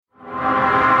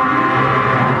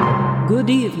Good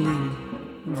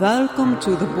evening. Welcome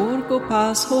to the Borgo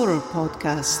Pass Horror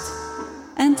Podcast.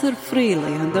 Enter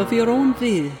freely and of your own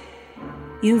will.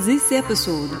 In this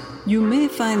episode, you may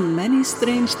find many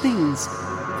strange things,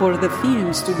 for the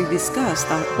films to be discussed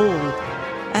are old,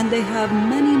 and they have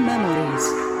many memories.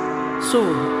 So,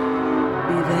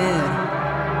 beware.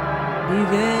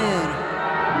 Beware.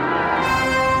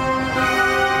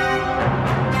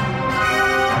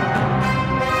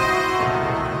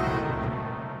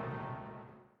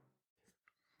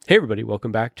 Hey everybody,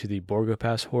 welcome back to the Borgo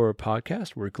Pass Horror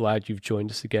Podcast. We're glad you've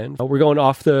joined us again. We're going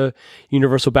off the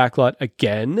Universal backlot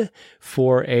again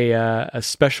for a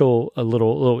special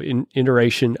little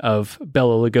iteration of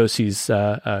Bela Lugosi's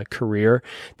career.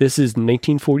 This is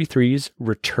 1943's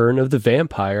Return of the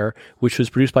Vampire, which was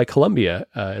produced by Columbia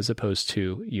as opposed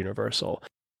to Universal.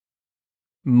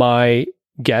 My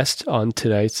guest on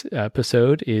tonight's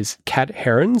episode is Kat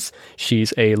Herons.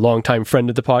 She's a longtime friend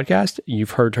of the podcast.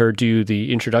 You've heard her do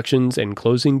the introductions and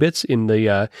closing bits in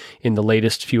the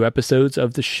latest few episodes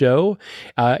of the show,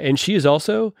 and she is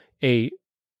also a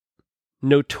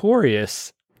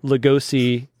notorious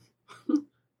Lugosi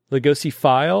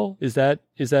file. Is that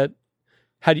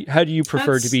how do you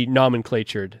prefer to be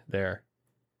nomenclatured there?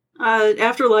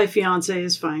 Afterlife Fiance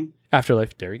is fine.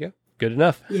 Afterlife, there we go. Good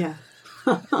enough. Yeah.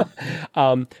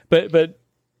 But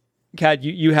Kat,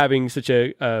 you having such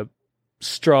a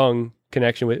strong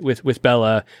connection with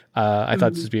Bela, I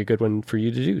thought this would be a good one for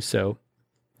you to do. So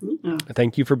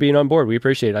thank you for being on board. We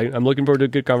appreciate it. I'm looking forward to a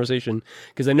good conversation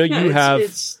because I know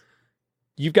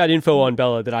you've got info on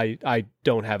Bela that I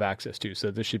don't have access to.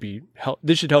 So this should help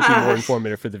be more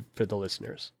informative for the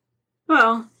listeners.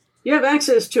 Well, you have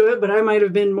access to it, but I might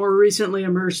have been more recently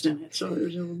immersed in it. So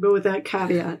we'll go with that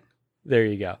caveat. There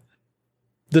you go.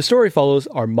 The story follows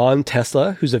Armand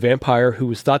Tesla, who's a vampire who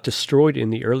was thought destroyed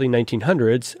in the early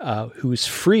 1900s, who was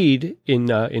freed in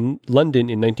London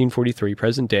in 1943,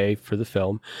 present day for the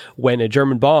film, when a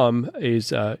German bomb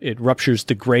it ruptures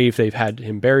the grave they've had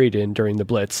him buried in during the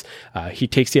Blitz. He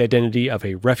takes the identity of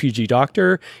a refugee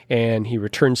doctor, and he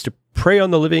returns to prey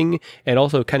on the living and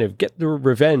also kind of get the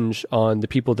revenge on the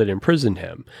people that imprisoned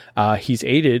him. He's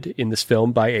aided in this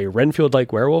film by a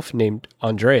Renfield-like werewolf named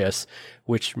Andreas,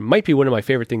 which might be one of my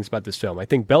favorite things about this film. I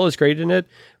think Bela's great in it,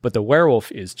 but the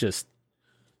werewolf is just,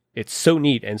 it's so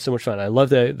neat and so much fun. I love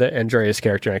the Andreas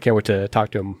character, and I can't wait to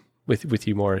talk to him with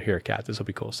you more here, Kat. This will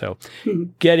be cool. So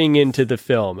getting into the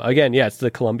film. Again, it's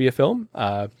the Columbia film,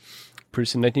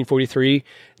 produced in 1943.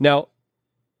 Now,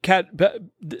 Kat,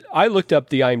 I looked up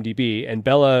the IMDb, and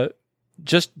Bela,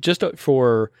 just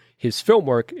for his film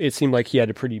work, it seemed like he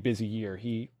had a pretty busy year.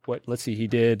 He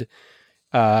did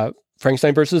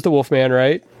Frankenstein versus the Wolfman,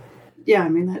 right? Yeah, I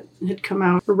mean, that had come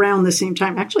out around the same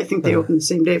time. Actually, I think they opened the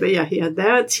same day. But yeah, he had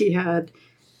that. He had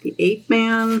The Ape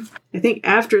Man. I think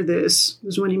after this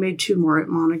was when he made two more at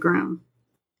Monogram.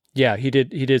 Yeah, he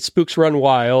did Spooks Run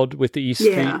Wild with the East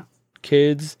Street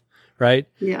Kids, right?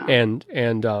 Yeah. And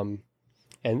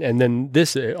then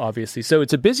this, obviously. So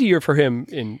it's a busy year for him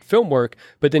in film work,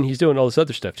 but then he's doing all this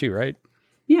other stuff too, right?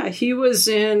 Yeah, he was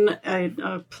in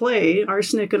a play,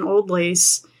 Arsenic and Old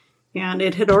Lace, and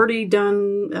it had already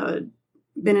been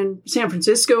in San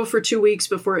Francisco for 2 weeks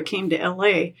before it came to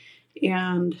L.A.,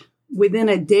 and within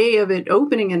a day of it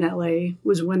opening in L.A.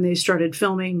 was when they started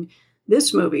filming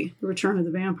this movie, The Return of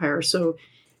the Vampire. So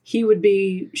he would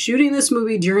be shooting this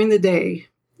movie during the day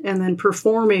and then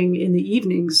performing in the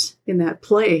evenings in that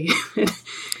play.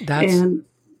 That's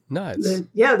nuts.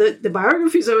 The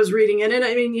biographies I was reading in it,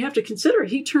 I mean, you have to consider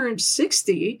he turned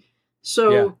 60.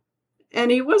 So,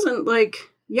 and he wasn't like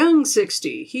young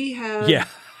 60. He had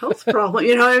health problems.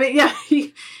 You know what I mean? Yeah,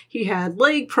 he had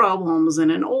leg problems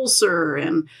and an ulcer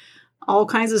and all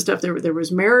kinds of stuff. There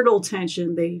was marital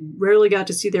tension. They rarely got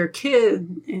to see their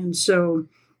kid. And so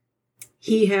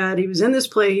he was in this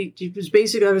play. He was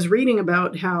basically, I was reading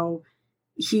about how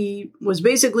he was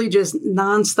basically just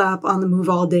nonstop on the move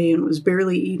all day and was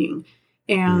barely eating.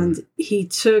 And he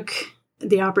took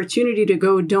the opportunity to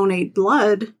go donate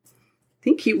blood. I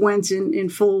think he went in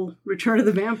full Return of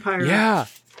the Vampire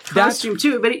costume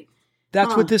too. But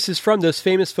that's what this is from. Those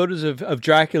famous photos of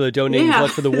Dracula donating blood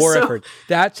for the war effort.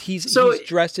 He's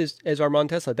dressed as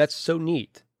Armand Tesla. That's so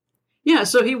neat. Yeah,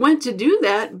 so he went to do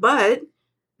that, but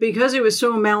because he was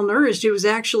so malnourished, he was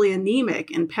actually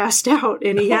anemic and passed out,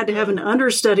 and he had to have an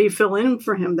understudy fill in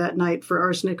for him that night for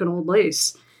Arsenic and Old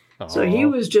Lace. So he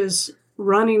was just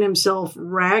running himself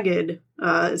ragged.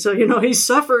 So, he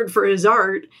suffered for his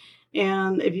art.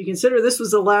 And if you consider this was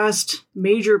the last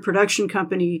major production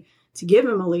company to give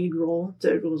him a lead role,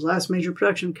 it was the last major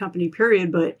production company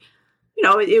period, but,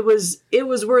 it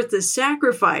was worth the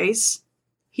sacrifice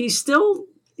he still,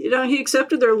 he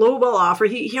accepted their lowball offer.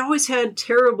 He always had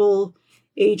terrible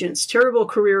agents, terrible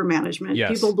career management. Yes.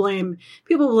 People blame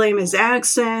his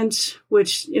accent,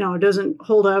 which, doesn't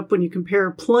hold up when you compare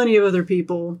plenty of other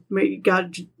people made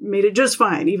it just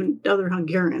fine, even other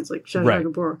Hungarians like Sándor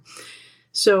Gabor.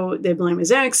 So they blame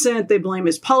his accent, they blame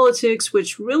his politics,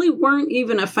 which really weren't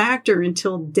even a factor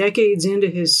until decades into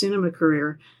his cinema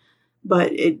career.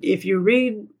 But if you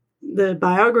read the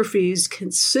biographies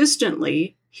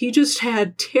consistently, he just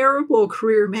had terrible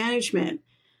career management.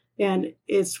 And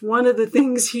it's one of the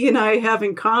things he and I have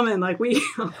in common. Like we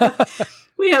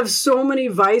have so many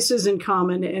vices in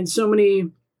common and so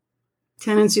many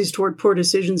tendencies toward poor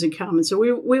decisions in common. So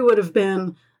we would have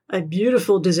been a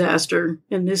beautiful disaster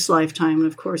in this lifetime. And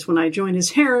of course, when I join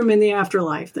his harem in the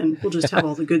afterlife, then we'll just have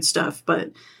all the good stuff.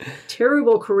 But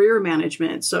terrible career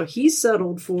management. So he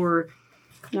settled for,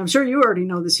 and I'm sure you already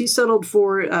know this, he settled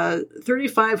for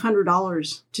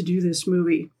 $3,500 to do this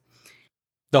movie.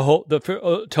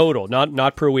 The total,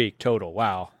 not per week, total.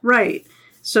 Wow. Right.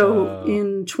 So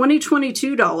in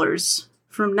 2022 dollars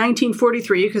from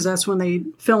 1943, because that's when they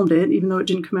filmed it, even though it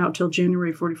didn't come out till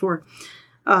January 44,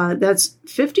 that's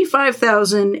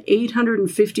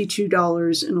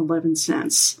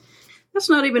 $55,852.11. That's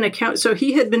not even a count. So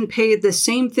he had been paid the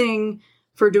same thing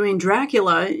for doing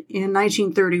Dracula in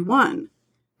 1931.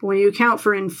 But when you account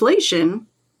for inflation,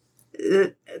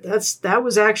 that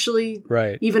was actually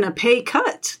even a pay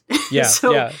cut.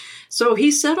 Yeah. So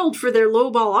he settled for their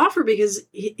lowball offer because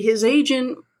his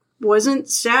agent wasn't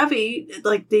savvy.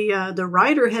 Like the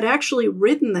writer had actually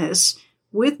written this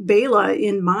with Bela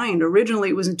in mind. Originally,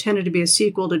 it was intended to be a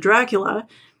sequel to Dracula.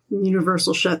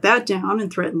 Universal shut that down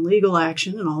and threatened legal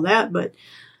action and all that. But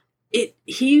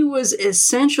he was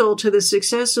essential to the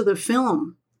success of the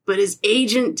film. But his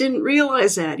agent didn't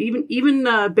realize that. Even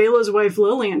Bela's wife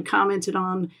Lillian commented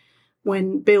on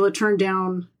when Bela turned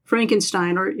down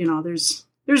Frankenstein, or there's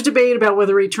debate about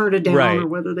whether he turned it down or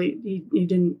whether they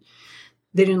didn't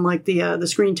like the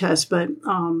screen test. But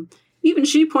even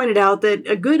she pointed out that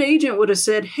a good agent would have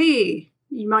said, "Hey,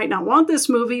 you might not want this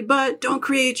movie, but don't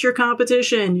create your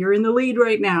competition. You're in the lead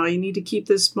right now. You need to keep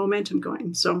this momentum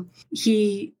going." So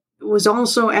he was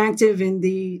also active in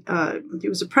he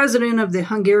was a president of the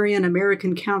Hungarian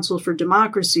American Council for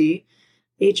Democracy,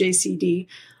 HACD.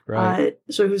 Right.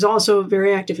 So he was also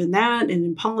very active in that and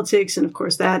in politics. And of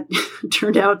course, that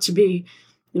turned out to be,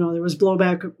 there was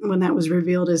blowback when that was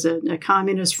revealed as a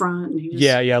communist front. And he was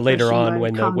later on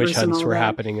when the witch hunts were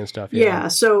happening and stuff. Yeah.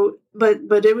 So,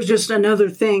 but it was just another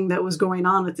thing that was going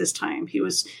on at this time. He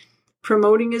was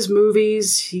promoting his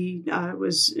movies. He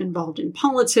was involved in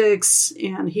politics,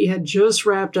 and he had just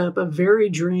wrapped up a very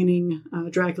draining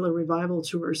Dracula revival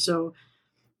tour. So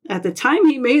at the time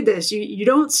he made this, you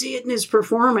don't see it in his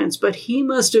performance, but he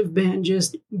must have been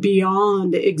just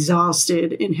beyond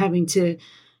exhausted in having to,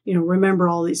 remember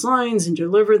all these lines and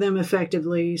deliver them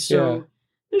effectively. So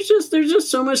there's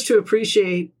just so much to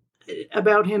appreciate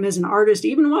about him as an artist,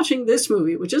 even watching this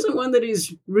movie, which isn't one that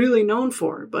he's really known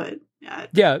for, but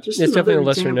it's definitely a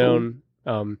lesser known.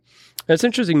 It's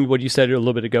interesting what you said a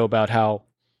little bit ago about how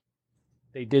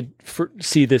they did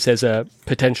see this as a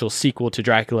potential sequel to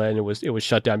Dracula, and it was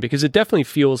shut down, because it definitely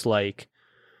feels like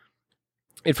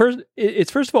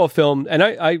it's first of all a film, and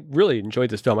I really enjoyed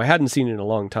this film. I hadn't seen it in a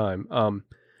long time.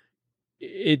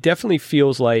 It definitely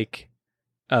feels like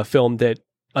a film that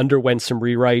underwent some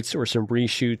rewrites or some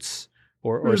reshoots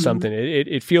or something.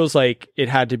 It feels like it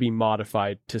had to be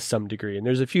modified to some degree, and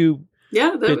there's a few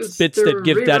bits that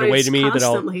give that away to me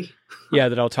constantly.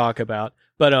 that I'll talk about.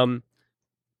 But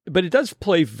it does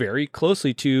play very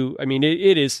closely to. I mean,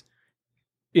 it is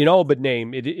in all but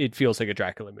name. It feels like a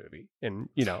Dracula movie, and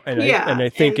I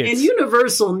think and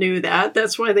Universal knew that.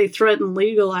 That's why they threatened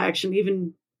legal action,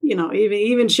 even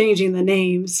changing the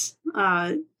names.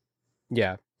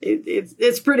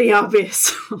 It's pretty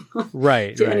obvious,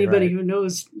 right? to anybody who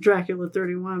knows Dracula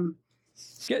 31.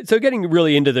 So getting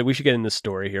really into we should get in the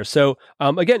story here. So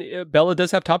again, Bela does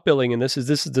have top billing, and this is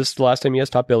the last time he has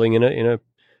top billing in a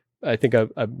I think a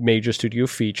major studio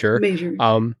feature.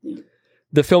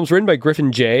 The film's written by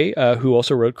Griffin Jay, who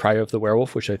also wrote Cry of the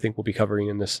Werewolf, which I think we'll be covering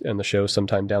in the show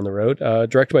sometime down the road.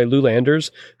 Directed by Lou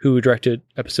Landers, who directed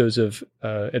episodes of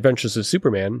Adventures of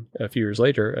Superman a few years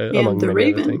later, among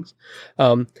many other things.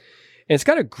 And it's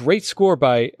got a great score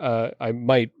by, I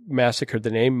might massacre the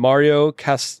name, Mario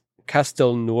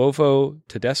Castelnuovo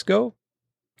Tedesco.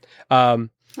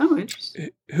 Interesting.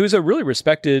 Who's a really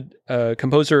respected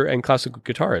composer and classical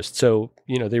guitarist. So,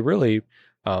 they really...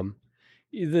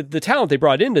 The talent they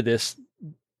brought into this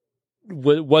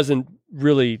wasn't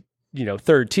really,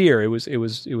 third tier. It was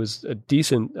a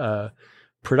decent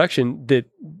production that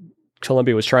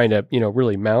Columbia was trying to,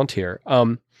 really mount here.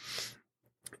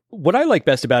 What I like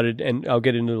best about it, and I'll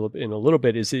get into it in a little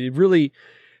bit, is it really,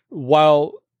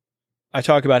 while I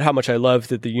talk about how much I love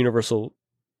that the Universal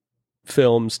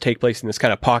films take place in this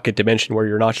kind of pocket dimension where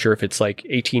you're not sure if it's like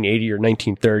 1880 or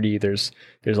 1930, there's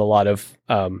a lot of,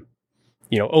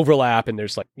 overlap, and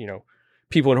there's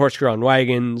people in horse-drawn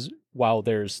wagons while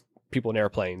there's people in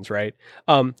airplanes, right?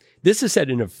 This is set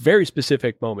in a very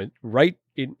specific moment, right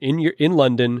in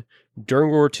London during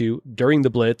World War II, during the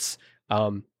Blitz.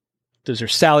 Those are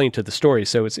salient to the story,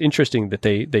 so it's interesting that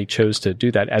they chose to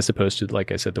do that as opposed to,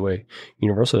 like I said, the way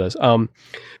Universal does.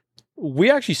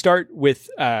 We actually start with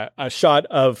a shot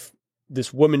of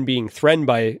this woman being threatened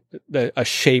by a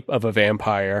shape of a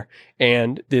vampire,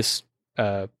 and this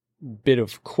bit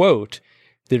of quote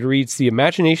that reads, "The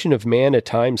imagination of man at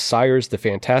times sires the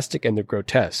fantastic and the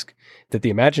grotesque. That the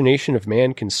imagination of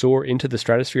man can soar into the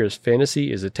stratosphere as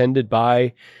fantasy is attended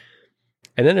by,"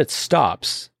 and then it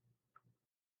stops.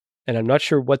 And I'm not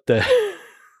sure what I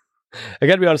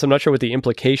gotta be honest, I'm not sure what the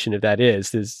implication of that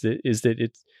is. Is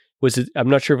that I'm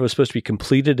not sure if it was supposed to be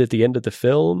completed at the end of the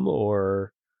film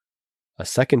or a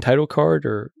second title card,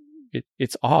 or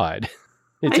it's odd.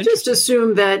 I just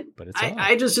assumed that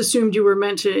I just assumed you were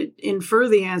meant to infer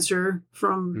the answer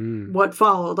from what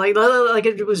followed. Like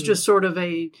it was just sort of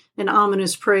an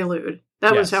ominous prelude.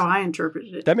 That was how I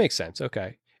interpreted it. That makes sense.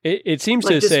 Okay. It seems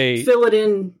like to say fill it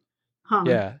in.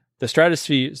 Yeah. The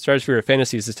stratosphere of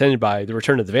fantasy is attended by the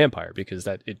return of the vampire, because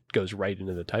it goes right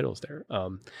into the titles there.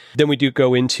 Then we do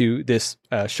go into this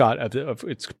shot of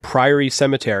its Priory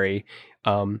Cemetery,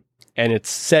 and it's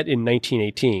set in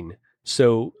 1918.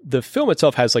 So the film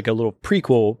itself has like a little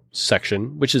prequel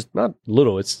section, which is not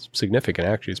little, it's significant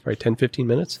actually. It's probably 10, 15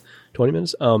 minutes, 20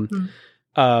 minutes.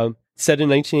 Set in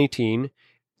 1918,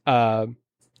 and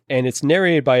it's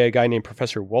narrated by a guy named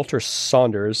Professor Walter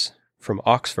Saunders from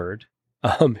Oxford.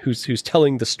 Who's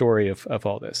telling the story of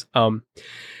all this.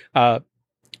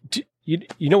 You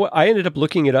know what? I ended up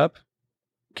looking it up.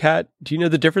 Kat, do you know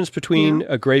the difference between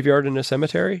a graveyard and a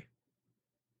cemetery?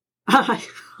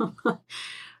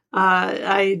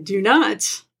 I do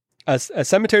not. A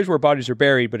cemetery is where bodies are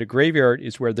buried, but a graveyard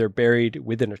is where they're buried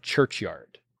within a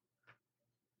churchyard.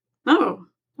 Oh,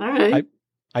 all right.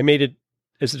 I made it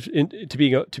to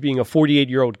being a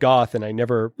 48-year-old goth, and I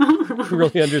never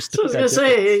really understood. So I was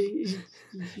going to say,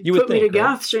 you put me to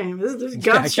goth shame. There's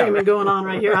goth shaming going on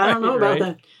right here. I don't know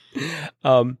about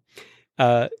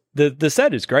that. The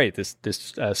set is great. This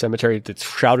cemetery that's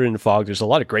shrouded in fog. There's a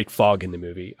lot of great fog in the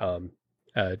movie.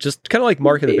 Just kind of like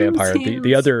Mark of the Vampire,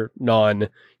 the other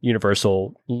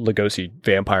non-Universal Lugosi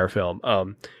vampire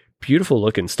film. Beautiful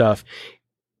looking stuff.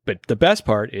 But the best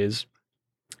part is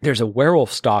there's a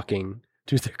werewolf stalking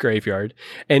through the graveyard,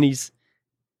 and he's,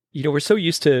 we're so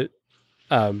used to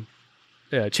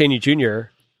Chaney Jr.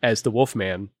 as the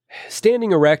Wolfman,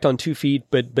 standing erect on 2 feet,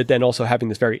 but then also having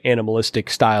this very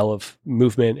animalistic style of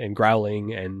movement and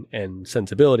growling and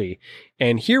sensibility.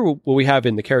 And here, what we have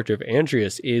in the character of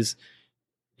Andreas is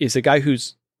a guy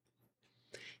he's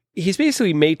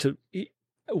basically made to,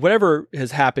 whatever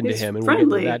has happened to him, and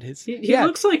friendly. He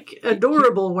looks like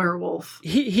adorable werewolf.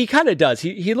 He kind of does.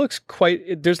 He looks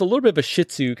quite. There's a little bit of a Shih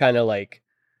Tzu kind of like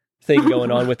thing going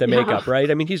on with the makeup,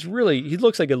 right? I mean, he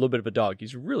looks like a little bit of a dog.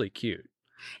 He's really cute.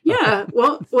 Yeah.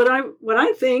 Well, what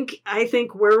I think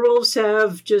werewolves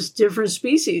have just different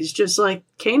species, just like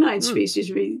canine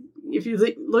species. If you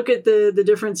look at the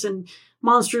difference in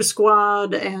Monster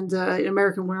Squad and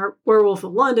American Werewolf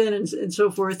of London and so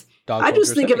forth, I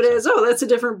just think of it as, that's a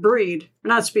different breed,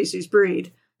 not species,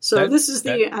 breed. So this is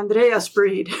the Andreas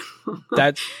breed.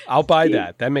 I'll buy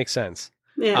that. That makes sense.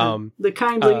 Yeah, the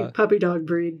kindly puppy dog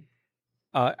breed.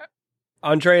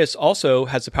 Andreas also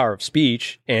has the power of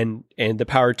speech and the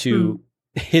power to.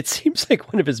 It seems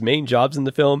like one of his main jobs in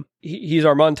the film. He's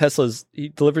Armand Tesla's. He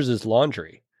delivers his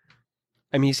laundry.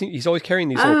 I mean, he's always carrying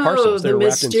these little parcels that are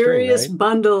wrapped in string, right? The mysterious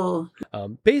bundle.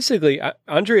 Basically,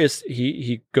 Andreas,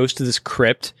 he goes to this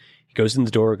crypt. He goes in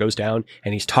the door, goes down,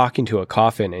 and he's talking to a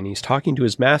coffin, and he's talking to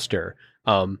his master.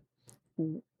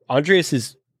 Andreas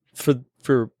is,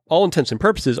 for all intents and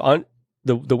purposes, on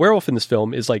the werewolf in this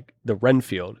film is like the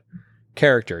Renfield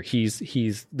character. He's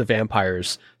the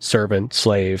vampire's servant,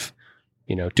 slave,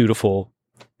 dutiful,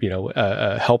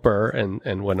 helper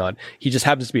and whatnot. He just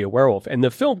happens to be a werewolf. And the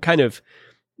film kind of,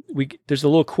 there's a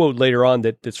little quote later on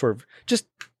that sort of just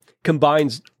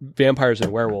combines vampires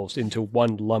and werewolves into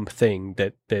one lump thing,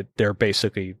 that they're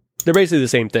basically the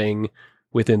same thing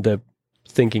within the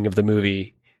thinking of the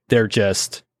movie. They're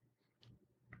just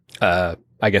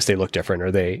I guess they look different,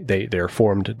 or they're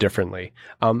formed differently,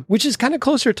 which is kind of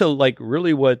closer to like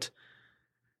really what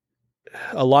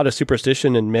a lot of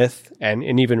superstition and myth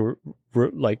and even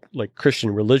like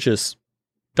Christian religious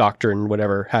doctrine,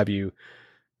 whatever have you,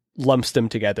 lumps them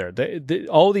together.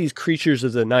 All these creatures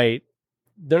of the night,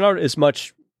 they're not as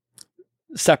much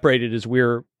separated as we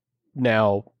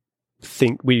now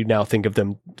think of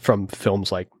them from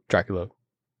films like Dracula,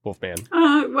 Wolfman.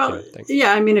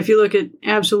 Yeah, I mean, if you look at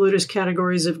absolutist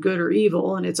categories of good or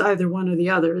evil, and it's either one or the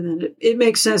other, then it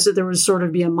makes sense that there would sort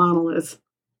of be a monolith.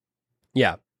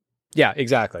 Yeah,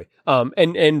 exactly.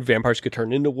 And vampires could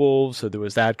turn into wolves, so there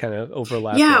was that kind of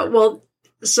overlap. Yeah, well,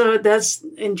 so that's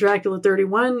in Dracula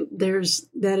 31. There's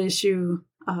that issue,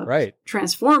 right?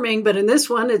 Transforming, but in this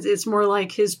one, it's more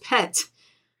like his pet.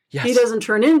 Yes. He doesn't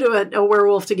turn into a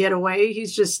werewolf to get away.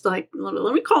 He's just like,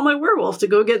 let me call my werewolf to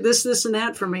go get this, and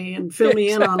that for me and fill me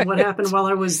in on what happened while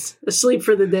I was asleep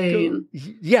for the day. And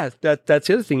yeah, that's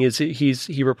the other thing is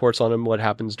he reports on him what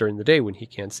happens during the day when he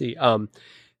can't see.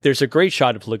 There's a great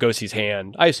shot of Lugosi's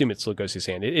hand. I assume it's Lugosi's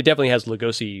hand. It definitely has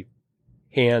Lugosi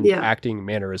hand acting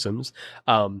mannerisms.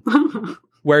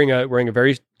 Wearing a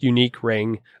very unique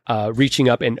ring, reaching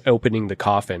up and opening the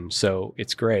coffin. So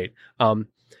it's great.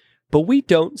 But we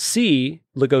don't see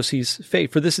Lugosi's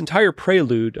face. For this entire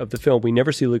prelude of the film, we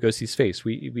never see Lugosi's face.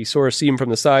 We sort of see him from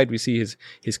the side. We see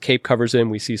his cape covers him.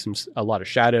 We see a lot of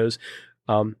shadows.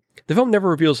 The film never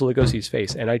reveals Lugosi's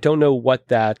face, and I don't know what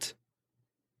that...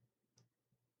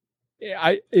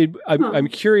 I'm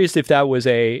curious if that was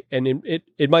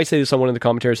it might say this on one of the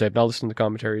commentaries. I have not listened to the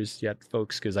commentaries yet,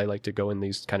 folks, because I like to go in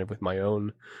these kind of with my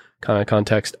own kind of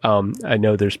context. I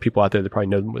know there's people out there that probably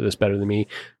know this better than me.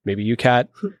 Maybe you, Kat.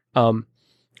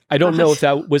 I don't know if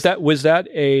that was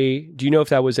do you know if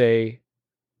that was a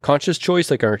conscious choice,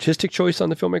 like an artistic choice on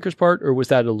the filmmaker's part, or was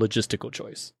that a logistical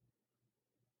choice?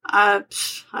 I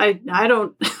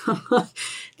don't,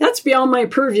 that's beyond my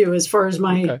purview as far as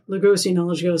my Lugosi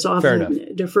knowledge goes. I'll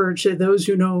often defer to those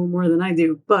who know more than I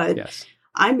do, but yes.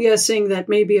 I'm guessing that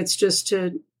maybe it's just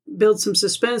to build some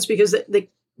suspense because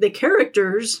the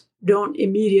characters don't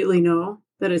immediately know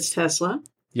that it's Tesla.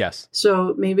 Yes.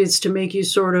 So maybe it's to make you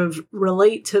sort of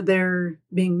relate to their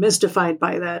being mystified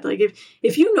by that. Like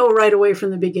if you know right away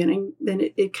from the beginning, then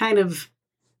it kind of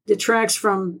detracts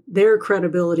from their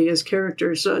credibility as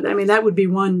characters. So, I mean, that would be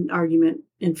one argument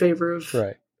in favor of,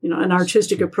 an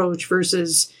artistic approach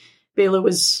versus Bela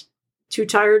was too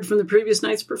tired from the previous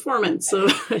night's performance. So,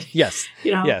 yes.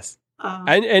 Yes.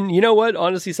 And you know what?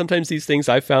 Honestly, sometimes these things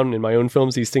I've found in my own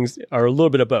films, these things are a little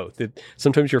bit of both.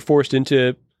 Sometimes you're forced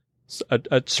into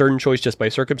a certain choice just by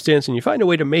circumstance, and you find a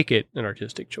way to make it an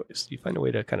artistic choice. You find a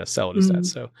way to kind of sell it as that.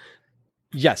 So,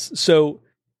 yes. So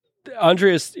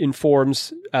Andreas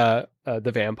informs the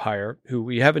vampire, who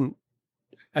we haven't.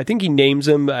 I think he names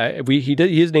him. He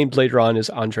is named later on as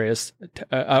Andreas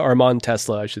Armand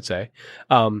Tesla, I should say.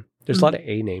 There's a lot of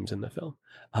A names in the film.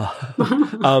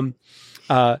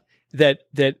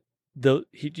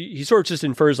 He sort of just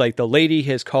infers like the lady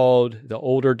has called the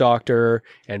older doctor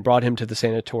and brought him to the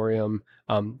sanatorium.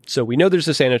 So we know there's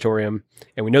a sanatorium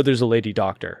and we know there's a lady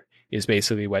doctor is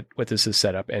basically what this is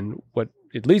set up. And what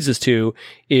it leads us to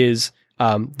is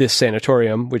this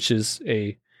sanatorium, which is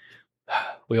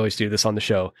we always do this on the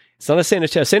show. It's not a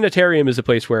sanitarium. A sanitarium is a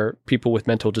place where people with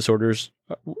mental disorders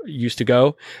used to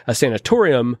go. A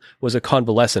sanatorium was a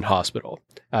convalescent hospital,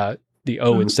 the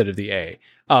O instead of the A.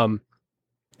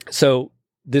 So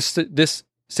this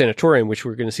sanatorium, which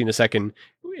we're going to see in a second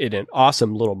in an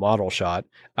awesome little model shot,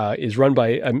 is run by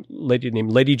a lady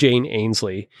named Lady Jane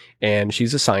Ainsley, and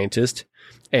she's a scientist,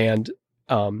 and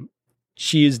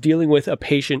she is dealing with a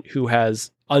patient who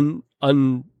has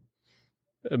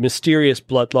mysterious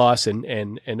blood loss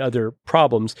and other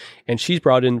problems, and she's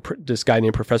brought in this guy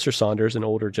named Professor Saunders, an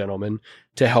older gentleman,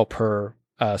 to help her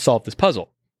solve this puzzle.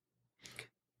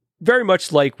 Very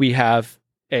much like we have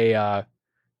a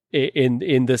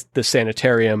in the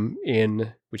sanitarium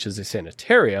which is a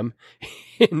sanitarium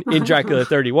in Dracula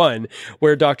 31,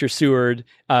 where Dr. Seward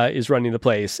is running the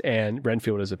place and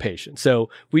Renfield is a patient. So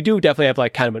we do definitely have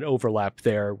like kind of an overlap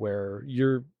there where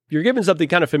you're given something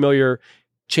kind of familiar,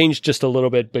 changed just a little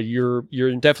bit, but you're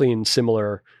definitely in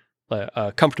similar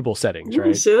comfortable settings,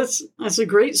 right? So that's a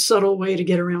great subtle way to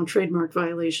get around trademark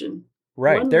violation.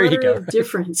 Right. One there you go.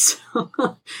 Difference.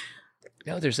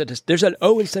 No, there's an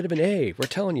O instead of an A. We're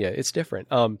telling you, it's different.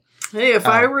 Hey, if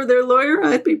I were their lawyer,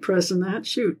 I'd be pressing that.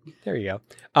 Shoot. There you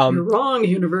go. You're wrong,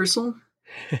 Universal.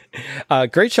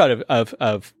 Great shot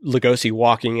of Lugosi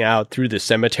walking out through the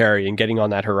cemetery and getting on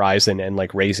that horizon and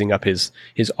like raising up his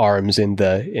arms in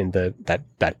that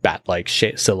bat-like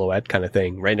silhouette kind of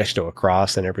thing, right next to a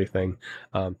cross and everything.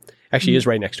 Actually, he is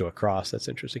right next to a cross. That's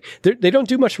interesting. They don't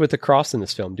do much with the cross in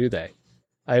this film, do they?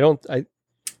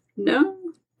 No.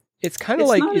 It's kind of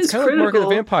like Mark of the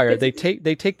Vampire. They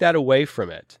take that away from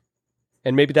it,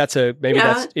 and maybe that's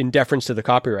that's in deference to the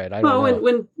copyright. I don't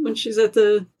know. When she's at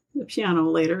the piano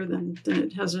later, then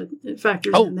it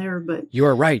factors in there. But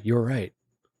you're right.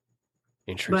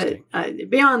 Interesting. But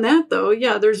beyond that, though,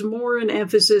 there's more an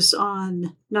emphasis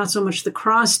on not so much the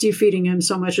cross defeating him,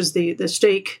 so much as the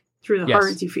stake through the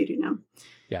heart defeating him.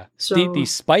 Yeah. So the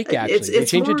spike they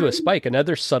change it to a spike.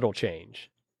 Another subtle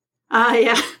change.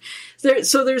 Yeah.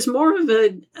 There's more of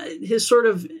his sort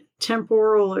of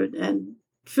temporal and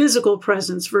physical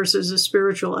presence versus a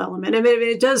spiritual element. I mean,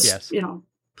 it does,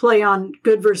 play on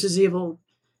good versus evil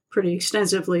pretty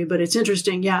extensively, but it's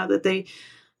interesting, that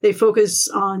they focus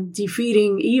on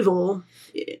defeating evil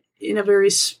in a very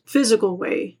physical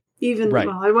way. Even, well,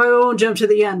 I won't jump to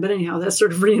the end, but anyhow, that's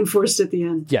sort of reinforced at the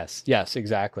end. Yes,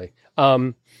 exactly.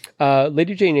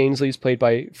 Lady Jane Ainsley is played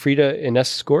by Frida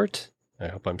Inescort. I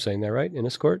hope I'm saying that right,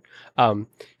 Inescort.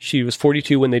 She was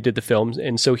 42 when they did the films.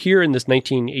 And so here in this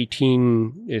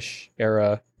 1918-ish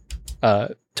era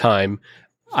time,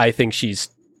 I think she's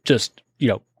just,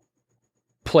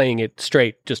 playing it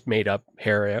straight, just made up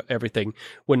hair, everything.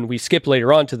 When we skip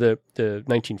later on to the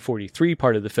 1943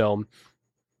 part of the film,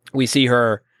 we see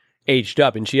her aged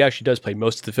up, and she actually does play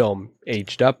most of the film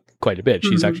aged up quite a bit.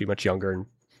 She's actually much younger and,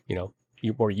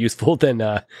 more youthful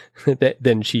than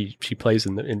she plays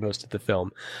in most of the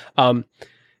film.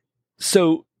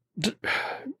 So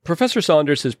Professor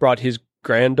Saunders has brought his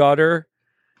granddaughter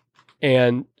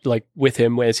and like with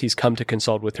him as he's come to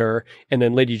consult with her, and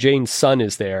then Lady Jane's son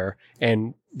is there,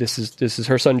 and this is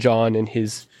her son John and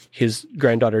his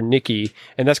granddaughter Nikki,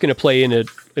 and that's going to play in a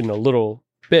little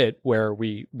bit where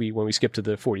we when we skip to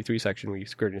the 43 section, we're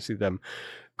going to see them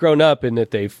grown up and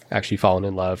that they've actually fallen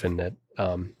in love, and that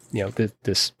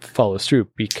this follows through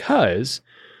because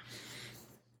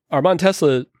Armand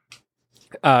Tesla,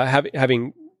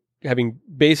 having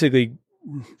basically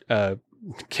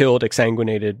killed,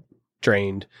 exsanguinated,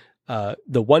 drained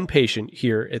the one patient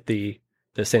here at the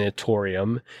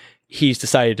sanatorium, he's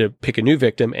decided to pick a new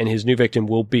victim, and his new victim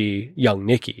will be young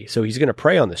Nikki. So he's going to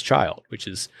prey on this child, which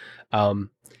is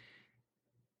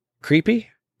creepy,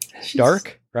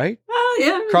 dark, right?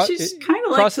 Yeah, she's kind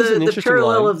of like the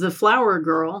parallel of the Flower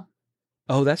Girl.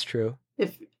 Oh, that's true.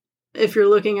 If you're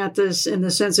looking at this in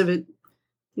the sense of it,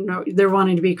 they're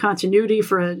wanting to be continuity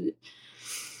for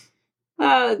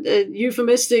a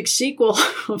euphemistic sequel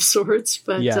of sorts.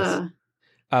 But yes.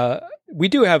 We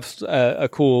do have a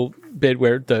cool bit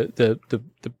where the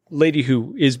lady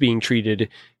who is being treated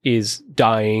is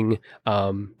dying.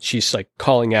 She's like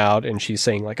calling out, and she's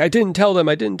saying like, I didn't tell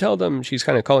them. She's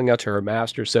kind of calling out to her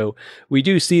master. So we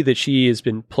do see that she has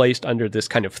been placed under this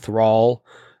kind of thrall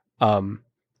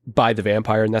by the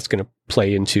vampire, and that's going to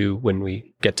play into when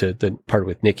we get to the part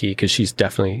with Nikki, because she's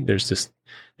definitely there's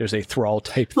a thrall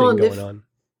type thing going on.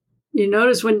 You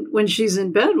notice when she's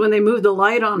in bed, when they move the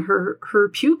light on her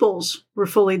pupils were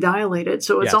fully dilated.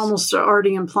 So it's almost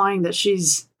already implying that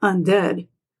she's undead.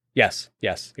 Yes,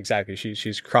 exactly.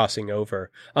 She's crossing over.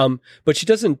 But she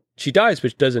dies,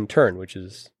 but doesn't turn, which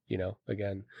is,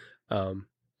 again,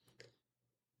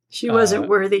 she wasn't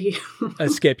worthy. A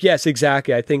skip. Yes,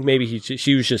 exactly. I think maybe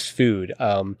she was just food.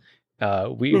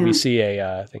 We see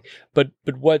a thing, but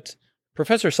what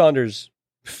Professor Saunders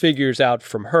figures out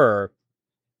from her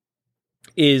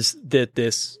is that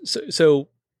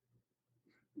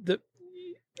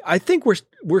I think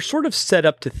we're sort of set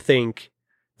up to think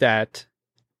that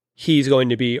he's going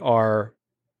to be our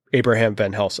Abraham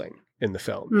Van Helsing in the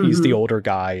film. Mm-hmm. He's the older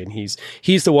guy, and he's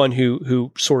the one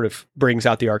who sort of brings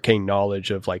out the arcane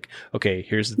knowledge of like, okay,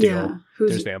 here's the deal.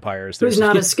 There's vampires. Who's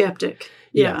not a skeptic.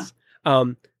 Yeah.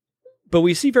 Yes. But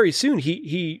we see very soon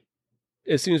he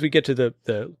as soon as we get to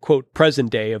the quote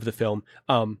present day of the film,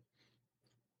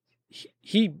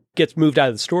 he gets moved out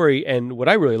of the story, and what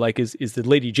I really like is that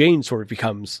Lady Jane sort of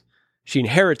she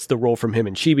inherits the role from him,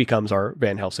 and she becomes our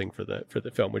Van Helsing for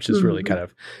the film, which is really kind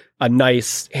of a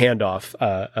nice handoff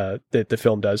that the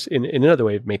film does in another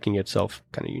way of making itself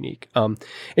kind of unique. And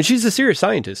she's a serious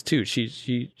scientist too.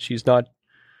 She's not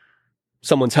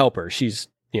someone's helper. She's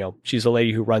a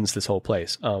lady who runs this whole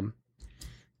place. So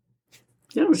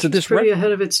this pretty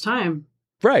ahead of its time.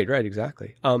 Right,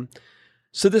 exactly.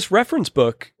 So this reference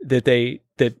book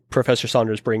that Professor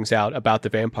Saunders brings out about the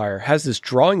vampire has this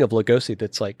drawing of Lugosi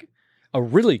that's like a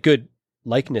really good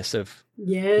likeness of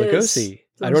yes, Lugosi.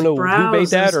 I don't know who made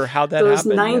that or how that those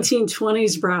happened. Those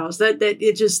 1920s brows.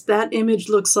 That image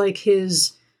looks like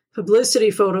his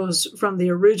publicity photos from the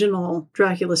original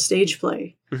Dracula stage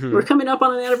play. Mm-hmm. We're coming up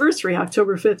on an anniversary.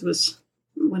 October 5th was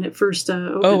when it first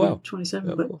opened,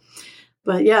 27.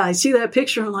 But yeah, I see that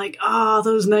picture. I'm like,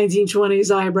 those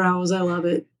 1920s eyebrows. I love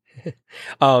it.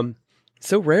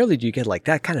 So rarely do you get like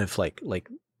that kind of like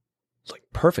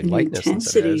perfect the likeness.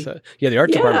 Intensity. The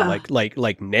art department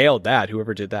like nailed that.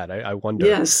 Whoever did that, I wonder.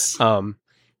 Yes.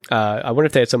 I wonder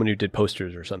if they had someone who did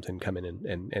posters or something come in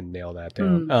and nail that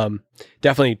down.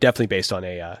 Definitely based on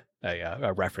a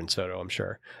reference photo, I'm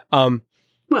sure.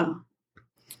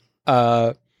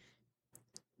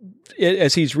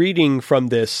 As he's reading from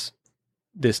this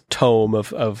tome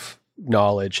of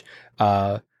knowledge,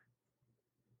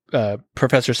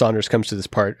 Professor Saunders comes to this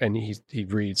part and he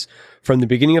reads, "From the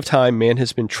beginning of time, man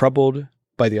has been troubled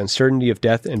by the uncertainty of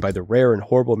death and by the rare and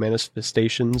horrible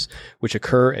manifestations which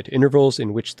occur at intervals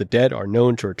in which the dead are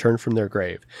known to return from their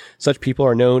grave. Such people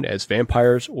are known as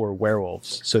vampires or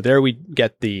werewolves." So there we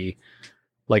get the,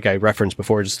 like I referenced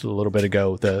before just a little bit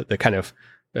ago, the kind of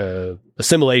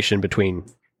assimilation between,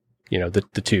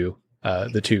 the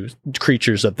two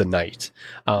creatures of the night.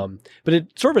 But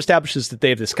it sort of establishes that they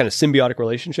have this kind of symbiotic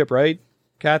relationship, right,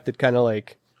 Kat? That kind of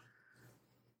like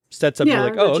sets up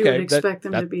like, okay,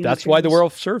 that's why the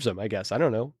world serves them, I guess. I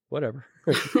don't know. Whatever.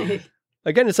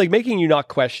 Again, it's like making you not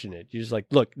question it. You're just like,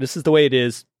 look, this is the way it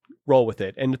is. Roll with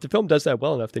it. And if the film does that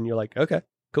well enough, then you're like, okay,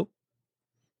 cool.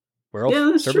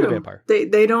 Werewolf serving a vampire.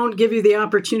 They don't give you the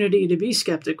opportunity to be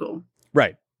skeptical.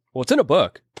 Right. Well, it's in a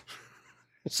book.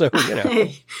 So,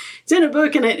 it's in a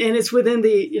book and it's within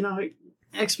the,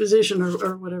 exposition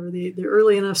or whatever, the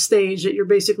early enough stage that you're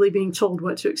basically being told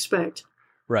what to expect.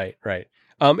 Right.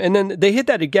 And then they hit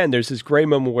that again. There's this gray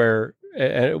moment where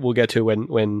we'll get to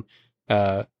when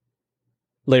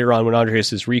later on when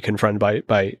Andreas is reconfronted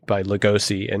by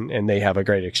Lugosi and they have a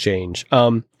great exchange.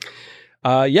 So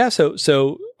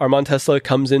Armand Tesla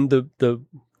comes in the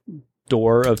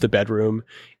door of the bedroom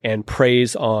and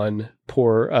preys on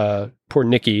poor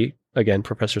Nikki, again,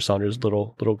 Professor Saunders'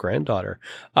 little granddaughter.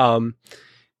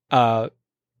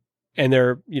 And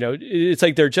they're, it's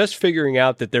like they're just figuring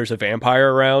out that there's a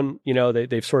vampire around.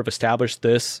 They've sort of established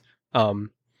this.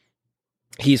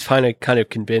 He's kind of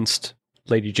convinced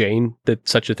Lady Jane that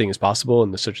such a thing is possible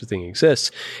and that such a thing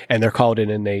exists. And they're called in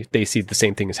and they see the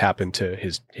same thing has happened to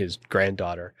his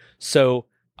granddaughter. So,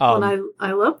 and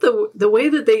I love the way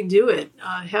that they do it.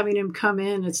 Having him come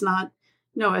in, it's not,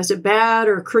 as a bat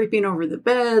or creeping over the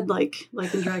bed like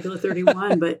in Dracula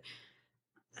 31, but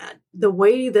the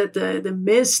way that the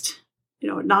mist,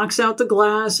 it knocks out the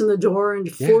glass in the door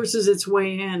and forces its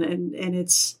way in, and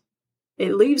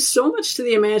it leaves so much to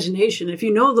the imagination. If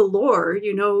you know the lore,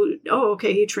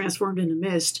 he transformed into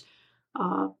mist.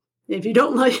 If you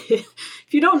don't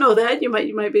know that, you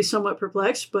might be somewhat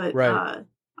perplexed. But right.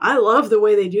 I love the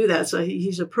way they do that. So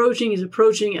he's approaching,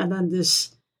 and then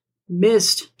this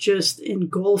mist just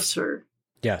engulfs her.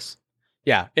 Yes,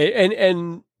 yeah,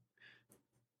 and.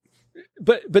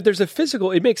 But there's a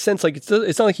physical, it makes sense. Like it's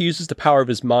not like he uses the power of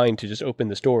his mind to just open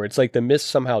this door. It's like the mist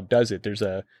somehow does it. There's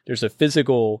a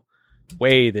physical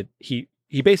way that he's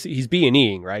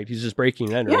B&Eing, right? He's just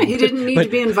breaking and entering. Yeah, he didn't need to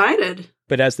be invited.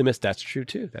 But as the mist, that's true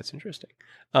too. That's interesting.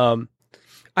 I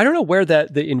don't know where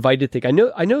the invited thing. I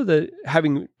know that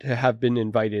having to have been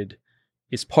invited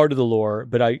is part of the lore,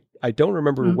 but I don't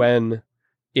remember when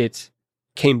it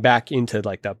came back into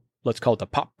like let's call it the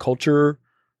pop culture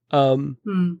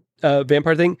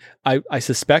vampire thing. I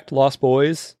suspect Lost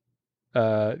Boys,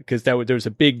 because there was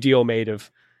a big deal made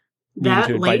of needing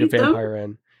to invite a vampire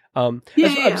in. That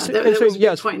was a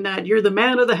good point that you're the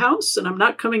man of the house, and I'm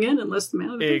not coming in unless the man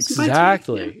of the house invites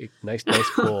me. Nice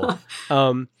pull.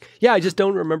 I just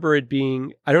don't remember it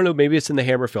being. I don't know. Maybe it's in the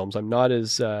Hammer films. I'm not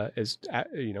as I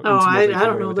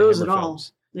don't know those at all.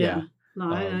 Films. Yeah.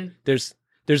 No,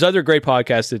 There's other great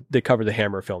podcasts that cover the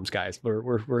Hammer films, guys.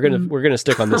 We're gonna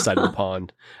stick on this side of the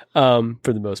pond,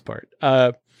 for the most part.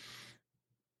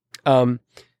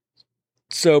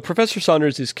 So Professor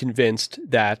Saunders is convinced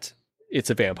that it's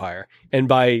a vampire, and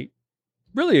by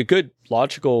really a good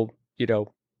logical,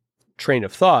 train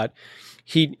of thought,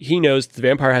 he knows the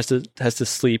vampire has to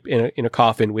sleep in a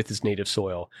coffin with his native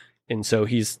soil, and so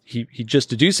he just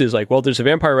deduces like, well, there's a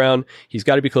vampire around. He's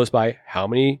got to be close by. How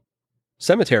many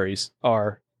cemeteries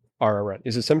are around?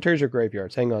 Is it cemeteries or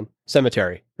graveyards? Hang on.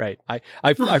 Cemetery. Right.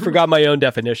 I forgot my own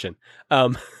definition.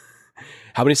 How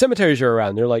many cemeteries are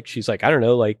around? She's like, I don't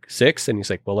know, like 6. And he's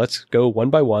like, well, let's go one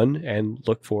by one and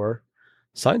look for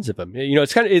signs of them.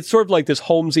 It's sort of like this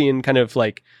Holmesian kind of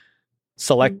like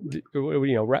select,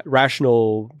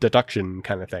 rational deduction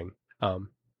kind of thing.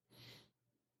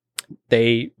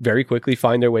 They very quickly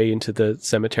find their way into the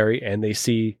cemetery, and they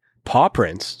see paw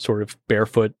prints, sort of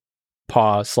barefoot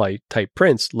paw slide type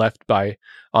prints left by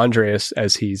Andreas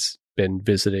as he's been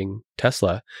visiting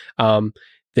Tesla.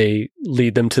 They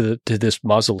lead them to this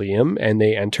mausoleum, and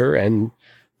they enter, and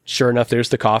sure enough, there's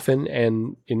the coffin.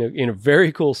 And in a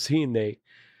very cool scene, they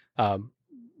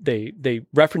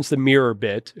reference the mirror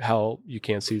bit, how you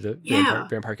can't see the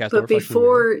vampire cast. But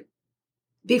before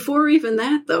even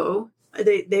that, though,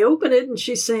 they open it and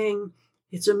she's saying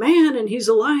it's a man and he's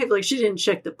alive. Like, she didn't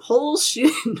check the pulse. She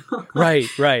didn't know. Right.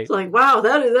 It's like, wow,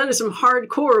 that is some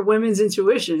hardcore women's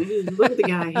intuition. Look at the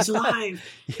guy, he's alive.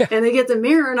 Yeah. And they get the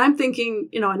mirror, and I'm thinking,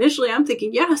 initially I'm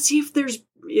thinking, see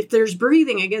if there's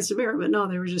breathing against the mirror, but no,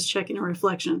 they were just checking a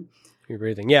reflection. You're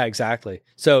breathing. Yeah, exactly.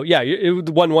 So yeah,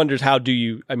 one wonders, how do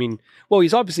you,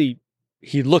 he's obviously,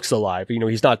 he looks alive.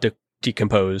 He's not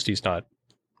decomposed. He's not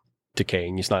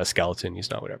decaying. He's not a skeleton. He's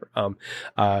not whatever.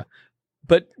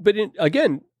 But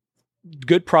again,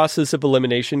 good process of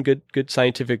elimination, good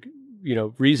scientific,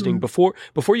 reasoning.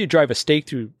 Before you drive a stake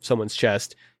through someone's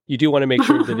chest, you do want to make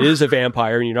sure that it is a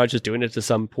vampire and you're not just doing it to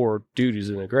some poor dude who's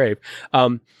in a grave.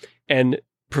 And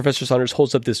Professor Saunders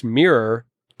holds up this mirror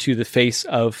to the face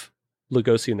of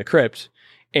Lugosi in the crypt.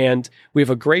 And we have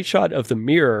a great shot of the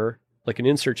mirror, like an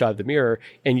insert shot of the mirror,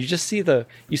 and you just see the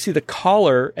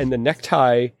collar and the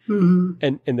necktie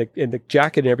and the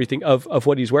jacket and everything of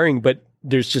what he's wearing, but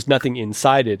there's just nothing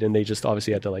inside it, and they just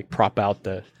obviously had to like prop out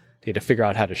they had to figure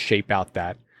out how to shape out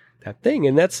that thing.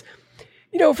 And that's,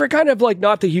 for kind of like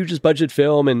not the hugest budget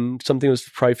film and something that was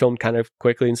probably filmed kind of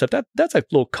quickly and stuff, that's a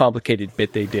little complicated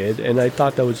bit they did, and I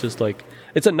thought that was just like,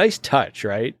 it's a nice touch,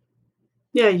 right?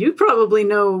 Yeah, you probably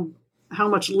know how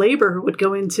much labor would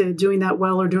go into doing that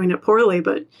well or doing it poorly,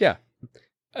 but yeah.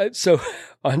 So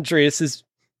Andreas is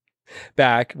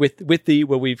back with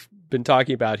what we've been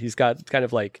talking about. He's got kind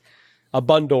of like a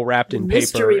bundle wrapped in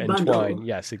paper and twine.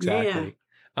 Yes, exactly.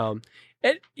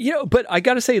 Yeah. But I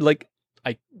got to say, like,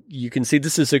 you can see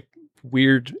this is a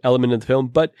weird element of the film,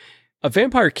 but a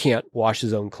vampire can't wash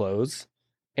his own clothes,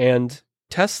 and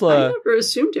Tesla. I never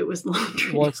assumed it was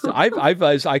laundry.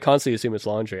 I constantly assume it's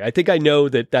laundry. I think I know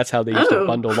that's how they used to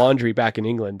bundle laundry back in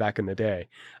England back in the day.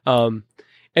 And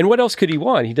what else could he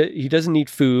want? He doesn't need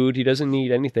food. He doesn't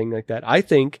need anything like that. I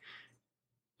think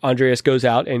Andreas goes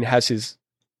out and has his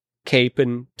cape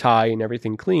and tie and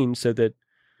everything clean so that,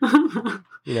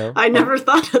 I never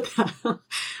thought of that.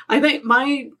 I think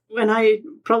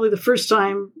probably the first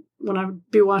time when I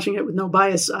would be watching it with no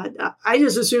bias, I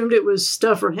just assumed it was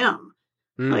stuff for him.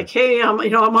 Like, hey, I'm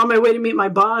on my way to meet my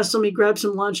boss. Let me grab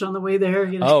some lunch on the way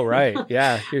there. Oh, right.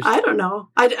 Yeah. I don't know.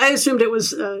 I assumed it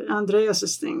was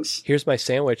Andreas's things. Here's my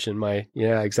sandwich and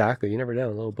exactly. You never know. A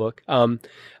little book.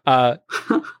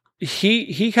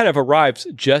 He kind of arrives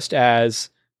just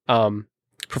as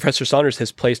Professor Saunders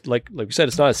has placed, like we said,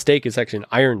 it's not a stake. It's actually an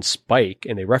iron spike.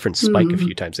 And they reference spike a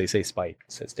few times. They say spike,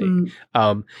 says stake.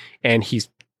 And he's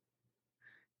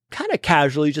kind of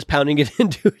casually just pounding it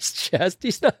into his chest.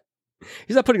 He's not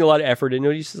putting a lot of effort into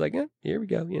it. He's just like, here we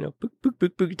go. Book, book,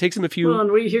 book, book. It takes him a few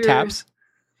taps.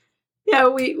 Yeah,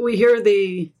 we hear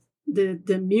the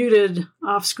muted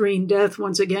off-screen death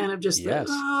once again of just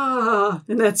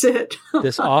and that's it.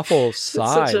 This awful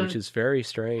sigh, which is very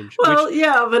strange. Well,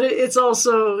 but it's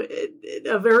also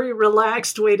a very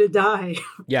relaxed way to die.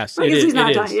 Yes, it is. He's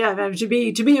not dying. Yeah, to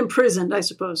be imprisoned, I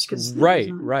suppose.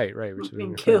 Right. Which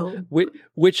being killed.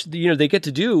 Which they get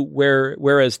to do.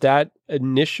 Whereas that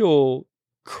initial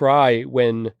cry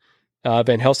when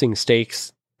Van Helsing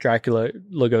stakes Dracula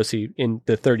Lugosi in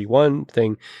the 31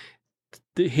 thing,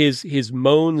 his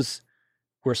moans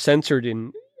were censored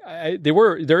in.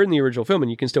 They're in the original film, and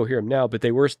you can still hear them now. But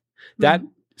they were that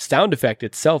sound effect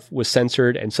itself was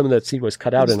censored, and some of that scene was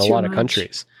cut out in a lot of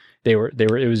countries. It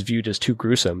was viewed as too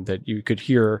gruesome that you could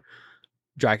hear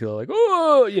Dracula like,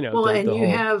 oh, you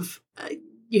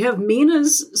have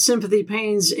Mina's sympathy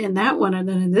pains in that one, and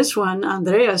then in this one,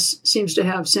 Andreas seems to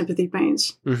have sympathy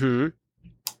pains. Mm-hmm.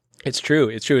 It's true.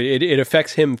 It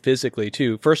affects him physically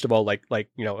too. First of all,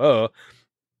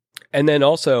 and then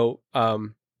also,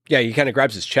 he kind of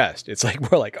grabs his chest. It's like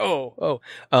we're like,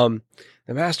 the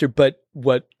master. But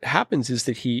what happens is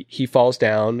that he falls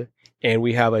down, and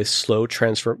we have a slow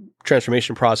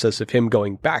transformation process of him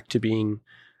going back to being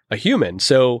a human.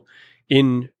 So,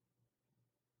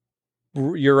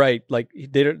 you're right. Like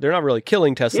they're not really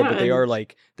killing Tesla, but they are.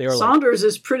 Saunders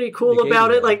is pretty cool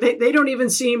about it. Like they don't even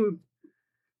seem.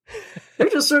 They're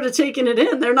just sort of taking it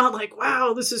in. They're not like,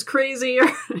 wow, this is crazy.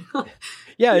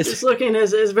 Yeah, it's just looking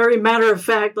as very matter of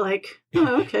fact, like,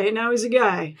 oh, okay, now he's a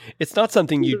guy. It's not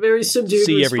something you very subdued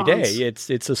see response. every day.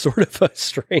 It's a sort of a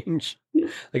strange,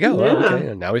 like, oh, well,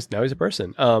 okay, now he's a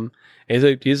person.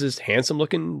 He's this handsome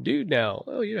looking dude now.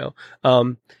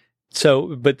 Oh,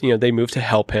 So, but they move to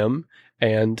help him,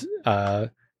 and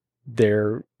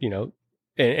they're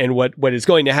and what is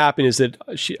going to happen is that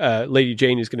Lady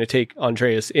Jane is going to take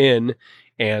Andreas in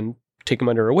and take him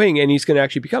under her wing, and he's going to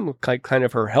actually become kind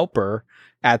of her helper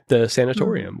at the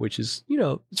sanatorium, which is,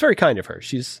 it's very kind of her.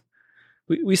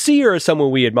 We see her as someone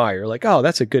we admire, like, oh,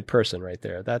 that's a good person right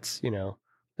there. That's,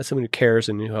 that's someone who cares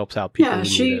and who helps out people. Yeah,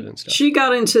 she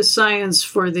got into science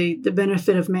for the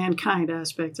benefit of mankind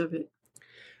aspect of it.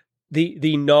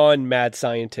 The non-mad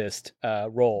scientist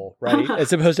role, right?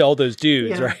 As opposed to all those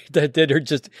dudes, right? That are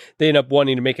just, they end up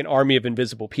wanting to make an army of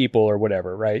invisible people or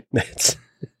whatever, right? That's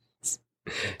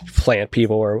plant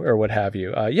people or what have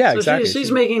you. So exactly.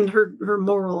 She's making her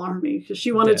moral army because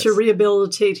she wanted to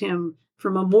rehabilitate him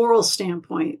from a moral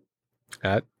standpoint.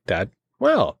 That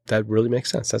really makes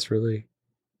sense. That's really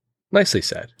nicely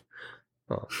said.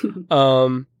 Oh.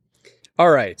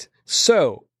 All right.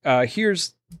 So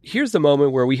here's the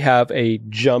moment where we have a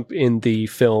jump in the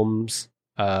film's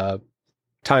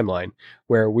timeline,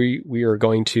 where we are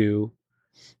going to,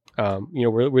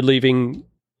 we're leaving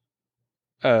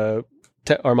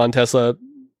Armand Tesla,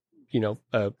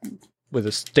 with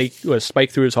a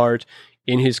spike through his heart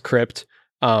in his crypt.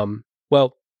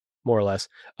 Well, more or less.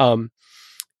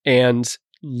 And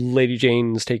Lady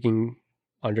Jane's taking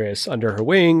Andreas under her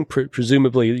wing.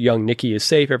 Presumably young Nicky is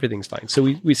safe. Everything's fine. So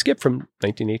we skip from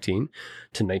 1918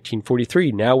 to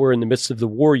 1943. Now we're in the midst of the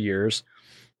war years.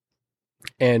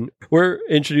 And we're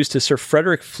introduced to Sir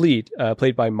Frederick Fleet,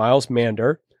 played by Miles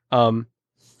Mander,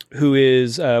 who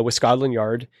is with Scotland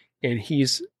Yard. And he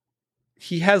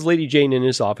has Lady Jane in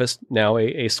his office now,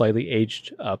 a slightly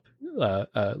aged up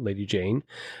Lady Jane.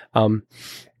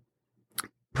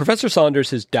 Professor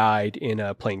Saunders has died in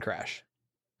a plane crash.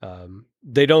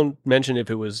 They don't mention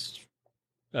if it was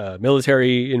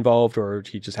military involved or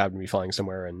he just happened to be flying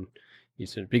somewhere, and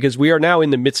because we are now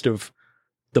in the midst of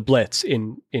the Blitz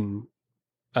in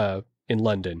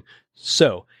London.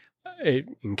 So,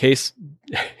 in case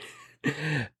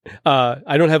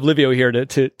I don't have Livio here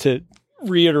to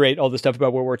reiterate all the stuff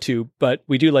about World War II, but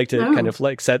we do like to kind of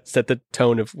like set the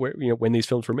tone of where, when these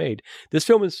films were made. This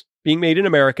film is being made in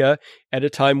America at a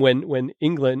time when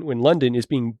London is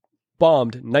being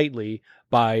bombed nightly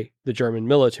by the German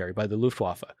military, by the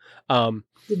Luftwaffe. The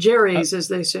Jerrys, as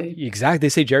they say. Exactly. They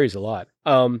say Jerrys a lot.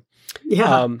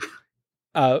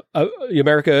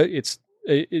 America, it's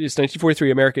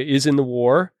 1943. America is in the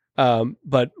war,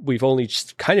 but we've only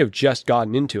just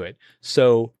gotten into it.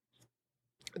 So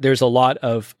there's a lot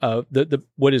of the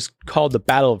what is called the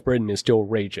Battle of Britain is still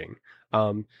raging.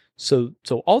 So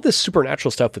all this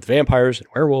supernatural stuff with vampires and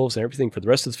werewolves and everything for the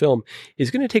rest of the film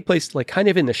is going to take place like kind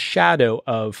of in the shadow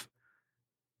of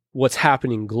what's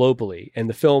happening globally. And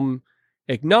the film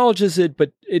acknowledges it,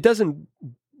 but it doesn't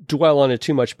dwell on it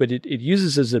too much, but it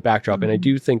uses it as a backdrop. Mm-hmm. And I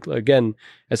do think, again,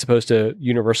 as opposed to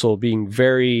Universal being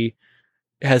very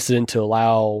hesitant to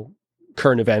allow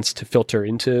current events to filter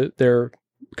into their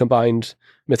combined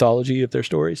mythology of their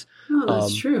stories. Oh,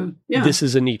 that's true. Yeah. This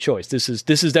is a neat choice. This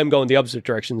is them going the opposite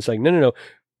direction, saying, no.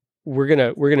 We're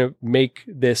gonna make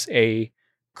this a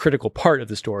critical part of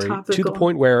the story. Topical. To the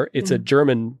point where it's a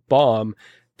German bomb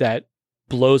that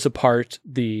blows apart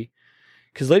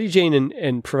because Lady Jane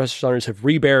and Professor Saunders have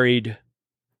reburied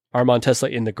Armand Tesla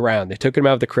in the ground. They took him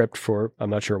out of the crypt for,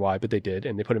 I'm not sure why, but they did,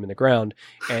 and they put him in the ground,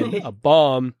 and a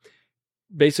bomb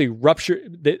basically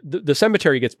ruptured. The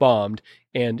cemetery gets bombed,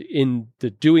 and in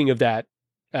the doing of that,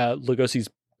 Armand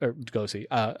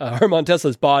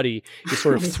Tesla's body is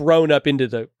sort of thrown up into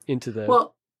the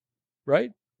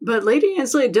right. But Lady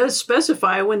Hensley does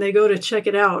specify when they go to check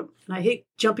it out, and I hate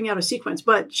jumping out of sequence,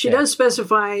 but she does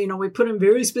specify, we put him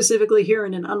very specifically here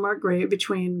in an unmarked grave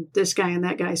between this guy and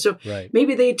that guy. So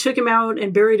maybe they took him out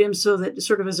and buried him so that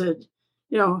sort of as a,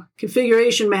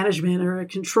 configuration management or a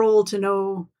control to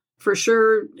know for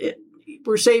sure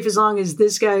we're safe as long as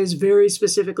this guy is very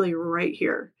specifically right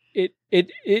here. It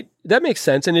that makes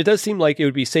sense, and it does seem like it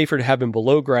would be safer to have him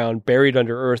below ground, buried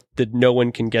under earth, that no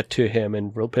one can get to him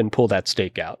and pull that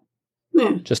stake out.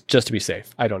 Yeah. Just to be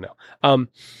safe. I don't know.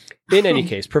 In any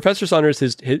case, Professor Saunders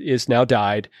is now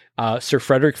died. Sir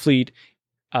Frederick Fleet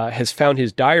has found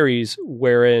his diaries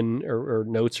wherein, or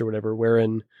notes or whatever,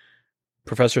 wherein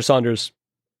Professor Saunders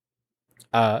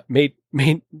told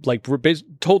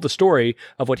the story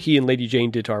of what he and Lady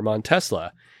Jane did to Armand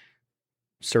Tesla.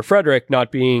 Sir Frederick,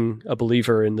 not being a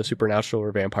believer in the supernatural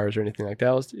or vampires or anything like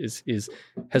that,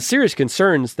 has serious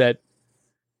concerns that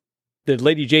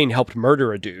Lady Jane helped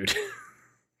murder a dude.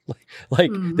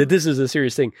 That this is a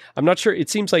serious thing. I'm not sure. It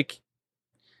seems like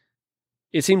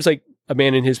a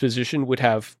man in his position would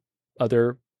have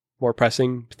other more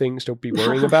pressing things to be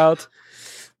worrying about.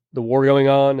 The war going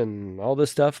on and all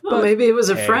this stuff. Well, but maybe it was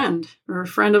a friend or a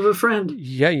friend of a friend.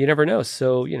 Yeah, you never know.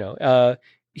 So,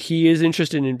 he is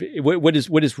interested in what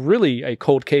is really a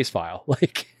cold case file,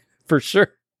 like, for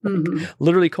sure.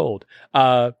 Literally cold.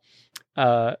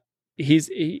 He's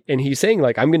saying,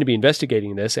 like, I'm going to be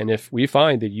investigating this, and if we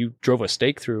find that you drove a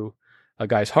stake through a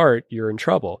guy's heart, you're in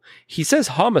trouble. He says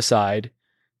homicide,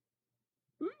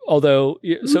 although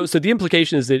so the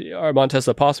implication is that Armand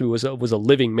Tesla possibly was a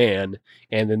living man,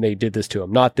 and then they did this to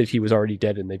him. Not that he was already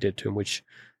dead and they did to him, which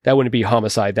that wouldn't be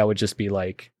homicide. That would just be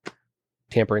like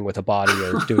tampering with a body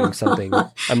or doing something.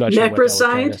 I'm not sure.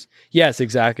 Necrocide? Yes,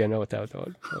 exactly. I know what that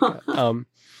would.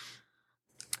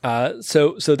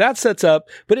 So that sets up,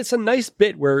 but it's a nice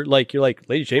bit where, like, you're like,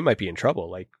 Lady Jane might be in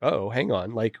trouble. Like, oh, hang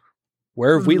on, like,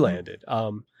 where have we landed?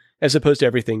 As opposed to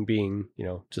everything being,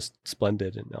 just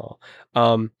splendid and all.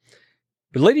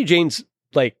 But Lady Jane's,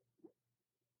 like,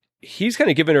 he's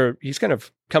kind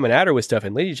of coming at her with stuff,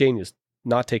 and Lady Jane is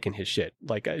not taking his shit.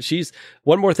 Like, she's,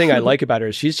 one more thing I like about her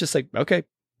is she's just like, okay,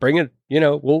 bring it,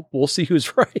 we'll see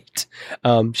who's right.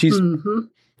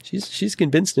 She's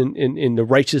convinced in the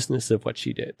righteousness of what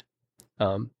she did,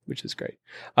 which is great.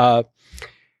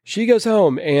 She goes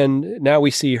home, and now we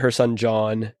see her son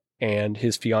John and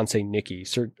his fiancée Nikki.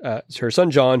 Her son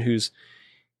John, who's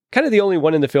kind of the only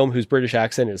one in the film whose British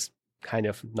accent is kind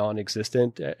of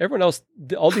non-existent. Everyone else,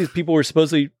 all these people who are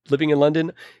supposedly living in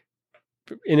London,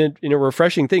 in a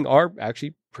refreshing thing, are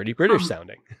actually pretty British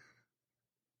sounding.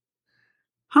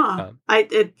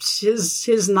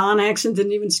 His non-accent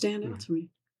didn't even stand out to me.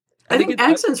 I think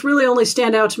accents really only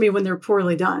stand out to me when they're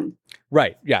poorly done.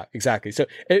 Right. Yeah, exactly. So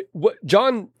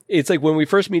John, it's like when we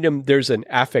first meet him, there's an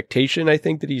affectation, I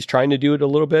think, that he's trying to do it a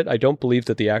little bit. I don't believe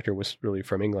that the actor was really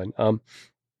from England.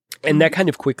 And that kind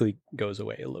of quickly goes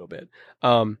away a little bit.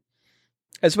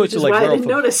 As opposed to, like, I didn't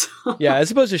notice. Yeah,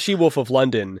 as opposed to She-Wolf of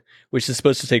London, which is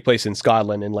supposed to take place in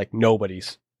Scotland, and, like,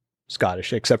 nobody's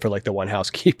Scottish except for, like, the one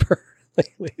housekeeper.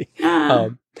 They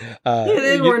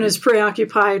weren't as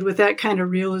preoccupied with that kind of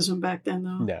realism back then,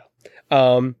 though.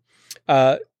 No.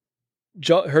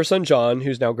 Her son John,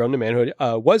 who's now grown to manhood,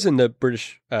 was in the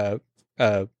British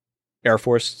Air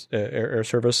Force, Air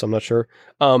Service, I'm not sure,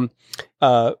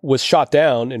 was shot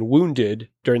down and wounded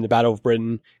during the Battle of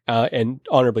Britain, and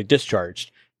honorably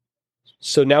discharged.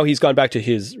 So now he's gone back to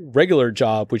his regular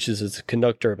job, which is as a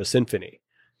conductor of a symphony,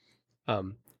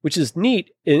 which is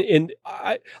neat. And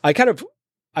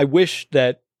I wish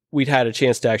that we'd had a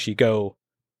chance to actually go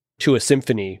to a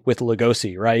symphony with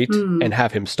Lugosi, right? And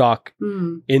have him stalk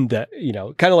in the,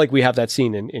 kind of like we have that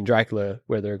scene in Dracula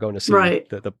where they're going to see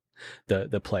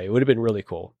the play. It would have been really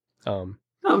cool.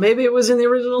 Maybe it was in the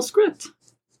original script.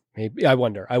 Maybe. I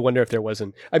wonder if there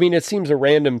wasn't. I mean, it seems a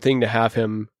random thing to have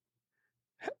him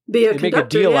be a conductor. Make a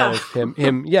deal out of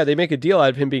him. Yeah, they make a deal out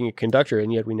of him being a conductor,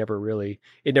 and yet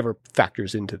it never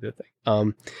factors into the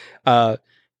thing.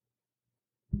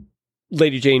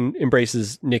 Lady Jane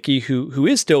embraces Nikki, who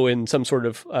is still in some sort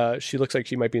of, she looks like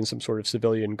she might be in some sort of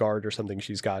civilian guard or something.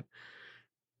 She's got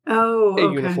a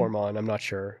uniform on. I'm not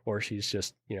sure. Or she's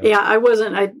just, Yeah, I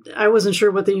wasn't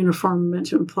sure what the uniform meant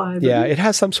to imply. But yeah, it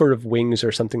has some sort of wings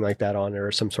or something like that on it,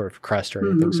 or some sort of crest or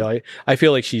anything. So I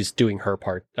feel like she's doing her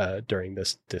part during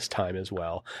this time as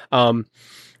well.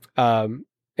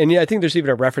 And yeah, I think there's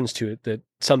even a reference to it that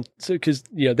because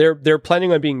they're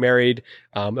planning on being married.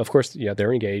 Of course,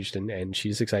 they're engaged, and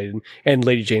she's excited. And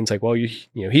Lady Jane's like, well,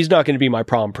 he's not going to be my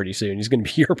prom pretty soon. He's going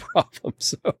to be your problem.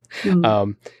 So,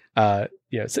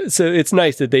 so it's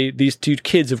nice that these two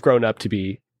kids have grown up to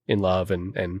be in love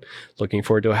and looking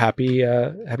forward to a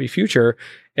happy future,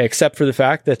 except for the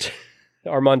fact that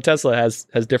Armand Tesla has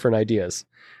different ideas.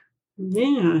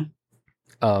 Yeah.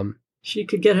 She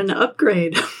could get an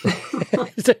upgrade.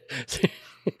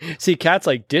 See, Kat's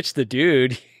like, ditch the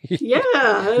dude.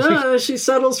 Yeah, she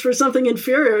settles for something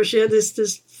inferior. She had this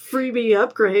freebie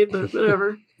upgrade, but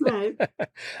whatever. All right.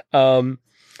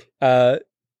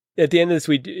 At the end of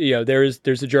this,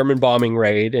 there's a German bombing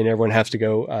raid, and everyone has to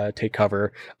go take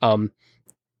cover.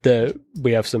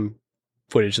 We have some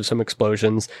footage of some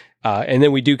explosions, and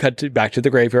then we do cut back to the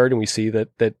graveyard, and we see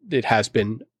that it has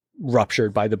been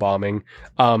ruptured by the bombing.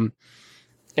 And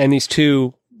these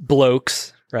two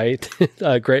blokes, right?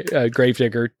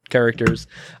 Gravedigger characters,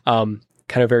 kind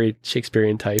of very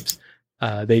Shakespearean types,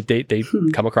 They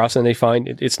come across and they find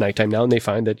it's nighttime now, and they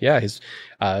find that his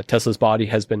Tesla's body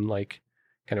has been like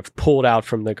kind of pulled out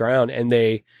from the ground, and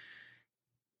they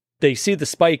see the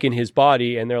spike in his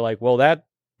body, and they're like, well,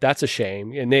 that's a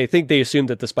shame, and they assume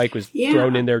that the spike was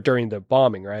thrown in there during the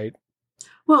bombing, right?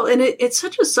 Well, and it's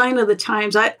such a sign of the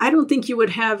times. I don't think you would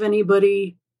have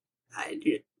anybody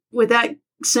with that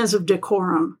sense of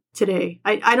decorum today.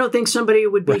 I don't think somebody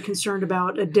would be concerned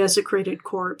about a desecrated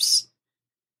corpse.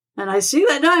 And I see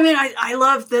that. No, I mean, I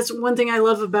love, that's one thing I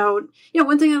love about,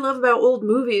 old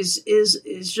movies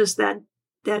is just that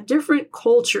different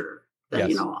culture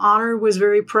that, honor was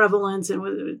very prevalent, and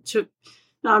it took,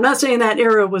 now I'm not saying that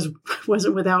era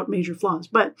wasn't without major flaws,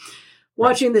 but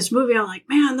watching this movie, I'm like,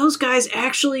 man, those guys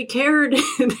actually cared.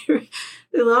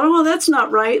 They're like, oh, that's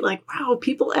not right. Like, wow,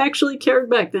 people actually cared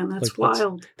back then. That's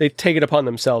wild. They take it upon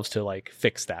themselves to like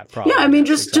fix that problem. Yeah, I mean,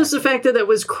 just the fact that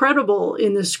was credible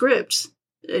in the script,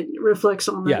 it reflects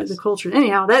on the culture.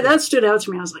 Anyhow, that stood out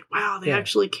to me. I was like, wow, they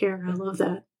actually care. I love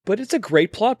that. But it's a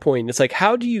great plot point. It's like,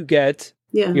 how do you get,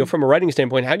 from a writing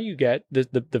standpoint, how do you get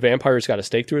the vampire's got a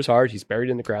stake through his heart? He's buried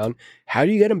in the ground. How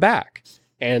do you get him back?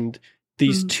 And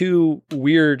these two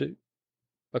weird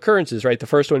occurrences, right? The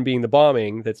first one being the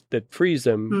bombing that frees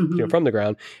them, from the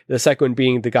ground. The second one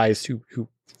being the guys who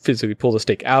physically pull the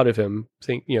stake out of him,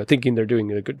 thinking they're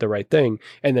doing the right thing,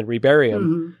 and then rebury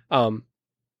him.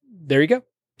 There you go.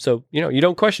 So you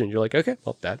don't question it. You're like, okay,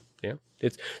 well,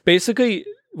 it's basically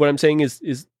what I'm saying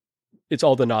is it's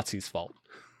all the Nazis' fault,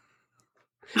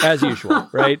 as usual,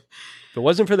 right? If it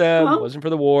wasn't for them, it wasn't for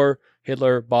the war,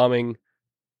 Hitler bombing.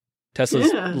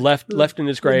 Tesla's left in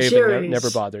his grave and never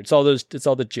bothered. It's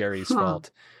all the Jerry's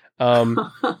fault.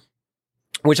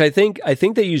 Which I think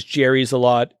they use Jerry's a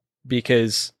lot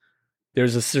because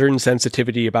there's a certain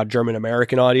sensitivity about German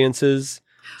American audiences.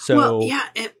 So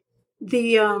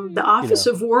the Office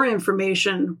of War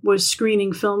Information was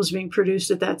screening films being produced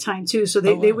at that time too. So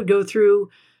they would go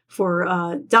through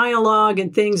for dialogue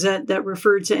and things that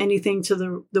referred to anything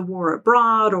to the war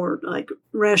abroad, or like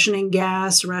rationing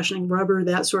gas, rationing rubber,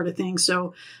 that sort of thing.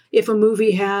 So if a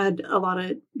movie had a lot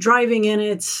of driving in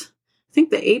it, I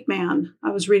think the Ape Man I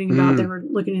was reading about, they were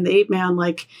looking at the Ape Man,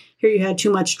 like here you had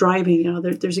too much driving,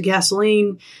 there's a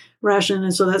gasoline ration,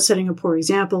 and so that's setting a poor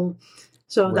example.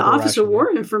 So the Office of War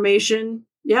Information,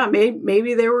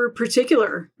 maybe they were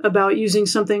particular about using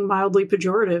something mildly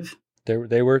pejorative. They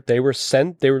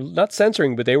were not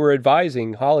censoring, but they were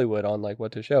advising Hollywood on like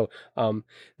what to show.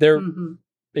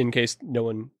 In case no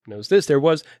one knows this, there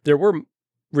were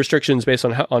restrictions based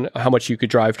on how much you could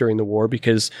drive during the war,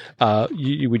 because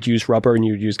you would use rubber and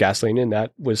you would use gasoline, and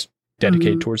that was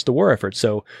dedicated towards the war effort.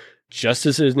 So just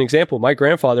as an example, my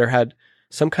grandfather had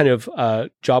some kind of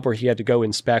job where he had to go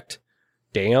inspect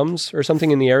dams or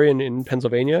something in the area in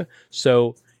Pennsylvania.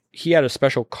 So he had a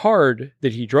special card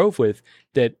that he drove with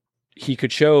that he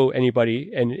could show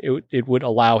anybody, and it would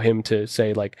allow him to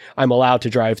say, like, I'm allowed to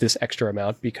drive this extra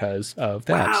amount because of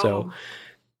that. Wow. So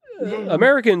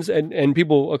Americans and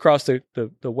people across the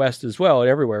West as well, and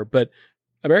everywhere, but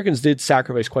Americans did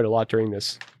sacrifice quite a lot during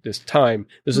this time.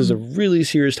 This is a really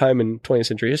serious time in 20th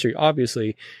century history,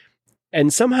 obviously.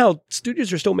 And somehow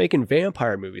studios are still making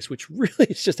vampire movies, which really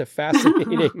is just a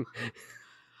fascinating.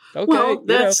 Okay, well,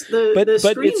 that's the screenwriter.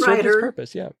 It served its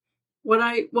purpose, yeah. What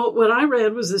I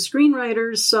read was the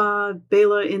screenwriters saw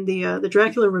Bela in the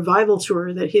Dracula revival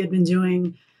tour that he had been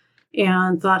doing,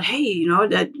 and thought, hey,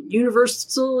 that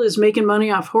Universal is making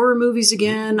money off horror movies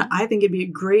again. I think it'd be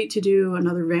great to do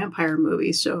another vampire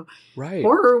movie. So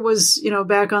horror was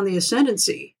back on the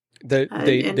ascendancy. They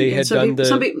had done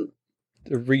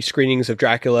the re-screenings of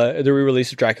Dracula, the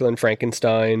re-release of Dracula and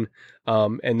Frankenstein,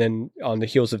 and then on the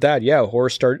heels of that,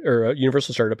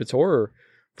 Universal started up its horror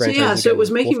franchise. So it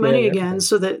was making money again,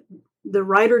 so that the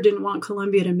writer didn't want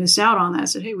Columbia to miss out on that.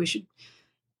 Said, hey, we should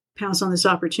pounce on this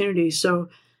opportunity. So,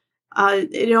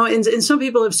 and some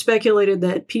people have speculated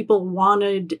that people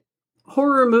wanted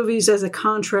horror movies as a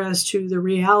contrast to the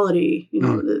reality,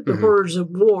 the horrors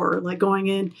of war, like going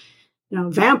in,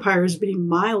 vampires being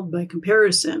mild by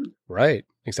comparison. Right.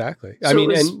 Exactly. So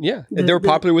they were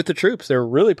popular with the troops. They were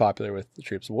really popular with the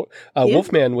troops.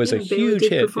 Wolfman was a huge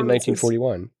hit in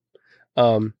 1941.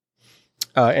 And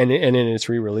in its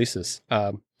re-releases.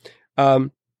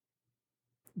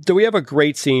 So we have a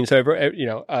great scene,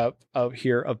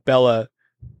 of Bela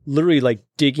literally like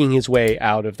digging his way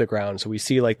out of the ground. So we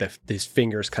see like his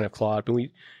fingers kind of clawed, but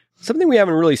something we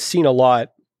haven't really seen a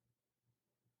lot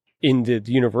in the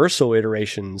Universal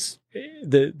iterations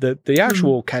the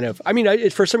actual kind of, I mean,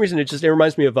 for some reason, it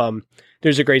reminds me of,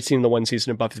 there's a great scene in the one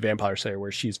season of Buffy the Vampire Slayer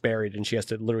where she's buried and she has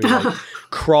to literally like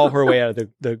crawl her way out of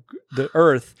the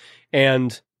earth.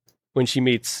 And when she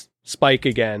meets Spike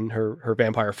again, her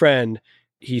vampire friend,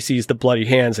 he sees the bloody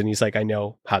hands and he's like, I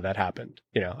know how that happened.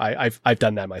 You know, I've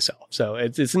done that myself. So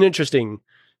it's an interesting,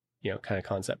 you know, kind of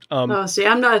concept. See,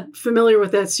 I'm not familiar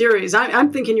with that series.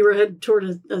 I'm thinking you were headed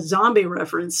toward a zombie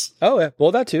reference. Oh, yeah.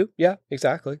 Well, that too. Yeah,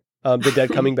 exactly. The dead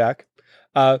coming back.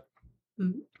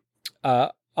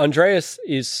 Andreas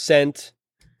is sent.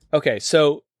 Okay.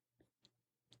 So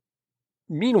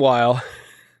meanwhile,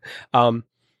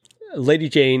 Lady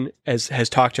Jane has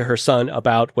talked to her son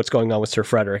about what's going on with Sir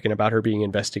Frederick and about her being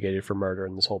investigated for murder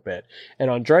and this whole bit. And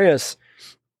Andreas,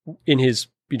 in his,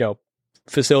 you know,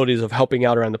 facilities of helping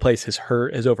out around the place,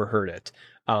 has overheard it.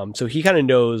 So he kind of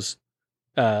knows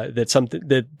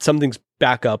that something's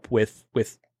back up with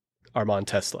Armand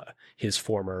Tesla, his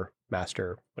former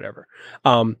master, whatever.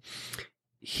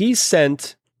 He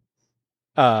sent.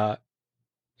 I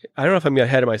don't know if I'm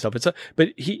ahead of myself. But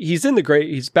he's in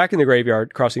he's back in the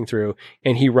graveyard, crossing through,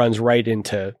 and he runs right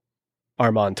into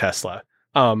Armand Tesla.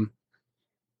 And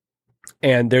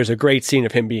there's a great scene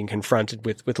of him being confronted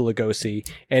with Lugosi.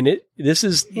 And this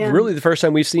is really the first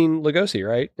time we've seen Lugosi,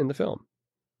 right, in the film.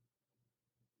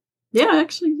 Yeah,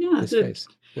 actually, yeah. The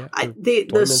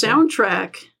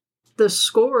soundtrack, the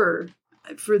score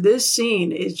for this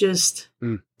scene is just,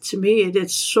 to me,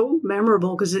 it's so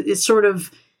memorable because it's sort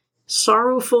of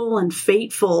sorrowful and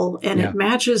fateful, and it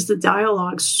matches the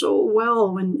dialogue so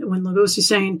well when Lugosi's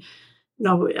saying,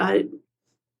 no,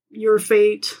 your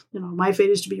fate, you know, my fate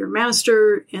is to be your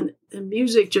master, and the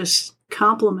music just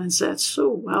complements that so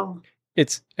well.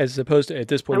 It's as opposed to at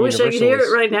this point, I wish I could hear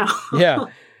it right now. Yeah.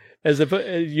 At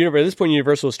this point,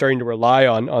 Universal is starting to rely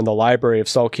on the library of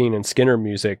Salkind and Skinner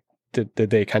music that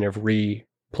they kind of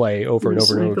replay over and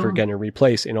over and over again and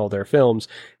replace in all their films.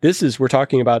 We're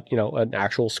talking about, you know, an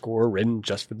actual score written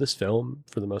just for this film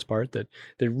for the most part that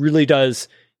really does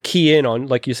key in on,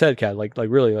 like you said, Kat, like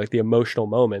really like the emotional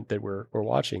moment that we're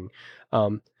watching.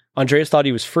 Andreas thought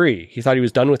he was free. He thought he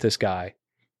was done with this guy.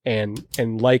 And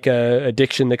like a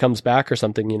addiction that comes back or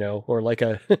something, you know, or like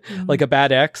a like a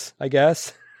bad ex, I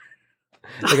guess.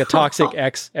 Like a toxic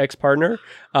ex partner.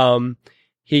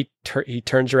 He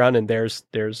turns around and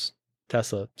there's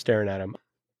Tesla staring at him.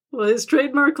 Well, his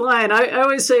trademark line, I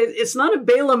always say it's not a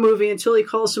Bela movie until he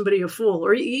calls somebody a fool,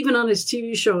 or even on his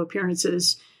TV show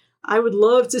appearances. I would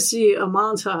love to see a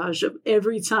montage of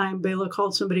every time Bela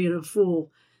called somebody a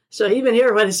fool. So even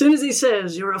here, as soon as he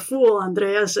says, "You're a fool,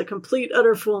 Andreas," a complete,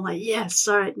 utter fool, I'm like, yes,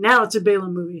 all right, now it's a Bela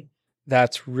movie.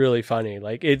 That's really funny.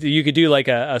 Like you could do like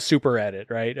a super edit,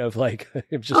 right? Of like,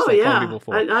 just calling people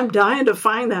fool. I'm dying to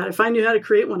find that. If I knew how to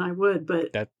create one, I would.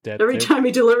 But every time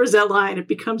he delivers that line, it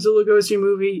becomes a Lugosi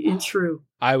movie in true.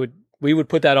 We would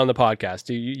put that on the podcast.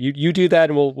 You do that,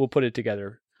 and we'll put it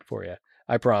together for you.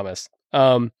 I promise.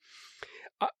 I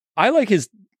like his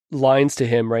lines to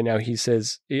him right now. He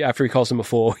says, after he calls him a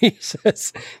fool, he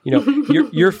says, you know,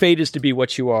 your fate is to be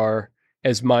what you are,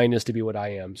 as mine is to be what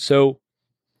I am. So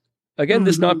again,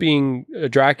 this not being a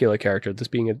Dracula character, this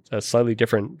being a slightly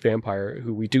different vampire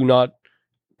who we do not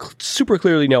super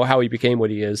clearly know how he became what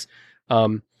he is.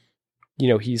 You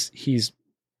know, he's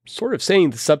sort of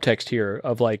saying the subtext here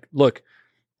of like, look,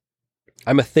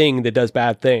 I'm a thing that does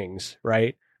bad things,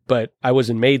 right? But I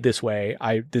wasn't made this way.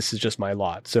 This is just my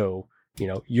lot. So, you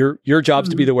know, your job's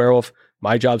to be the werewolf.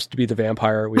 My job's to be the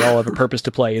vampire. We all have a purpose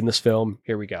to play in this film.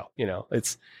 Here we go. You know,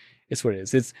 it's what it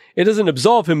is. It doesn't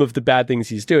absolve him of the bad things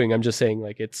he's doing. I'm just saying,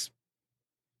 like, it's,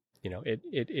 you know, it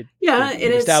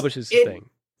establishes his thing.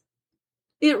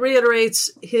 It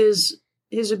reiterates his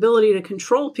ability to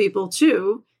control people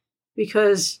too,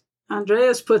 because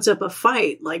Andreas puts up a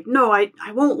fight. Like, no, I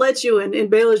won't let you. And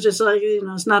Bela's just like, you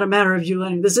know, it's not a matter of you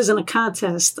letting. This isn't a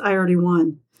contest. I already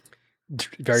won.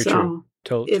 Very true.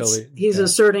 Totally. He's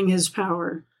asserting his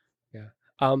power. Yeah.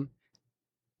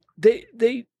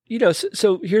 They. You know,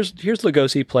 so here's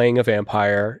Lugosi playing a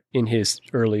vampire in his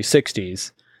early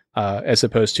 60s, as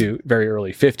opposed to very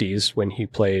early 50s when he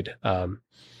played, you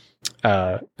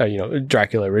know,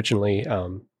 Dracula originally,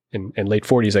 in late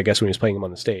 40s, I guess, when he was playing him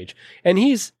on the stage. And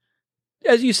he's,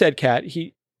 as you said, Kat,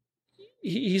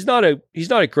 he's not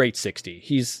a great 60.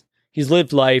 He's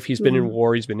lived life. He's been in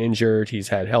war. He's been injured. He's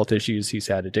had health issues. He's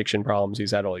had addiction problems.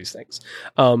 He's had all these things.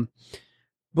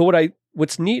 But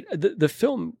what's neat, the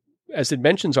film, as it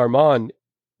mentions Armand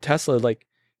Tesla, like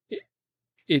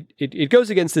it goes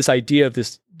against this idea of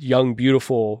this young,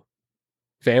 beautiful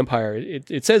vampire.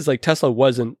 It says like Tesla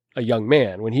wasn't a young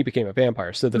man when he became a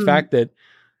vampire. So the fact that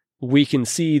we can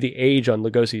see the age on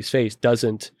Lugosi's face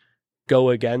doesn't go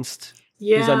against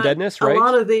his undeadness, right? A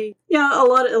lot of the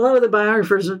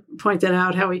biographers point that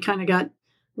out, how he kind of got a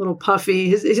little puffy.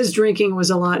 His drinking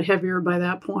was a lot heavier by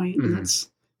that point. Mm-hmm. And that's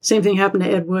same thing happened to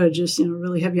Ed Wood, just,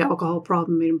 really heavy alcohol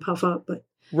problem made him puff up. But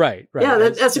right. Yeah,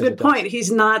 that's a good point.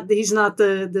 He's not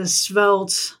the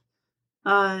svelte,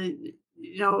 whatever.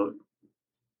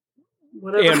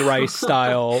 Anne Rice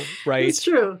style, right? It's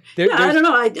true. I don't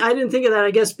know. I didn't think of that,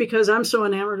 I guess, because I'm so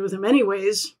enamored with him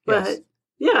anyways. But yes.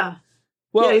 Yeah.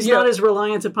 Well, he's not as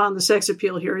reliant upon the sex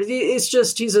appeal here. It's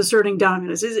just he's asserting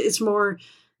dominance. It's more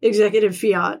executive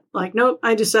fiat. Like, nope,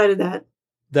 I decided that.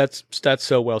 That's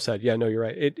so well said. Yeah, no, you're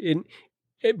right.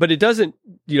 But it doesn't,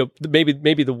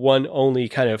 maybe the one only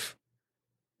kind of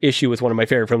issue with one of my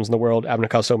favorite films in the world, Abbott and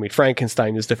Costello Meet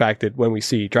Frankenstein, is the fact that when we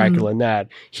see Dracula in that,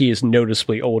 he is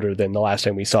noticeably older than the last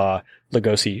time we saw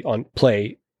Lugosi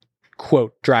play,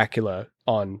 quote, Dracula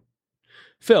on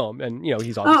film. And,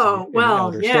 he's obviously in the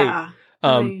elder state.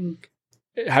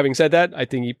 Having said that, I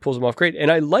think he pulls him off great.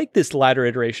 And I like this latter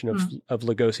iteration of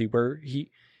Lugosi, where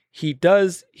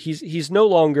he's no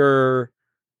longer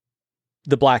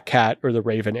the Black Cat or the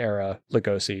Raven era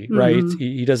Lugosi, right?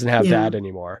 He doesn't have that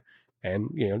anymore. And,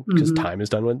 because time has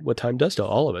done what time does to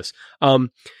all of us.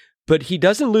 But he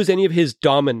doesn't lose any of his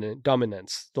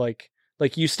dominance. Like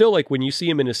you still, like, when you see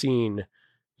him in a scene,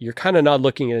 you're kind of not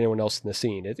looking at anyone else in the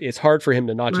scene. It's hard for him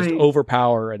to not just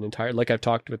overpower an entire, like I've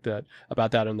talked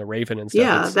about that on the Raven and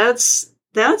stuff. Yeah,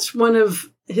 that's one of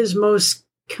his most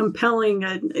compelling,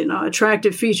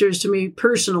 attractive features to me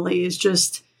personally, is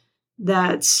just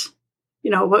that,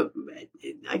 what,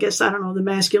 I guess, I don't know, the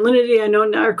masculinity. I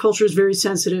know our culture is very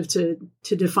sensitive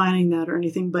to defining that or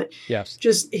anything, but yes,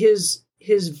 just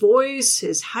his voice,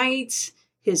 his height,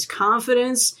 his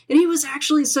confidence. And he was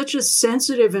actually such a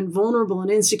sensitive and vulnerable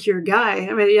and insecure guy.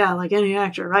 I mean, yeah, like any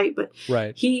actor, right? But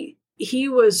he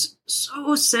was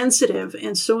so sensitive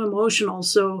and so emotional.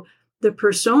 So the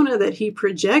persona that he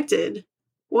projected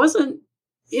wasn't,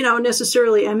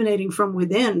 necessarily emanating from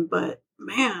within, but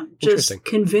man, just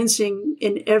convincing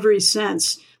in every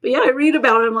sense. But yeah, I read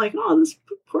about him like, oh, this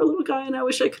poor little guy, and I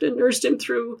wish I could have nursed him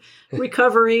through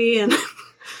recovery and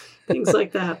things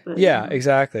like that. But yeah,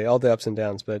 exactly. All the ups and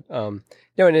downs. But and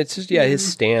it's just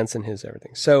his stance and his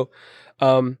everything. So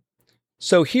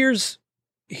here's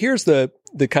the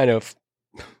kind of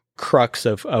crux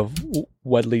of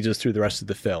what leads us through the rest of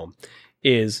the film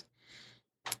is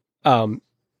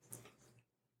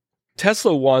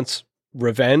Tesla wants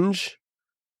revenge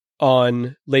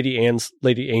on Lady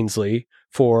Ainsley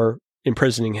for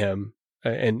imprisoning him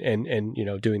and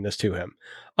doing this to him.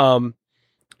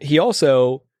 He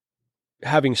also,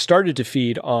 having started to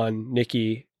feed on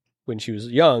Nikki when she was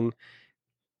young,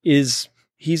 he's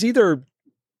either,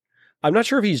 I'm not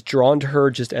sure if he's drawn to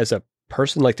her just as a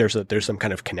person, like there's some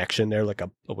kind of connection there, like a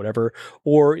whatever,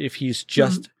 or if he's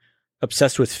just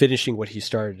obsessed with finishing what he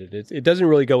started. It doesn't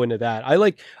really go into that. I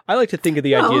like to think of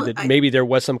the idea that maybe there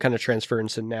was some kind of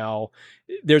transference, and now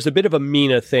there's a bit of a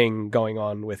Mina thing going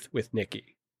on with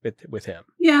Nikki, with him.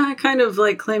 Yeah, kind of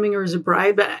like claiming her as a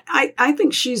bride, but I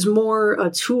think she's more a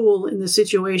tool in the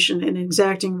situation and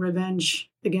exacting revenge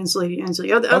against Lady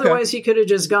Ainsley. Otherwise, he could have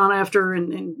just gone after her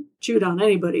and chewed on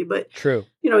anybody. But true,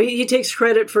 he takes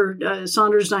credit for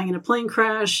Saunders dying in a plane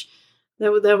crash.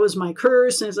 That was my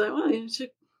curse, and it's like, well, it took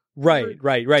right.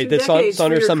 That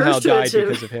Saunders somehow died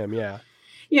because of him. Yeah.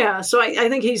 Yeah. So I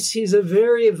think he's a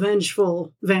very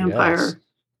vengeful vampire. Yes.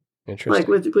 Interesting. Like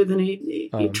with an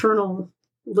eternal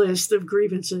list of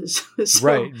grievances.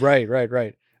 So,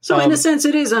 Right. So in a sense,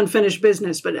 it is unfinished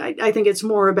business, but I think it's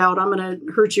more about I'm going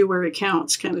to hurt you where it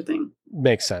counts kind of thing.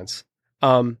 Makes sense.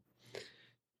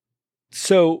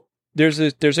 So there's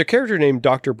a character named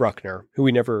Dr. Bruckner who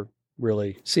we never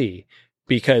really see,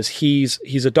 because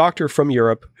he's a doctor from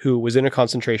Europe who was in a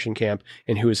concentration camp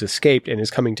and who has escaped and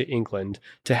is coming to England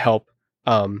to help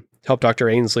Dr.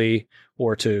 Ainsley,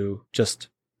 or to just,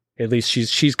 at least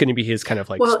she's going to be his kind of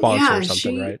like sponsor or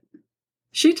something, right?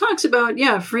 She talks about,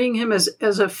 freeing him as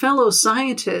a fellow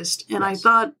scientist. And I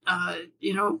thought,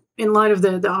 in light of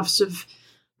the Office of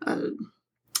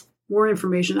War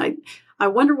Information, I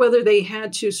wonder whether they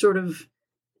had to sort of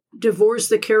divorce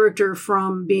the character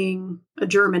from being a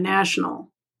German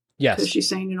national. Yes. Because she's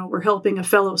saying, we're helping a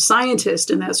fellow scientist,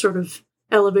 and that sort of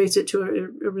elevates it to a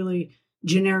really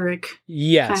generic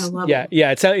yes. kind of level.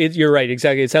 Yeah. You're right.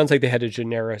 Exactly. It sounds like they had to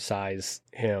genericize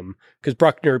him because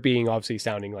Bruckner being obviously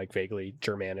sounding like vaguely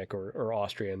Germanic or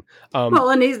Austrian. Well,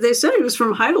 and they said he was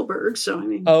from Heidelberg, so I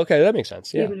mean. Oh, okay, that makes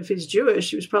sense. Yeah. Even if he's Jewish,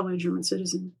 he was probably a German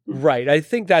citizen. Yeah. Right. I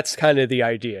think that's kind of the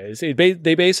idea. Is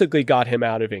they basically got him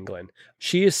out of England.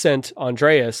 She has sent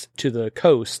Andreas to the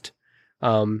coast,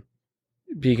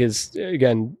 because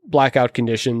again, blackout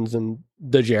conditions and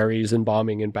the Jerrys and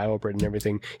bombing and Battle of Britain and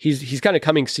everything. He's kind of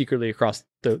coming secretly across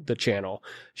the channel.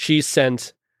 She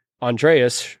sent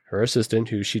Andreas, her assistant,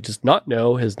 who she does not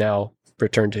know has now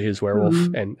returned to his werewolf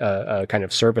and kind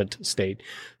of servant state,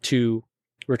 to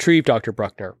retrieve Dr.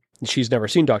 Bruckner. She's never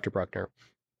seen Dr. Bruckner.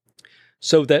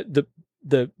 So that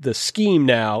the scheme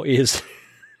now is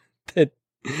that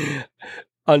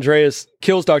Andreas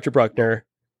kills Dr. Bruckner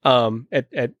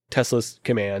at Tesla's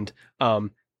command,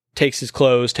 takes his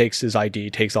clothes, takes his ID,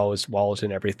 takes all his wallet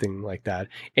and everything like that,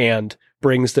 and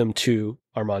brings them to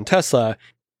Armand Tesla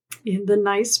in the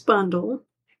nice bundle.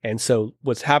 And so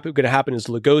what's going to happen is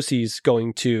Lugosi's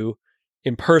going to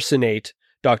impersonate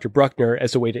Dr. Bruckner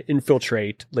as a way to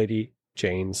infiltrate Lady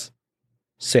Jane's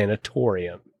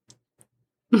sanatorium.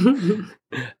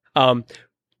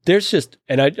 There's just,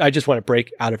 and I just want to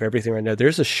break out of everything right now.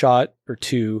 There's a shot or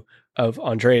two of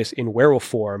Andreas in werewolf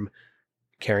form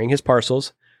carrying his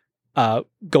parcels,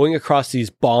 going across these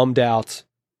bombed out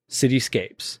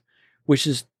cityscapes, which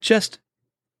is just,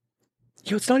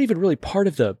 it's not even really part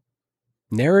of the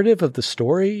narrative of the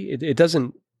story. It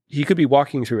doesn't, he could be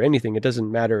walking through anything. It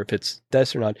doesn't matter if it's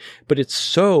this or not, but it's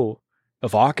so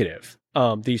evocative.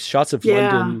 These shots of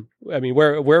London, I mean,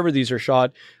 wherever these are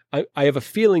shot, I have a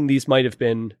feeling these might have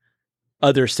been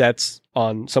other sets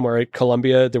on somewhere at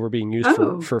Columbia that were being used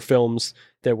for films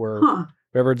that were,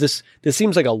 remember, this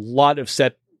seems like a lot of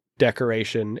set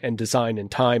decoration and design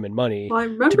and time and money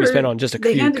to be spent on just a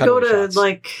few cutaway shots. They had to go to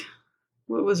like,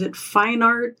 what was it, Fine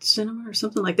Art Cinema or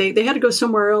something like they had to go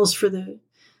somewhere else for the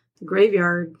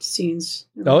graveyard scenes.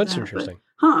 Oh, that's interesting.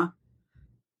 But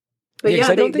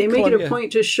yeah, they make it a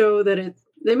point to show that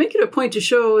they make it a point to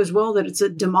show as well that it's a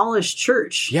demolished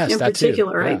church. Yes, in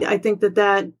particular. Yeah. I think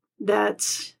that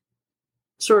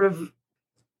sort of,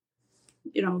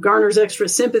 garners extra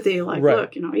sympathy. Like,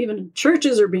 look, even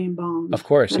churches are being bombed. Of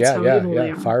course. That's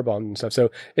firebombed and stuff. So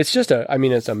it's just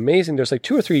it's amazing. There's like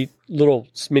 2 or 3 little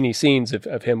mini scenes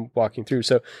of him walking through.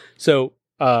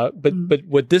 But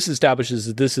what this establishes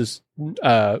is this is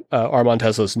Armand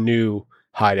Tesla's new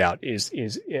hideout is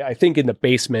I think in the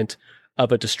basement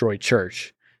of a destroyed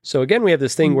church. So again, we have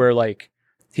this thing where like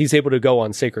he's able to go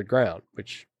on sacred ground,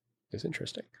 which is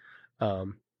interesting.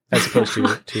 As opposed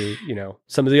to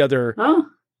some of the other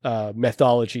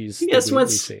methodologies that we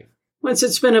see. Once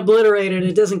it's been obliterated,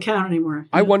 it doesn't count anymore.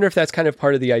 I wonder if that's kind of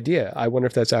part of the idea. I wonder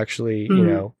if that's actually,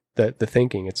 the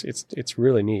thinking. It's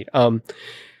really neat.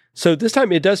 So this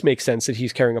time it does make sense that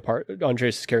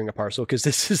Andreas is carrying a parcel, because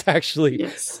this is actually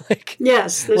and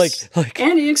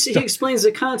he explains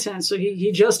the content, so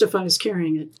he justifies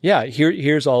carrying it. Yeah,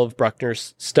 here's all of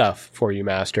Bruckner's stuff for you,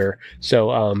 Master.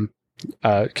 So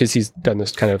because he's done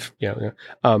this kind of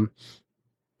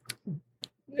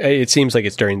it seems like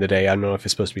it's during the day. I don't know if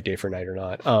it's supposed to be day for night or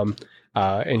not.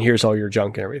 And here's all your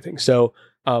junk and everything. So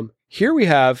here we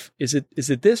have, is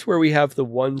it this where we have the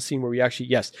one scene where we actually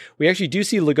do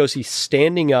see Lugosi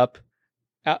standing up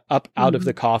out of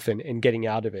the coffin and getting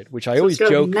out of it, which I always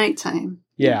joke. Nighttime.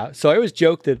 Yeah. So I always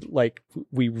joke that like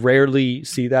we rarely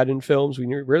see that in films. We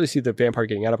rarely see the vampire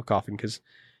getting out of a coffin, because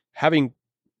having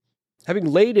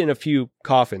laid in a few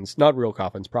coffins, not real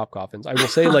coffins, prop coffins, I will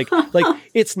say like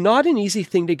it's not an easy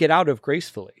thing to get out of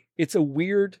gracefully. It's a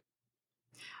weird,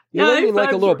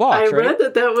 like a little box, right? I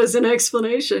read that was an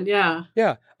explanation. Yeah.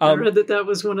 Yeah. I read that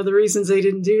was one of the reasons they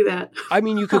didn't do that. I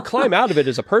mean, you could climb out of it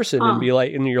as a person and be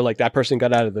like, and you're like, that person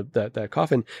got out of that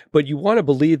coffin, but you want to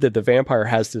believe that the vampire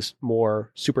has this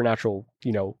more supernatural,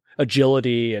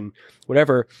 agility and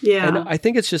whatever. Yeah. And I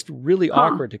think it's just really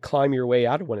awkward to climb your way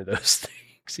out of one of those things.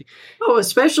 Oh,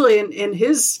 especially in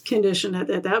his condition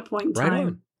at that point in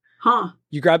time. On.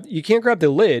 You can't grab the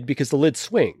lid because the lid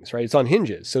swings, right? It's on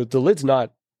hinges. So the lid's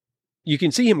not, you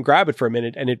can see him grab it for a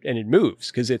minute and it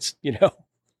moves because it's,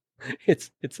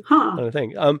 it's not a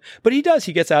thing. But he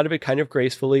gets out of it kind of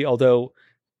gracefully, although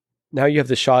now you have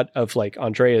the shot of like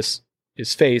Andreas'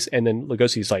 face, and then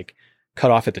Lugosi's like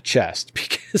cut off at the chest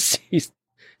because he's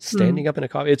standing up in a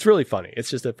coffin. It's really funny. It's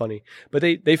just funny, but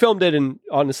they filmed it, and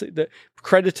honestly, the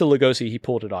credit to Lugosi, he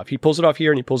pulled it off. He pulls it off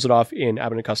here, and he pulls it off in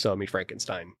Abbott and Costello Meet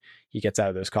Frankenstein. He gets out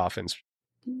of those coffins.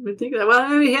 You would think that.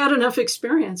 Well, he had enough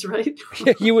experience, right?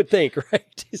 You would think,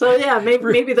 right? So yeah,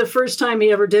 maybe the first time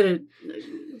he ever did it,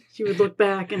 he would look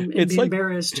back and be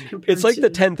embarrassed. It's like the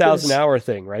 10,000 hour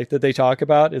thing, right? That they talk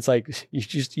about. It's like you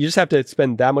just have to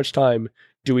spend that much time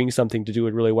doing something to do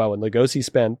it really well. And Lugosi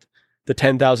spent the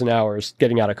 10,000 hours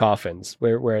getting out of coffins,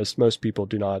 whereas most people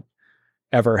do not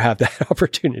ever have that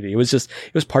opportunity. It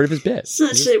was part of his bit.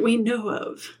 Such that we know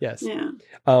of. Yes. Yeah.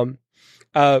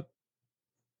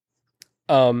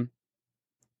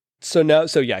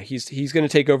 He's going to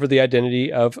take over the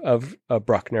identity of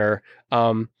Bruckner.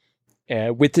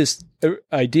 With this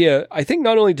idea, I think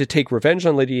not only to take revenge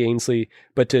on Lady Ainsley,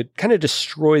 but to kind of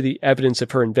destroy the evidence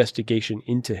of her investigation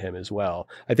into him as well.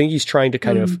 I think he's trying to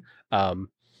kind of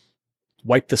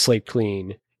wipe the slate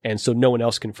clean, and so no one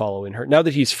else can follow in her. Now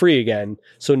that he's free again,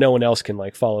 so no one else can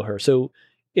like follow her. So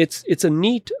it's a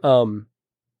neat.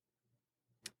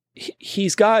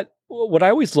 He's got what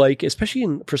I always like,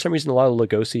 especially for some reason, a lot of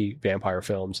Lugosi vampire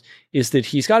films, is that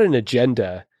he's got an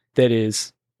agenda that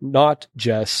is not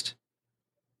just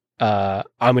I'm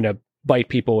going to bite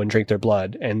people and drink their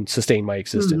blood and sustain my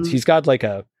existence. He's got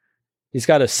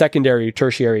a secondary,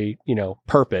 tertiary,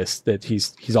 purpose that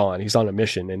he's on a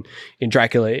mission. And in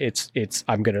Dracula, it's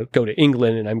I'm going to go to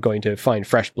England and I'm going to find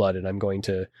fresh blood and I'm going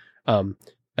to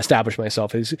establish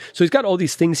myself. So he's got all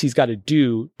these things he's got to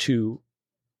do to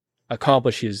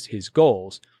accomplish his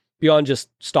goals beyond just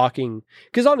stalking.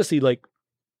 Because honestly, like,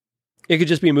 it could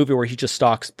just be a movie where he just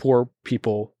stalks poor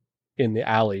people in the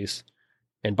alleys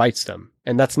and bites them.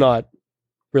 And that's not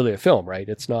really a film, right?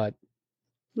 It's not.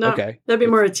 No, okay. That'd be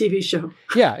more a TV show.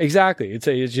 Yeah, exactly. It's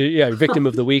victim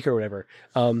of the week or whatever.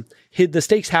 The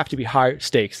stakes have to be higher.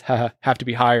 Have to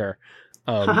be higher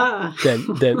than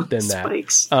that.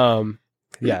 Spikes.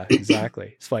 Yeah,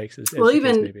 exactly. Spikes.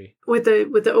 Even with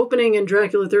the opening in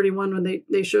Dracula 31, when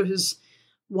they show his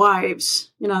wives,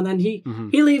 and then he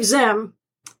leaves them.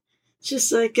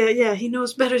 Just like, he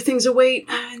knows better things await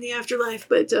in the afterlife,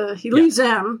 but he leaves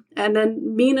them, and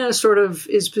then Mina sort of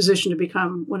is positioned to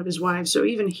become one of his wives. So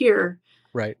even here,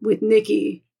 right, with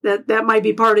Nikki, that might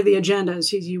be part of the agenda.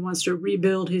 Is he wants to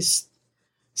rebuild his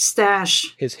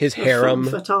stash, his harem.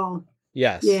 Fatale.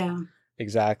 Yes. Yeah.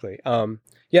 Exactly.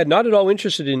 Not at all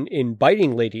interested in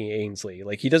biting Lady Ainsley.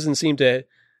 Like, he doesn't seem to.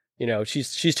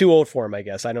 She's too old for him, I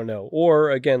guess. I don't know. Or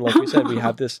again, like we said,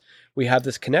 we have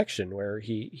this connection where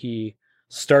he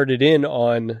started in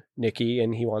on Nikki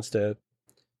and he wants to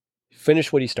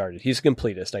finish what he started. He's a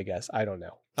completist, I guess. I don't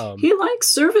know. He likes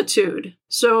servitude.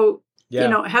 So,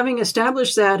 having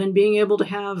established that and being able to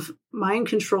have mind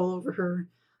control over her,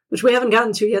 which we haven't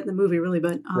gotten to yet in the movie, really,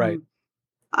 but right.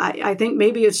 I think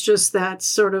maybe it's just that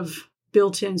sort of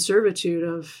built-in servitude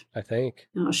of, I think,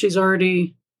 she's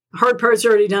already. Hard part's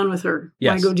already done with her.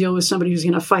 Yes. Why go deal with somebody who's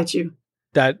going to fight you?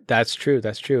 That's true.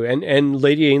 That's true. And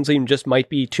Lady Ainsley just might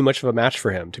be too much of a match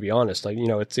for him, to be honest. Like,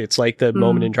 it's like the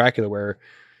moment in Dracula where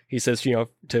he says, to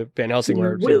Van Helsing,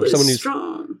 where someone who's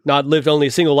strong. Not lived only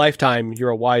a single lifetime, you're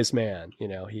a wise man.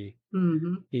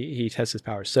 He tests his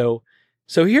powers. So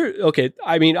here, okay.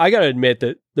 I mean, I got to admit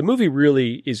that the movie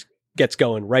really gets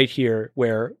going right here,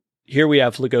 where here we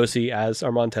have Lugosi as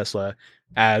Armand Tesla,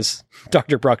 as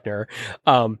Dr. Bruckner,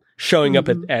 showing up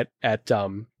at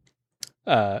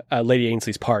Lady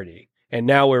Ainsley's party. And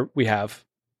now we have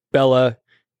Bella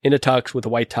in a tux with a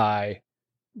white tie,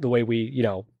 the way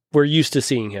we're used to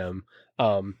seeing him,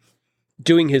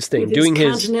 doing his thing, with doing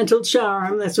his continental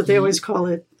charm. That's what they always call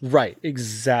it. Right.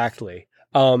 Exactly.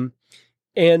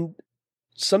 And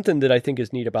something that I think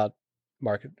is neat about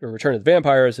Return of the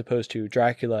Vampire as opposed to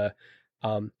Dracula,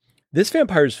 this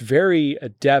vampire is very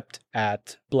adept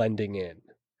at blending in.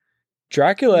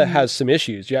 Dracula has some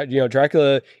issues.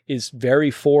 Dracula is very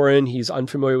foreign. He's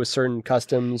unfamiliar with certain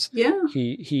customs. Yeah.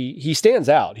 He stands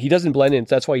out. He doesn't blend in.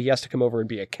 That's why he has to come over and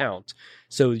be a count.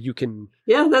 So you can.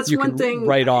 Yeah, that's one thing.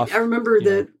 Write off. I remember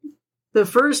the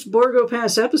first Borgo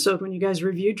Pass episode when you guys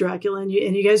reviewed Dracula, and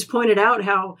you guys pointed out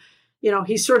how.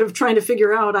 He's sort of trying to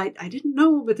figure out, I didn't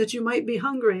know, but that you might be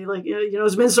hungry. Like,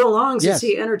 it's been so long since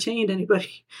he entertained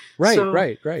anybody. Right, so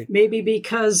right. Maybe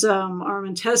because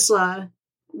Armand Tesla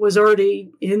was already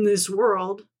in this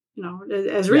world,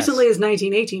 as recently as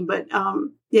 1918. But,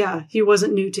 he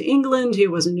wasn't new to England. He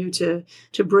wasn't new to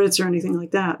Brits or anything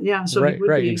like that. Yeah, so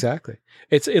right, exactly.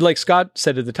 It's like Scott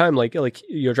said at the time, like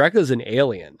Dracula's an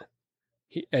alien.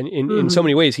 And in so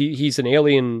many ways, he's an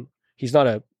alien. He's not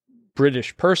a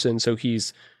British person, so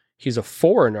he's a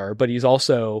foreigner, but he's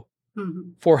also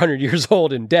 400 years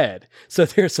old and dead. So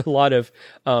there's a lot of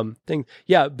things.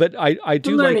 Yeah, but I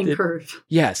do like that. Learning curve.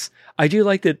 Yes, I do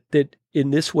like that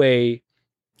in this way.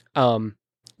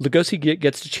 Lugosi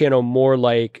gets to channel more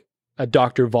like a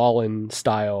Dr. Vallon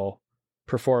style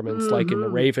performance, like in The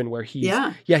Raven, where he's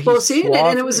see,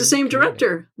 and it was the same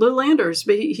director, Lou Landers,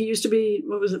 but he used to be,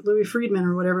 what was it, Louis Friedman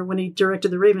or whatever, when he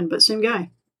directed The Raven, but same guy.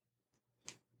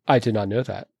 I did not know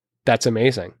that. That's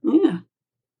amazing. Yeah,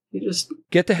 he just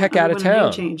get the heck out of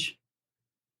town. Change.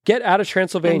 Get out of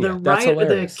Transylvania. That's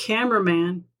hilarious. The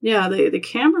cameraman, the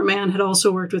cameraman had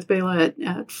also worked with Bela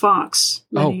at Fox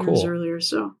many years earlier.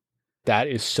 So that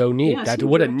is so neat.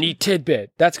 What a neat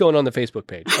tidbit. That's going on the Facebook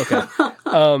page. Okay.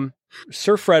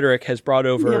 Sir Frederick has brought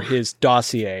over his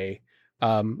dossier,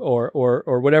 or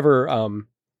whatever,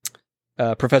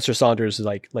 Professor Saunders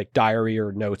like diary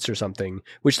or notes or something,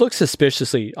 which looks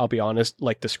suspiciously, I'll be honest,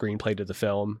 like the screenplay to the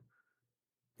film.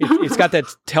 It's got that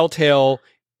telltale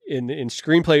in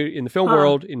screenplay, in the film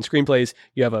world, in screenplays,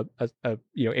 you have a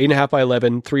 8.5 by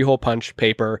 11 3-hole punch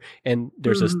paper, and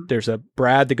there's a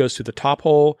brad that goes through the top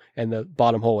hole and the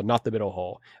bottom hole and not the middle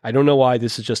hole. I don't know why.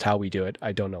 This is just how we do it.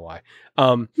 I don't know why.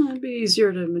 It'd be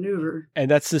easier to maneuver.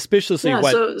 And that's suspiciously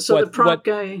the prop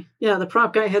guy. Yeah, the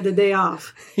prop guy had the day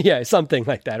off. Yeah, something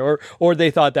like that, or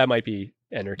they thought that might be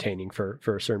entertaining for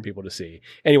certain people to see.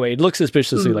 Anyway, it looks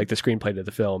suspiciously like the screenplay to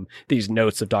the film. These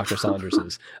notes of Dr.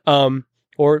 Saunders's.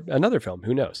 Or another film,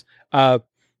 who knows?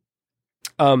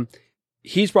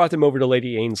 He's brought them over to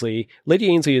Lady Ainsley. Lady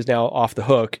Ainsley is now off the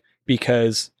hook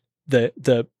because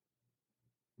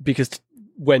because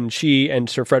when she and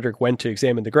Sir Frederick went to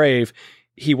examine the grave,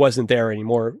 he wasn't there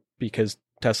anymore because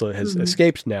Tesla has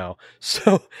escaped now.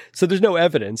 So there's no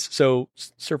evidence. So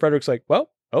Sir Frederick's like, well,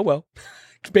 oh well,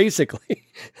 basically,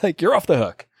 like, you're off the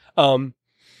hook.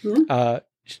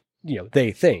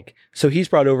 They think. So he's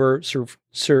brought over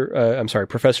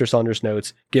Professor Saunders'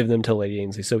 notes, give them to Lady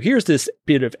Ainsley. So here's this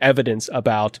bit of evidence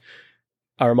about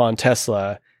Armand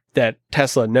Tesla that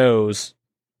Tesla knows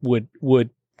would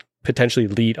potentially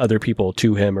lead other people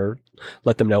to him or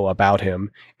let them know about him.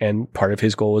 And part of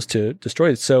his goal is to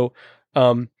destroy it. So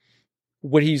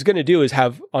what he's going to do is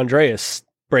have Andreas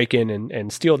break in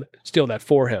and steal that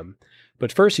for him.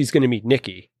 But first he's going to meet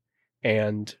Nikki,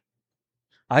 and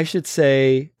I should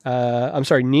say,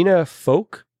 Nina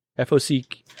Foch,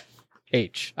 Foch.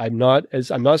 I'm not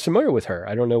as familiar with her.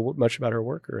 I don't know much about her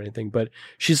work or anything, but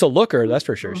she's a looker, that's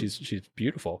for sure. She's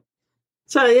beautiful.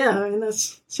 So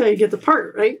that's how you get the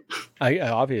part, right?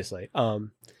 Obviously.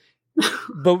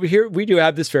 But here we do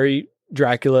have this very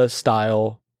Dracula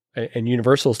style and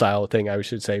Universal style thing, I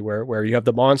should say, where you have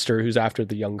the monster who's after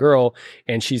the young girl,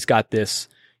 and she's got this,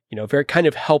 very kind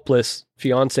of helpless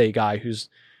fiance guy who's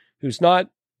not.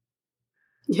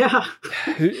 Yeah.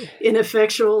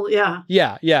 Ineffectual. Yeah.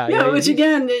 Yeah. Which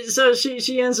again, so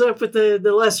she ends up with the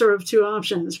lesser of two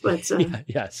options, but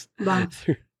yes.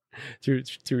 Through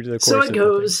the course. So it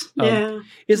goes.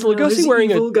 Is Lugosi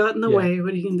wearing evil got in the way?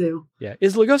 What are you gonna do? Yeah.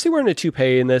 Is Lugosi wearing a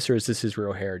toupee in this, or is this his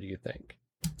real hair, do you think?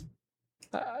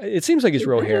 It seems like his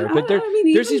real hair, but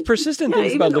there's these persistent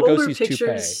things about Lugosi's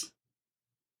toupee.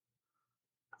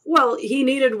 Well, he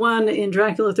needed one in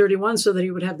Dracula 31 so that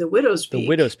he would have the widow's peak. The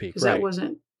widow's peak, right. That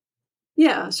wasn't...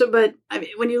 Yeah, so, but,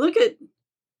 when you look at...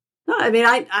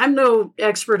 I'm no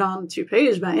expert on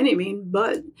toupees by any means,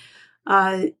 but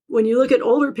when you look at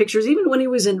older pictures, even when he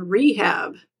was in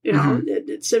rehab,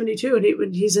 at 72,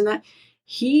 and he's in that,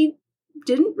 he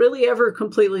didn't really ever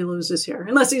completely lose his hair,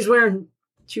 unless he's wearing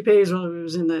toupees while he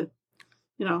was in the...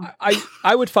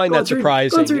 I would find that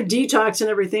surprising. Going through detox and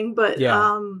everything, but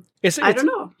I don't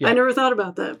know. Yeah. I never thought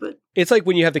about that, but it's like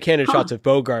when you have the candid shots of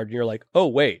Bogart, and you're like, oh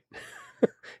wait,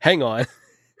 hang on,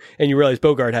 and you realize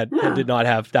Bogart did not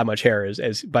have that much hair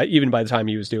even by the time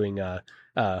he was doing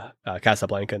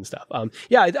Casablanca and stuff.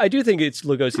 I do think it's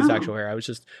Lugosi's actual hair.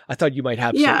 I thought you might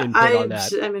have some input on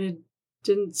that. It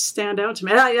didn't stand out to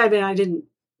me. I didn't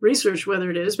research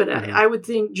whether it is, but I would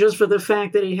think just for the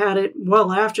fact that he had it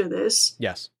well after this.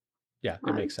 Yes. Yeah,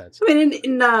 it makes sense.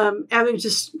 In Abbott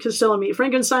and Costello Meet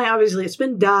Frankenstein, obviously it's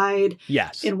been dyed.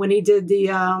 Yes. And when he did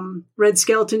the Red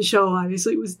Skeleton show,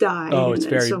 obviously it was dyed. Oh, it's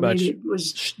very much it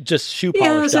was just shoe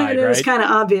polish dyed, right? It was kind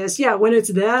of obvious. Yeah, when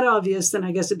it's that obvious, then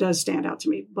I guess it does stand out to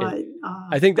me. But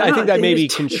I think that maybe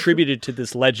contributed to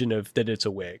this legend of that it's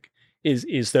a wig.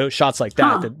 Is those shots like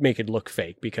that make it look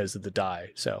fake because of the dye.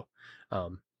 So,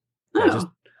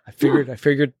 I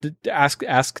figured to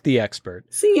ask the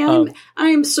expert. See,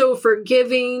 I'm so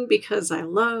forgiving because I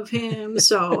love him,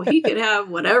 so he could have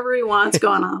whatever he wants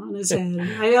going on in his head.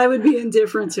 I would be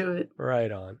indifferent to it.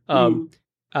 Right on.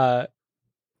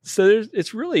 So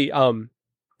it's really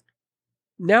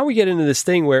now we get into this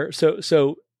thing where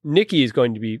so Nikki is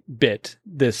going to be bit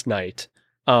this night.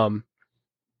 A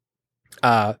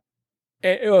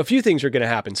few things are going to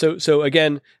happen. So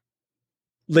again,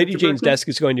 Lady Jane's desk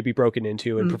is going to be broken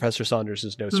into, and Professor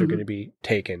Saunders' notes are going to be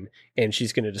taken, and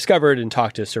she's going to discover it and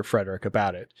talk to Sir Frederick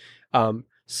about it.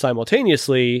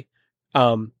 Simultaneously,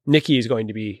 Nikki is going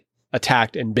to be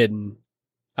attacked and bitten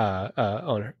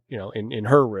on her, in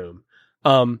her room.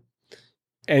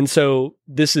 And so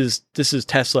this is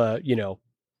Tesla,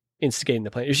 instigating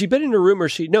the plan. Is she been in her room, or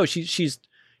she's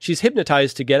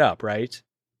hypnotized to get up, right?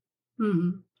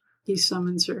 Mm-hmm. He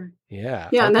summons her. Yeah.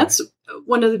 Yeah. Okay. And that's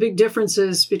one of the big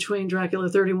differences between Dracula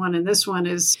 31 and this one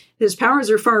is his powers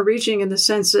are far reaching in the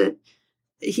sense that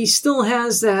he still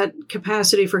has that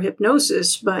capacity for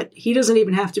hypnosis, but he doesn't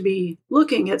even have to be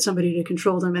looking at somebody to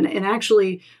control them. And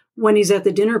actually, when he's at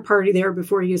the dinner party there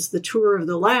before he gets the tour of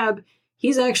the lab,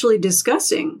 he's actually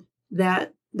discussing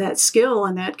that skill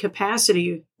and that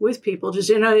capacity with people, just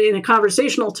in a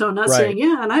conversational tone, not saying,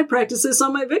 yeah, and I practice this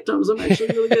on my victims. I'm actually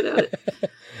really good at it.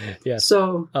 Yeah.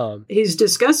 So he's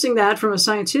discussing that from a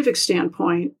scientific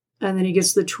standpoint, and then he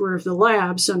gets the tour of the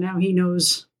lab, so now he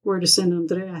knows where to send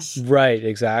Andreas. Right,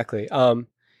 exactly. And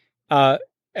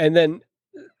then,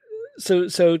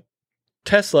 so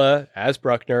Tesla, as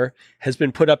Bruckner, has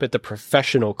been put up at the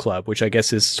professional club, which I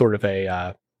guess is sort of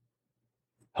a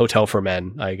hotel for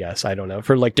men, I guess. I don't know,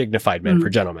 for like dignified men,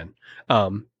 for gentlemen.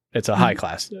 It's a high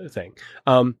class thing.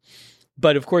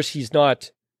 But of course he's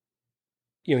not,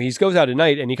 he goes out at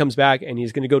night and he comes back and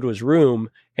he's going to go to his room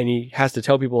and he has to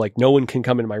tell people like, no one can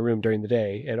come into my room during the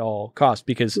day at all costs,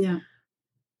 because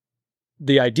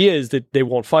the idea is that they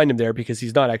won't find him there because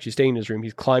he's not actually staying in his room.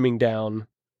 He's climbing down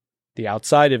the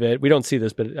outside of it. We don't see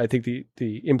this, but I think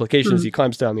the implication is he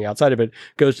climbs down the outside of it,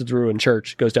 goes to the ruined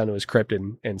church, goes down to his crypt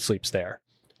and sleeps there.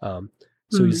 So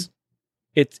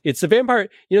it's the vampire,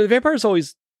 the vampire is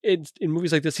always in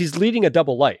movies like this, he's leading a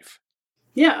double life.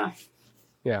 Yeah.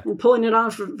 Yeah. And pulling it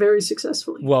off very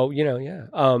successfully. Well, yeah.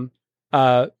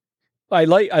 I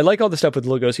like all the stuff with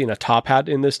Lugosi and a top hat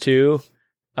in this too.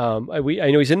 I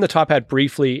know he's in the top hat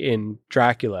briefly in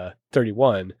Dracula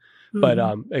 31, but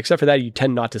except for that, you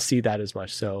tend not to see that as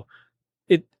much. So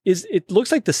it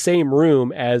looks like the same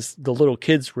room as the little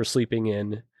kids were sleeping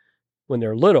in when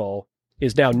they're little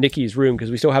is now Nikki's room,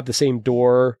 because we still have the same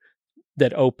door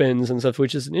that opens and stuff,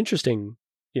 which is an interesting,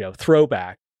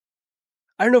 throwback.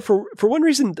 I don't know, for one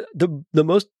reason, the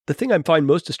thing I find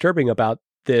most disturbing about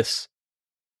this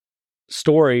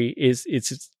story is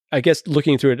it's I guess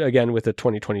looking through it again with a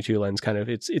 2022 lens, kind of,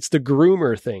 it's the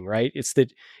groomer thing, right? It's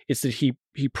that he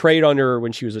preyed on her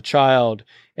when she was a child,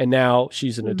 and now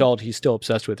she's an adult. He's still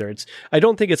obsessed with her. I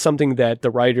don't think it's something that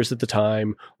the writers at the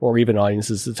time or even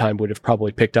audiences at the time would have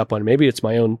probably picked up on. Maybe it's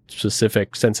my own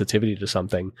specific sensitivity to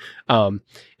something.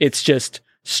 It's just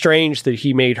strange that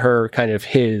he made her kind of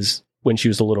his when she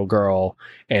was a little girl,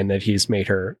 and that he's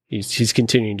he's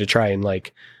continuing to try and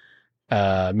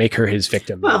make her his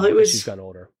victim. Well, she's gotten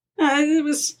older.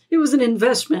 It was an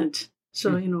investment,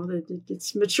 so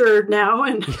it's matured now,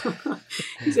 and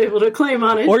he's able to claim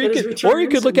on it. Or you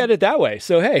could look at it that way.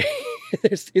 So hey,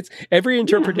 it's every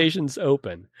interpretation's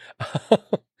open.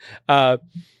 I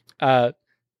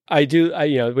do.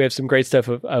 We have some great stuff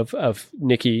of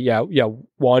Nikki,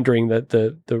 wandering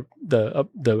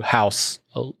the house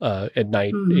at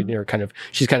night.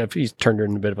 He's turned her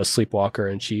into a bit of a sleepwalker,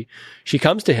 and she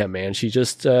comes to him, man. She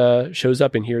just shows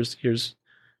up, and here's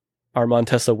Armand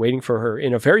Tesla waiting for her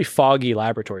in a very foggy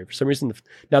laboratory. For some reason,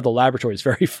 now the laboratory is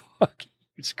very foggy.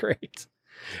 It's great.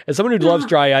 As someone who loves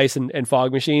dry ice and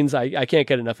fog machines, I can't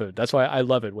get enough of it. That's why I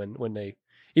love it when they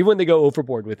go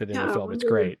overboard with it in the film. It's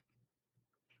great.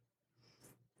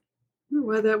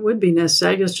 Well, that would be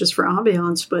necessary, I guess, just for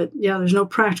ambiance. But yeah, there's no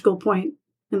practical point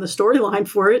in the storyline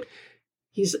for it.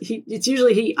 It's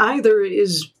usually he either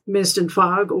is mist and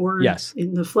fog or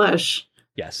in the flesh.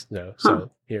 Yes. No.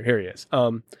 So here he is.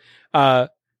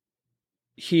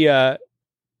 He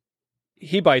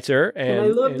bites her, and I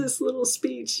love this little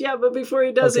speech. Yeah, but before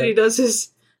he does it, he does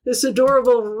this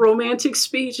adorable romantic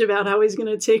speech about how he's going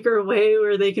to take her away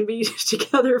where they can be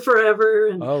together forever.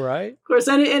 And all right. Of course,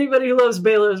 anybody who loves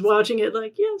Bela is watching it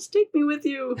like, yes, take me with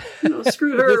you.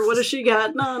 Screw her. What has she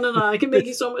got? No. I can make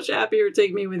you so much happier.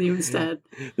 Take me with you instead.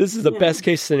 This is the best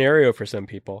case scenario for some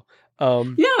people.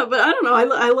 Yeah, but I don't know.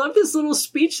 I love this little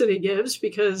speech that he gives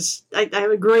because I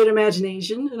have a great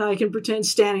imagination, and I can pretend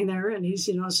standing there, and he's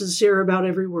sincere about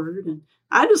every word, and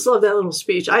I just love that little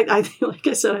speech. I think, like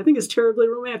I said, I think it's terribly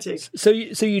romantic. So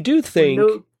you do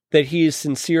think that he is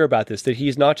sincere about this, that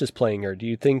he's not just playing her? Do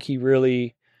you think he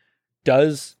really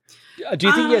does? Do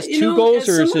you think he has two goals,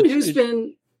 or is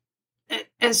it?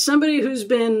 As somebody who's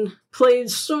been played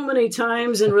so many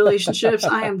times in relationships,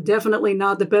 I am definitely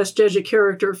not the best judge of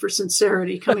character for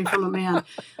sincerity coming from a man.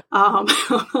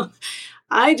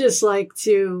 I just like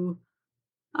to,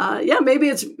 maybe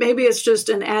it's just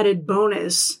an added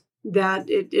bonus that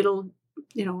it'll,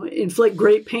 inflict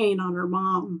great pain on her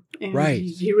mom. And right.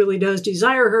 He really does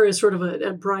desire her as sort of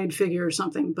a bride figure or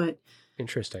something. But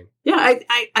interesting. Yeah,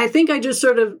 I think I just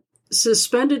sort of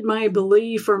suspended my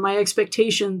belief or my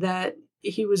expectation that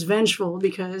he was vengeful,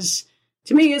 because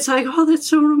to me it's like, oh, that's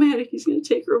so romantic. He's going to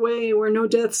take her away where no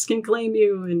deaths can claim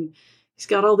you, and he's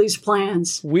got all these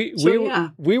plans. We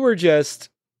were just,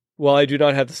 well, I do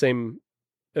not have the same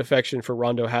affection for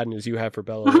Rondo Hatton as you have for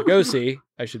Bela Lugosi.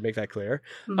 I should make that clear.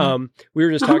 Mm-hmm. We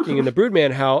were just talking in The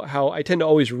Broodman how I tend to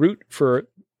always root for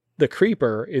the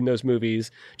Creeper in those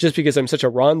movies, just because I'm such a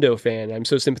Rondo fan. I'm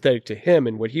so sympathetic to him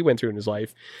and what he went through in his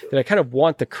life that I kind of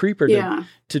want the Creeper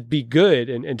to be good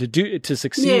and to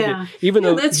succeed. Yeah. Even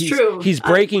though he's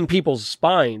breaking people's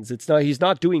spines. He's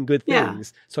not doing good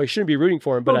things. So I shouldn't be rooting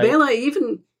for him. But Bela,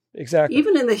 even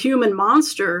in The Human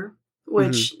Monster,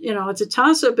 which, it's a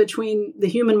toss up between The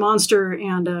Human Monster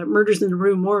and Murders in the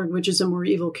Rue Morgue, which is a more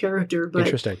evil character. But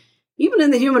interesting. Even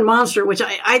in The Human Monster, which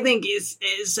I think is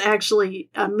actually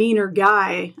a meaner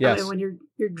guy. Yes. I mean, when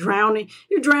you're drowning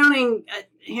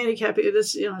handicapped.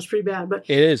 It's pretty bad. But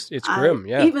it is. It's grim.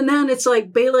 Yeah. Even then, it's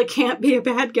like Bela can't be a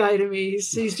bad guy to me.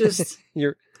 He's just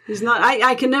he's not.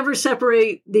 I can never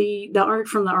separate the art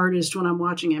from the artist when I'm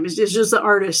watching him. It's just the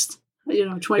artist.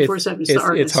 24/7. It's the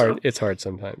artist. It's hard. So. It's hard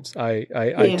sometimes.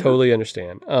 I totally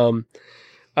understand.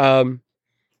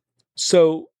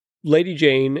 So Lady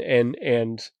Jane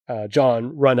and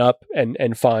John run up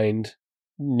and find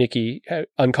Nikki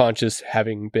unconscious,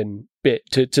 having been bit,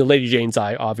 to Lady Jane's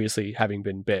eye, obviously having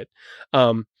been bit.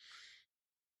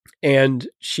 And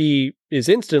she is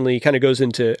instantly kind of goes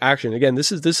into action. Again,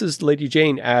 this is Lady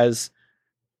Jane as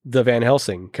the Van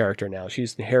Helsing character now.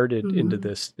 She's inherited into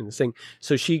this thing.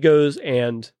 So she goes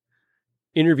and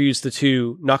interviews the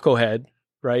two knucklehead,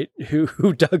 right,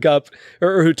 who dug up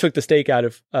or who took the stake out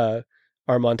of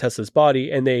Armand Tesla's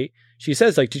body, and she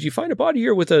says, like, did you find a body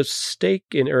here with a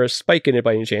stake or a spike in it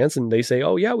by any chance? And they say,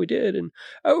 oh yeah, we did. And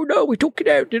oh no, we took it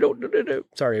out.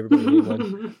 Sorry,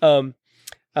 everybody.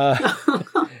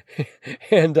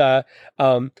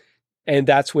 And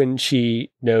that's when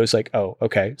she knows, like, oh,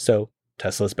 okay, so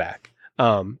Tesla's back.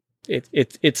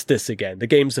 It's this again. The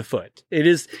game's afoot.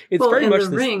 It's very much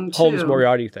this Holmes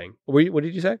Moriarty thing. What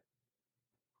did you say?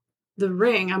 The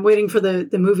ring. I'm waiting for the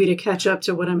movie to catch up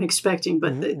to what I'm expecting,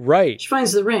 but she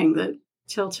finds the ring, the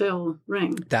telltale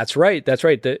ring. That's right.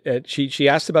 She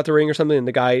asked about the ring or something, and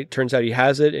the guy turns out he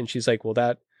has it, and she's like, well,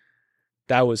 that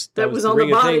was on the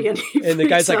body, and the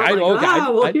guy's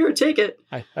like, here, take it.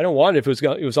 I don't want it if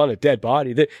it was on a dead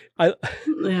body.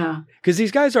 Because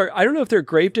these guys are, I don't know if they're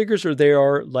grave diggers or they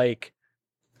are like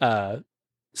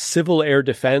civil air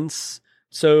defense.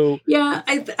 So yeah,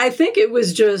 I think it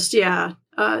was just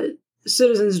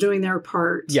citizens doing their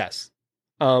part. Yes.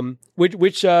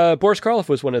 Which Boris Karloff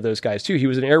was one of those guys too. He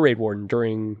was an air raid warden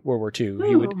during World War II. Oh.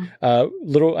 He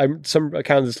would some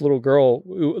account of this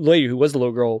lady who was the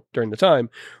little girl during the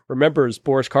time remembers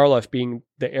Boris Karloff being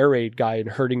the air raid guy and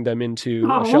herding them into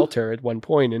a shelter at one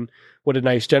point, and what a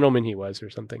nice gentleman he was or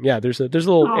something. Yeah, there's a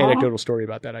little anecdotal story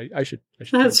about that. I should.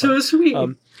 That's so sweet.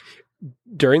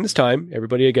 During this time,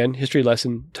 everybody, again, history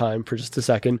lesson time for just a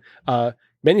second.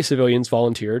 Many civilians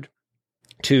volunteered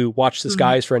to watch the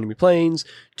skies for enemy planes,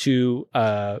 to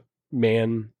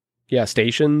man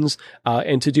stations,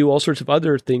 and to do all sorts of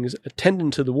other things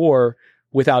attendant to the war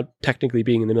without technically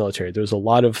being in the military. There was a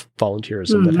lot of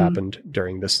volunteerism that happened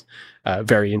during this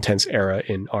very intense era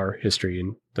in our history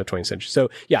in the 20th century. So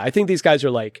yeah, I think these guys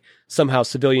are like somehow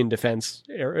civilian defense,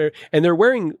 and they're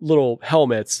wearing little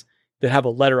helmets that have a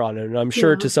letter on it. And I'm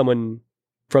sure to someone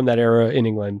from that era in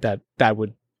England that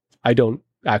would, I don't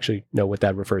actually know what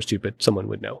that refers to, but someone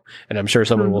would know. And I'm sure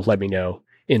someone will let me know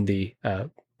in the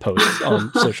posts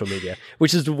on social media,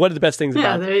 which is one of the best things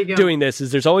about doing this,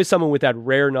 is there's always someone with that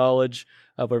rare knowledge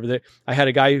of over there. I had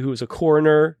a guy who was a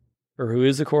coroner, or who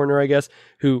is a coroner, I guess,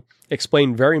 who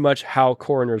explained very much how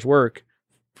coroners work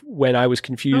when I was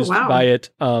confused by it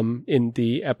in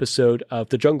the episode of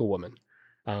The Jungle Woman.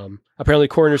 Apparently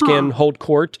coroners can hold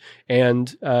court and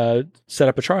set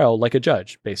up a trial like a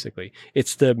judge, basically.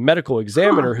 It's the medical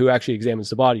examiner who actually examines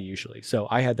the body usually. So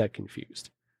I had that confused.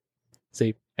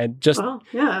 See, and just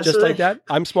like that,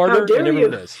 I'm smarter and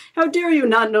everyone is. How dare you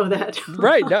not know that?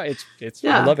 Right. No, it's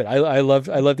I love it. I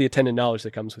love the attendant knowledge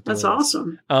that comes with doing That's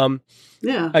awesome.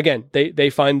 Again, they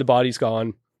find the body's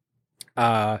gone,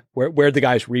 where the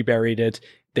guys reburied it.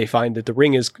 They find that the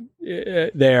ring is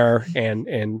there,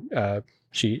 and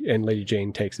she and Lady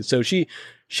Jane takes it. So she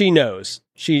knows.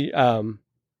 She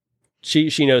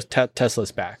knows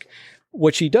Tesla's back.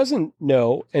 what she doesn't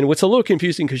know, and what's a little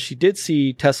confusing because she did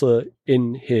see Tesla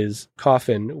in his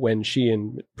coffin when she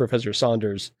and Professor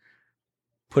Saunders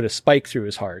put a spike through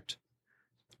his heart.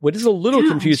 What is a little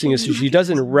confusing is she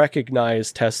doesn't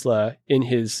recognize Tesla in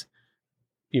his,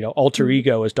 alter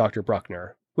ego as Dr.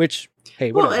 Bruckner, which,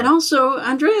 hey, whatever. Well, and also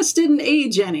Andreas didn't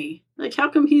age any. Like, how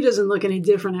come he doesn't look any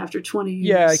different after 20 years?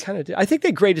 Yeah, I kind of did. I think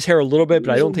they grayed his hair a little bit,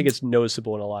 but I don't think it's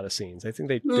noticeable in a lot of scenes. I think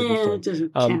they it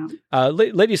doesn't count.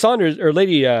 Lady Saunders or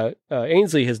Lady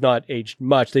Ainsley has not aged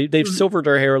much. They've silvered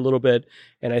her hair a little bit,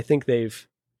 and I think they've.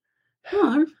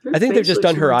 Her I think they've just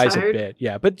done her eyes tired. a bit,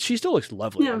 yeah. But she still looks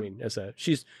lovely. Yeah. I mean,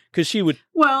 because she would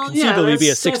conceivably be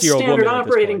a 60-year-old woman. Standard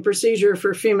operating procedure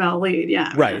for female lead,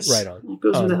 yeah. Right on. It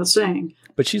goes without saying.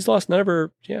 But she's lost none of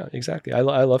her. Yeah, exactly. I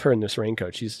love her in this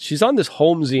raincoat. She's on this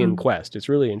Holmesian quest. It's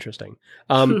really interesting.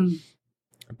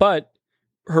 But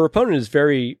her opponent is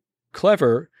very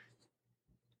clever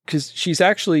because she's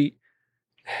actually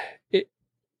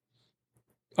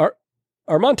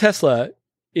Armand Tesla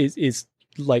is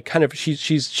like kind of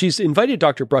she's invited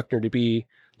Dr. Bruckner to be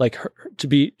like her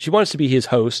she wants to be his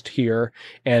host here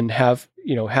and have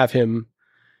him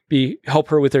help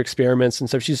her with her experiments and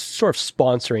stuff. She's sort of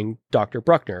sponsoring Dr.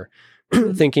 Bruckner,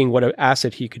 thinking what an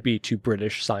asset he could be to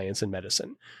British science and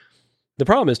medicine. The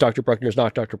problem is Dr. Bruckner is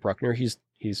not Dr. Bruckner. He's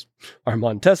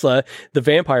Armand Tesla, the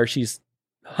vampire she's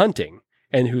hunting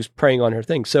and who's preying on her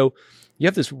thing. So you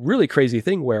have this really crazy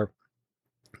thing where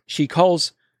she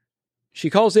calls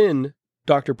in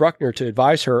Dr. Bruckner to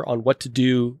advise her on what to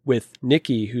do with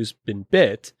Nikki, who's been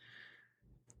bit.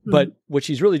 But what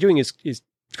she's really doing is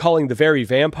calling the very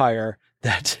vampire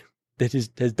that has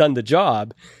done the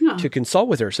job to consult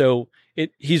with her. So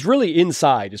he's really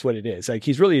inside is what it is. Like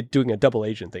he's really doing a double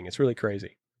agent thing. It's really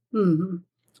crazy. Mm-hmm.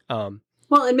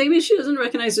 Well, and maybe she doesn't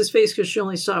recognize his face because she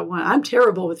only saw it once. I'm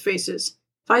terrible with faces.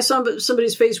 If I saw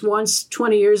somebody's face once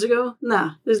 20 years ago,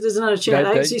 there's not a chance.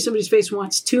 I could see somebody's face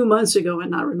once 2 months ago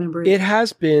and not remember it. It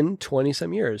has been 20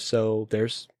 some years. So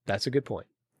that's a good point.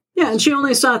 Yeah, and she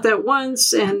only saw it that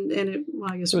once, and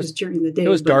I guess it was during the day. It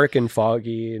was dark and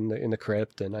foggy in the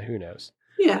crypt, and who knows?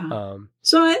 Yeah.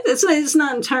 So it's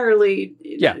not entirely.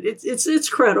 It's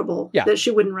credible that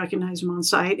she wouldn't recognize him on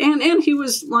sight, and he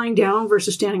was lying down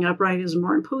versus standing upright as a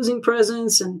more imposing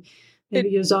presence, and maybe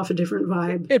he gives off a different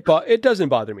vibe. It doesn't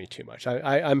bother me too much.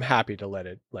 I'm happy to let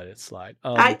it slide.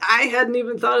 I hadn't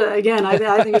even thought of it again.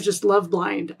 I think it's just love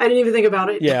blind. I didn't even think about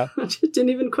it. Yeah, I just didn't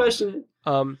even question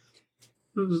it.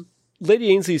 Lady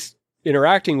Ainsley's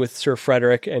interacting with Sir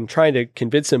Frederick and trying to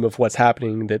convince him of what's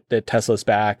happening, that Tesla's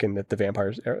back and that the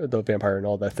vampire and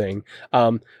all that thing.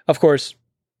 Of course,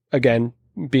 again,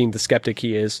 being the skeptic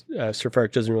he is, Sir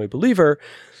Frederick doesn't really believe her,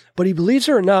 but he believes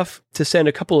her enough to send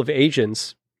a couple of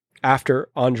agents after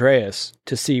Andreas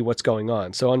to see what's going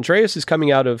on. So Andreas is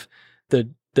coming out of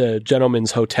the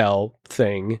gentleman's hotel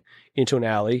thing into an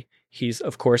alley. He's,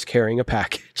 of course, carrying a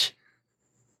package.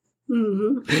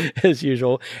 As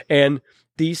usual. And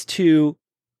these two,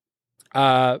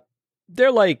 they're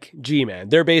like G-Men.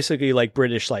 They're basically like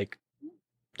British, like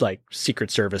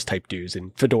Secret Service type dudes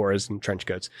in fedoras and trench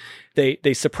coats.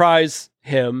 They surprise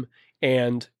him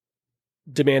and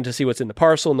demand to see what's in the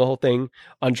parcel and the whole thing.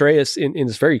 Andreas in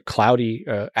this very cloudy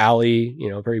alley,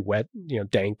 very wet,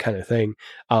 dank kind of thing.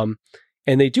 And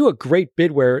they do a great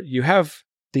bit where you have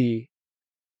the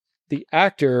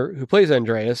actor who plays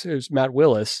Andreas, who's Matt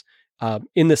Willis,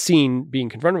 in the scene being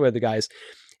confronted by the guys,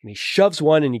 and he shoves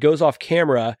one and he goes off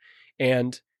camera,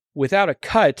 and without a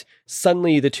cut,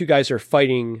 suddenly the two guys are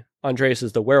fighting Andreas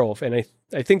as the werewolf. And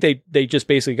I think they just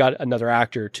basically got another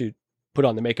actor to put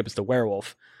on the makeup as the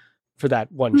werewolf for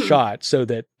that one shot so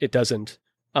that it doesn't,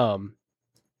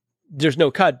 there's no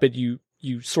cut, but you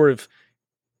sort of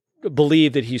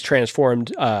believe that he's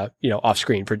transformed, off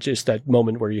screen for just that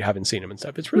moment where you haven't seen him and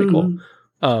stuff. It's really cool.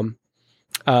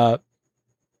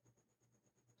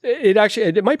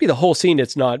 It might be the whole scene.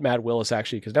 It's not Matt Willis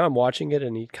actually, because now I'm watching it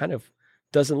and he kind of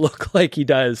doesn't look like he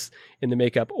does in the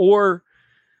makeup, or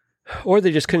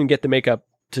they just couldn't get the makeup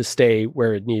to stay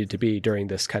where it needed to be during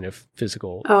this kind of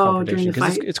physical confrontation,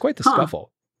 because it's quite the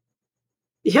scuffle.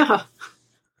 Yeah.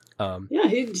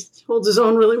 He holds his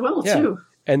own really well too.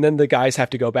 And then the guys have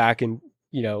to go back and,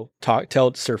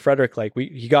 tell Sir Frederick, like,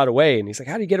 he got away. And he's like,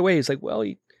 how did he get away? He's like, well,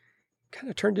 he kind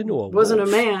of turned into a wasn't wolf.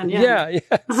 A man. Yeah.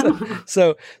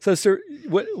 So Sir,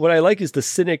 what I like is the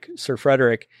cynic Sir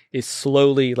Frederick is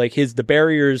slowly, like, the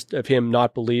barriers of him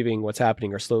not believing what's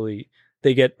happening are slowly,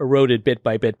 they get eroded bit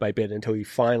by bit by bit until he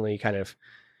finally kind of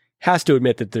has to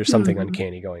admit that there's something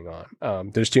uncanny going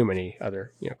on. There's too many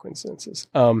other, coincidences.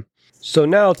 So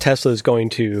now Tesla is going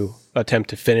to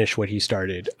attempt to finish what he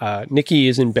started. Nikki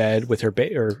is in bed with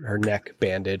her neck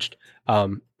bandaged.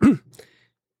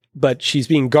 But she's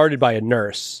being guarded by a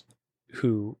nurse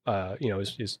who,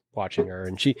 is watching her,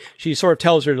 and she sort of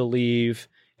tells her to leave,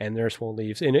 and the nurse won't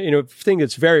leave. In a thing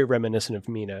that's very reminiscent of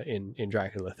Mina in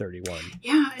Dracula 31.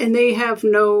 Yeah, and they have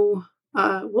no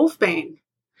Wolfbane.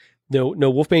 No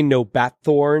Wolfbane, no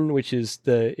Batthorn, which is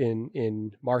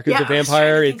in Mark of the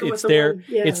Vampire.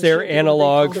 It's their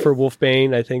analog for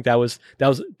Wolfbane. I think that was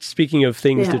speaking of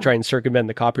things to try and circumvent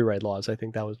the copyright laws. I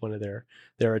think that was one of their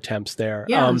attempts there.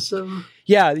 Yeah.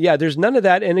 There's none of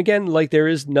that, and again, like there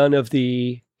is none of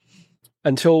the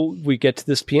until we get to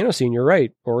this piano scene. You're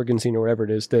right, organ scene or whatever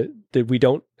it is, that we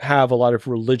don't have a lot of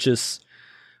religious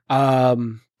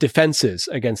defenses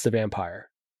against the vampire.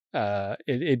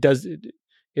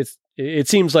 It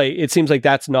seems like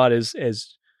that's not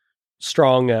as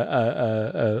strong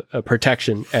a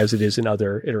protection as it is in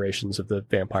other iterations of the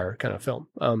vampire kind of film.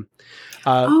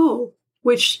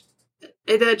 Which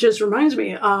that just reminds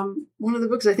me. One of the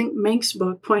books, I think Mank's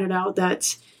book, pointed out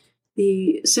that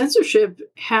the censorship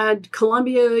had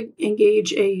Columbia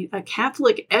engage a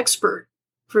Catholic expert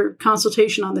for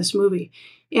consultation on this movie.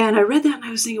 And I read that and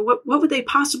I was thinking, what would they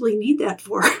possibly need that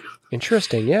for?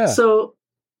 Interesting, yeah. So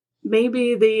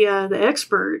maybe the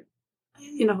expert,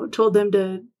 told them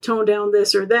to tone down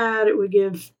this or that. It would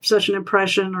give such an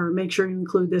impression, or make sure you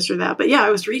include this or that. But yeah,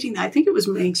 I was reading that. I think it was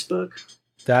Mank's book.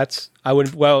 If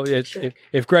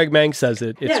Greg Mank says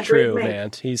it, it's true,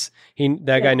 man.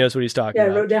 Guy knows what he's talking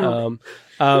about. Yeah, I wrote down.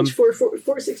 Page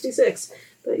 466.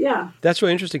 But yeah. That's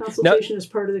really interesting. Consultation is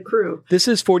part of the crew. This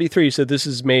is 43, so this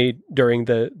is made during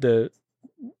the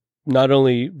not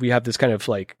only we have this kind of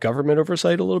like government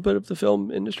oversight a little bit of the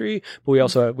film industry, but we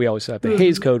always have the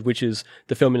Hays Code, which is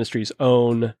the film industry's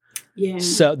own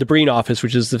the Breen Office,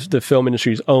 which is the film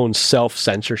industry's own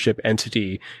self-censorship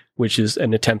entity, which is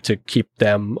an attempt to keep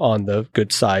them on the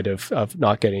good side of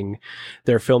not getting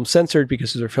their films censored,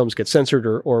 because if their films get censored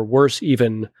or worse,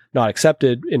 even not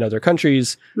accepted in other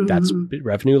countries, that's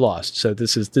revenue lost. So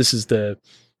this is the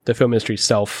film industry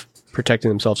protecting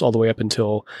themselves all the way up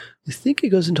until, I think it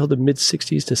goes until the mid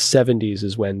 60s to 70s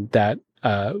is when that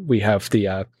we have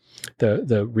the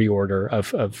reorder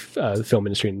of the film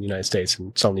industry in the United States,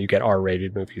 and suddenly you get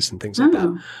R-rated movies and things like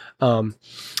that.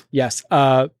 Yes,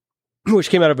 which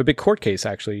came out of a big court case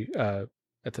actually at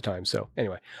the time. So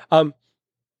anyway,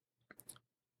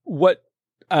 what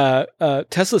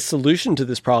Tesla's solution to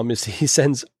this problem is he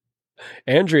sends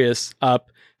Andreas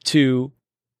up to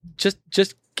just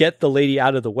get the lady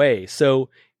out of the way. So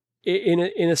in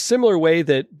a similar way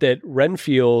that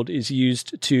Renfield is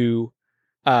used to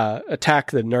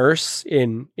attack the nurse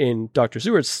in Dr.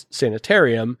 Seward's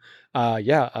sanitarium,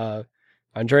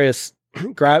 Andreas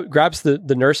grabs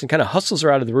the nurse and kind of hustles her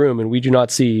out of the room, and we do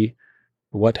not see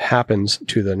what happens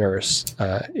to the nurse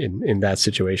in that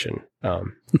situation.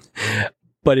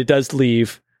 But it does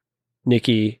leave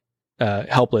Nikki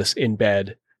helpless in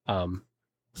bed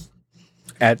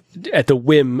at the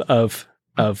whim of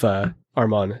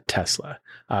Armand Tesla.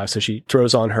 So she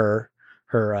throws on her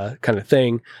kind of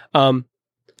thing.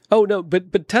 Oh no,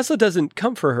 but Tesla doesn't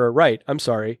come for her, right? I'm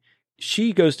sorry.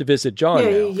 She goes to visit John. Yeah,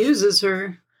 he uses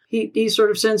her. He sort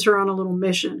of sends her on a little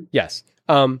mission. Yes.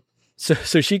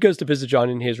 So she goes to visit John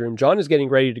in his room. John is getting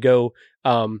ready to go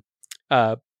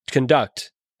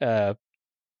conduct the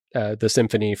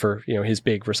symphony for his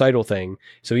big recital thing.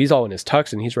 So he's all in his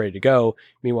tux and he's ready to go.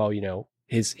 Meanwhile,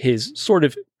 his sort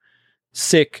of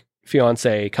sick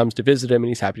fiance comes to visit him and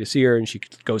he's happy to see her, and she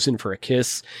goes in for a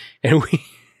kiss, and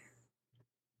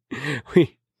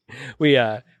we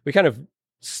kind of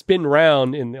spin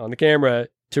round on the camera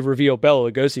to reveal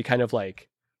Bela Lugosi kind of like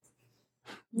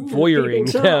voyeuring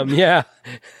them. Yeah.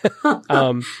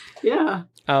 Yeah.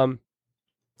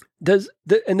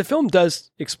 The film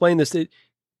does explain this.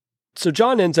 So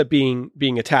John ends up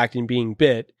being attacked and being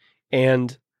bit,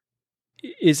 and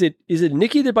is it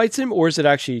Nikki that bites him, or is it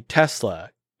actually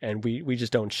Tesla? And we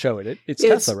just don't show it. It's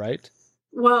Tesla, right?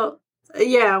 Well,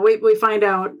 yeah, we find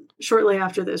out shortly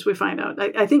after this. We find out.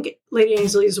 I think Lady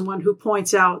Ainsley is the one who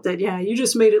points out that you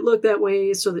just made it look that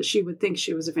way so that she would think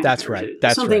she was a vampire. That's right.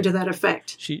 That's something right. to that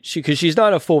effect. She because she's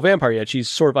not a full vampire yet. She's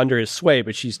sort of under his sway,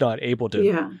 but she's not able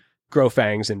to grow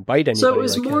fangs and bite anybody. So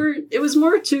it was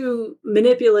more to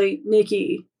manipulate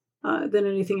Nikki than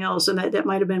anything else, and that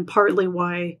might have been partly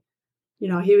why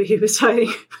he was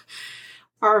hiding.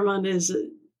 Armand is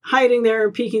hiding there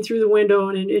and peeking through the window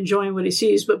and enjoying what he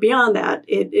sees. But beyond that,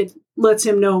 it lets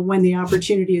him know when the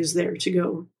opportunity is there to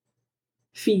go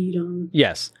feed on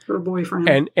yes her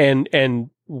boyfriend. And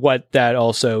what that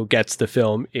also gets the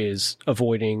film is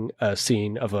avoiding a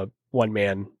scene of a one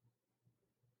man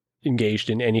engaged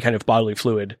in any kind of bodily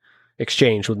fluid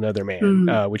exchange with another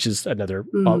man, which is another,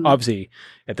 obviously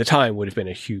at the time would have been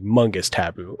a humongous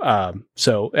taboo.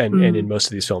 And in most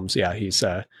of these films, he's,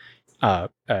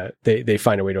 they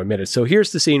find a way to omit it. So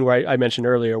here's the scene where I mentioned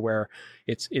earlier where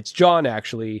it's John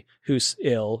actually who's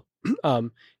ill.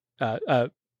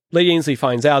 Lady Ainsley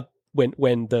finds out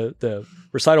when the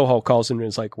recital hall calls him and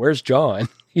is like, "Where's John?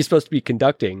 He's supposed to be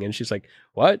conducting." And she's like,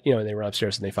 "What?" And they run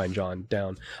upstairs and they find John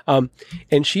down.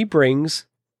 And she brings,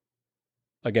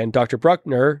 again, Dr.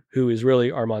 Bruckner, who is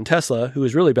really Armand Tesla, who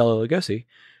is really Bela Lugosi,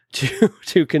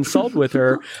 to consult with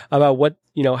her about what,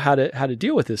 how to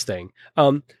deal with this thing.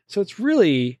 So it's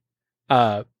really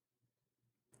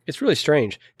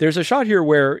strange. There's a shot here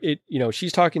where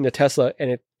she's talking to Tesla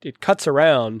and it cuts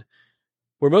around.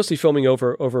 We're mostly filming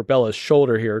over Bella's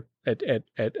shoulder here at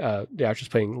the actress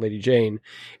playing Lady Jane,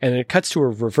 and it cuts to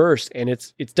her reverse, and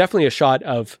it's definitely a shot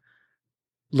of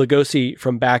Lugosi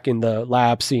from back in the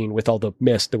lab scene with all the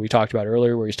mist that we talked about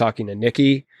earlier, where he's talking to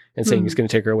Nikki and saying he's going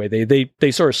to take her away.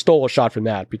 They sort of stole a shot from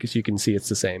that because you can see it's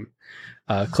the same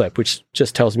clip, which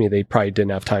just tells me they probably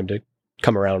didn't have time to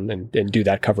come around and do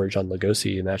that coverage on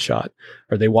Lugosi in that shot,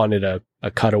 or they wanted a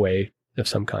cutaway of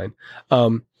some kind.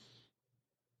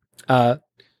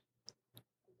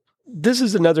 This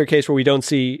is another case where we don't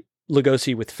see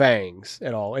Lugosi with fangs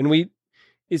at all. And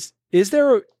is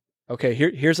there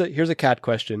here's a cat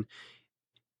question.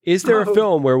 Is there a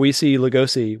film where we see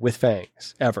Lugosi with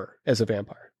fangs ever as a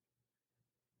vampire?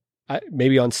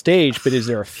 Maybe on stage, but is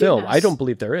there a film? I don't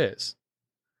believe there is.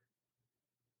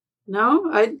 No,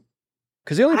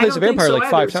 because he only plays a vampire like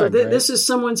 5 times. So this is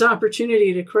someone's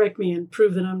opportunity to correct me and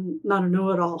prove that I'm not a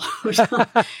know-it-all.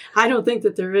 I don't think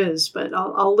that there is, but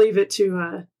I'll leave it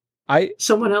to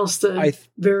someone else to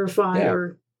verify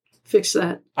or fix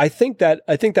that. I think that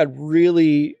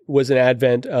really was an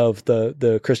advent of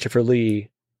the Christopher Lee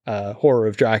horror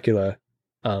of Dracula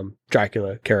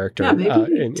character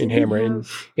in Hammer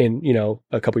in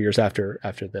a couple years after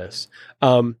this.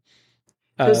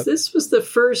 Because this was the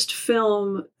first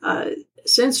film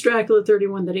since Dracula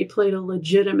 31 that he played a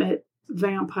legitimate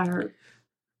vampire.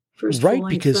 Right,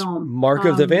 because film. Mark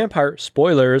of the Vampire,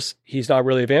 spoilers, he's not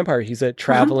really a vampire. He's a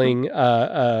traveling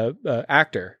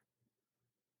actor.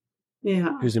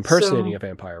 Yeah. Who's impersonating a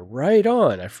vampire. Right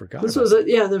on. I forgot. This was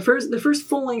the first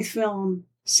full-length film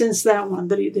since that one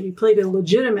that he played a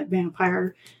legitimate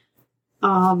vampire.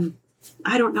 I'm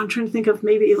trying to think of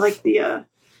maybe like the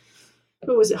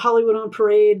what was it, Hollywood on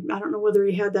Parade? I don't know whether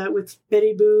he had that with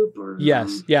Betty Boop or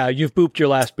yes. You've booped your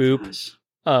last boop. Gosh.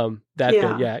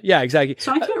 Yeah, exactly.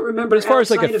 So I can't remember. But as far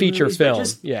as like a feature movies, film, I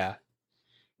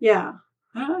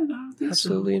don't think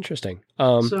absolutely so. Interesting.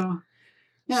 So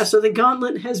the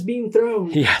gauntlet has been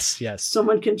thrown. Yes.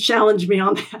 Someone can challenge me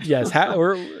on that. Yes,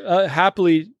 we're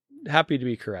happy to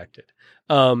be corrected.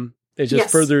 It just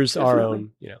furthers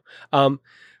definitely. Our own,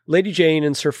 Lady Jane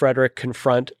and Sir Frederick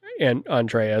confront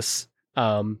Andreas.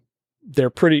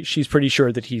 She's pretty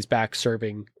sure that he's back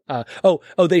serving.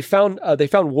 They found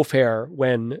wolf hair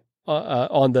when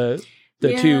on the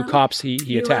two cops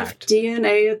he attacked. Left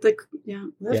DNA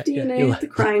at the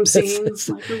crime scene. It's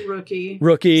like a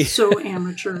rookie. So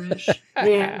amateurish.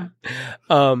 Yeah.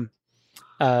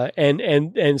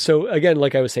 And so again,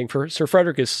 like I was saying, for Sir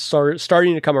Frederick is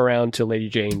starting to come around to Lady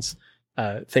Jane's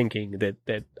thinking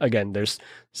that again there's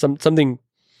something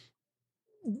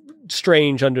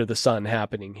strange under the sun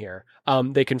happening here.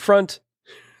 They confront.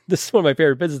 This is one of my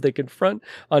favorite bits. They confront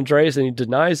Andreas and he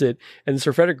denies it. And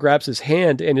Sir Frederick grabs his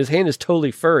hand, and his hand is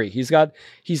totally furry. He's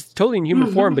totally in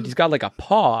human form, but he's got like a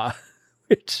paw,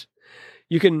 which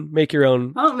you can make your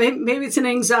own. Oh, maybe it's an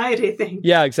anxiety thing.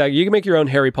 Yeah, exactly. You can make your own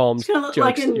Harry Palms. It's kind of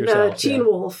like in Teen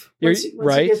Wolf. Once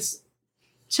right. He gets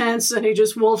tense and he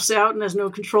just wolfs out and has no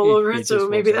control over it. So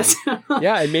maybe that's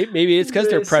yeah, and maybe it's because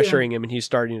they're pressuring him and he's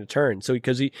starting to turn. So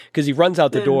because he runs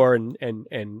out the door and even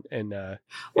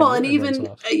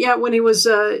when he was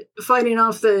fighting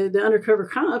off the undercover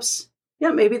cops,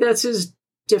 maybe that's his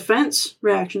defense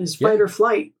reaction, his fight or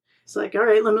flight. It's like, all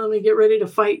right, let me get ready to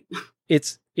fight.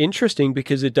 It's interesting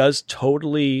because it does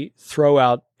totally throw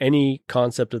out any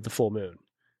concept of the full moon.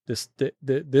 This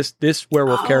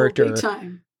werewolf character. Big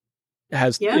time.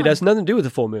 It has nothing to do with the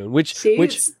full moon, which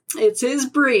it's his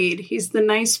breed. He's the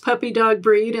nice puppy dog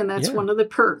breed, and that's one of the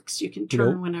perks. You can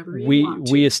turn whenever you want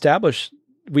to.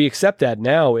 We accept that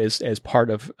now as part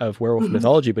of werewolf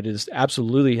mythology, but it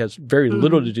absolutely has very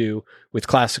little to do with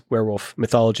classic werewolf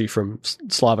mythology from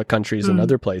Slavic countries and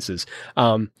other places.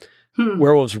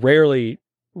 Werewolves rarely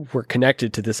were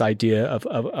connected to this idea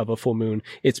of a full moon.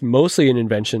 It's mostly an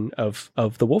invention of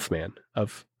the Wolfman,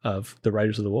 of the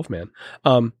writers of the Wolfman,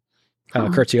 Kurt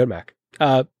Siodmak,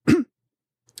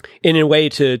 in a way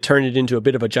to turn it into a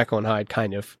bit of a Jekyll and Hyde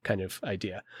kind of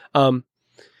idea.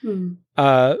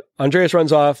 Andreas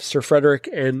runs off. Sir Frederick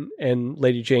and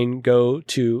Lady Jane go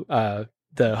to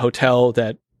the hotel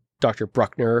that Dr.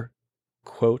 Bruckner,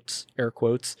 air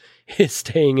quotes, is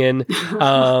staying in,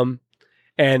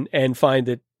 and find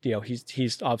that,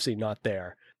 he's obviously not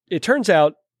there. It turns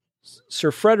out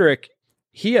Sir Frederick,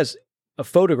 he has a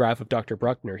photograph of Dr.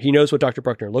 Bruckner. He knows what Dr.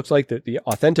 Bruckner looks like, the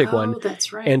authentic one.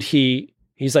 That's right. And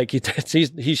he's like,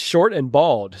 he's short and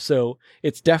bald, so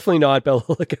it's definitely not Bela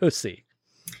Lugosi.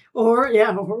 Or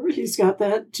he's got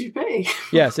that toupee.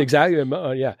 Yes, exactly.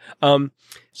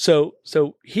 So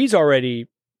he's already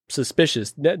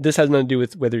suspicious. This has nothing to do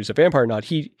with whether he's a vampire or not.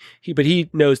 But he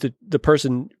knows that the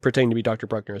person pretending to be Dr.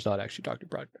 Bruckner is not actually Dr.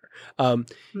 Bruckner.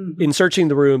 In searching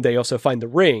the room, they also find the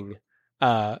ring.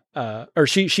 Or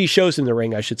she shows him the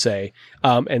ring, I should say,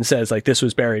 and says, like, this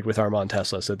was buried with Armand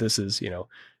Tesla. So this is,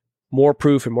 more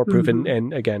proof and more proof. Mm-hmm.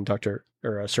 And again,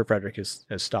 Sir Frederick has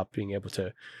stopped being able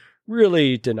to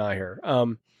really deny her.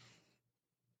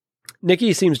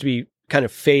 Nikki seems to be kind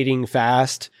of fading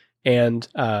fast, and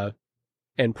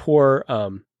poor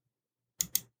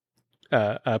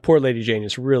Lady Jane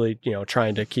is really,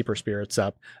 trying to keep her spirits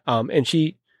up. And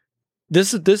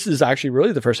this is actually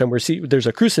really the first time there's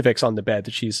a crucifix on the bed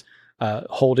that she's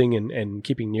holding and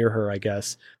keeping near her, I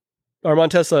guess.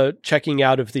 Armand Tesla checking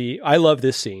out of I love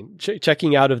this scene,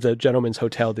 checking out of the gentleman's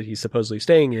hotel that he's supposedly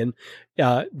staying in.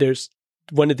 There's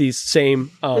one of these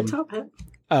same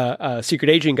secret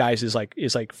agent guys is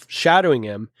like shadowing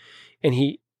him,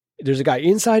 and there's a guy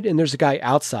inside and there's a guy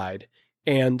outside,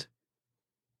 and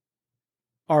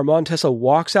Armand Tesla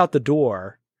walks out the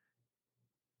door,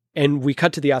 and we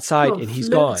cut to the outside, and he's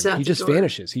gone. He just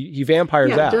vanishes. He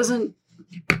vampires out.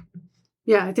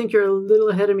 I think you're a little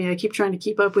ahead of me. I keep trying to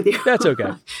keep up with you. That's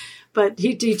okay. But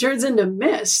he turns into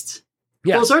mist.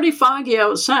 Yeah. Well, it's already foggy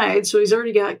outside, so he's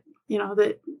already got,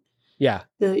 the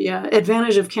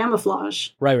advantage of camouflage.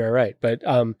 Right. But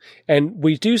and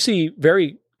we do see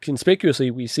very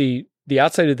conspicuously, we see the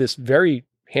outside of this very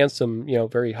handsome,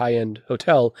 very high-end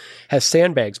hotel has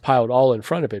sandbags piled all in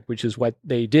front of it, which is what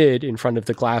they did in front of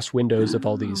the glass windows of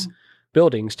all these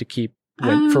buildings to keep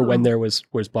for when there was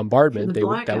bombardment.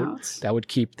 That would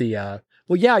keep the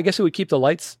I guess it would keep the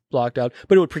lights blocked out,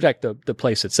 but it would protect the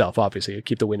place itself. Obviously, it would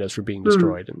keep the windows from being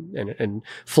destroyed and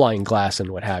flying glass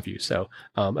and what have you. So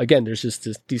again, there's just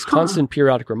these constant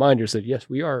periodic reminders that yes,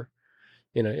 we are.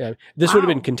 This would have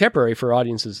been contemporary for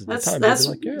audiences at the time. That's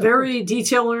very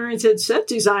detail-oriented set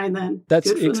design then. That's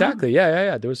exactly.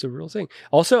 Yeah. There was a real thing.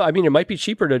 Also, I mean, it might be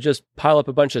cheaper to just pile up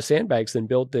a bunch of sandbags than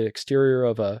build the exterior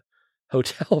of a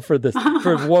hotel for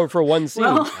one scene.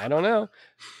 Well, I don't know.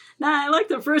 I like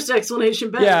the first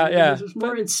explanation better. Yeah. It was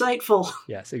more insightful.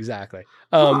 Yes, exactly.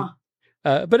 But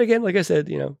again, like I said,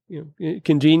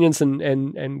 convenience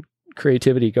and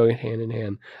creativity go hand in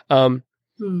hand.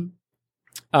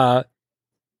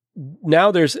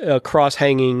 Now there's a cross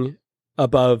hanging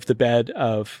above the bed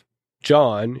of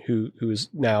John, who is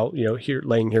now,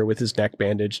 laying here with his neck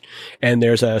bandaged, and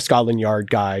there's a Scotland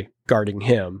Yard guy guarding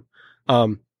him.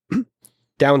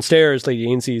 Downstairs,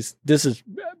 Lady Ainsley's, this is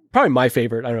probably my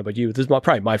favorite. I don't know about you. This is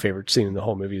probably my favorite scene in the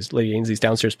whole movie is Lady Ainsley's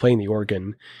downstairs playing the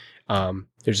organ.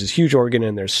 There's this huge organ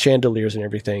and there's chandeliers and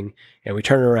everything. And we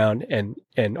turn around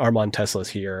and Armand Tesla's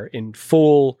here in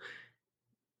full,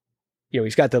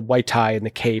 he's got the white tie and the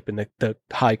cape and the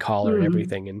high collar and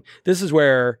everything. And this is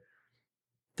where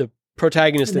the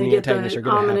protagonist and the antagonist are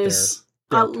going to have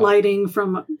their lighting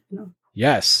from,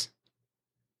 Yes.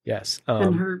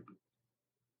 And her.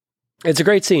 It's a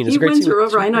great scene. He wins her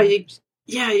over. I know you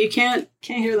can't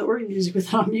hear the organ music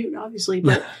without mute, obviously,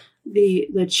 but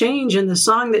the change in the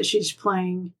song that she's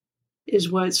playing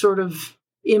is what sort of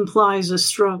implies a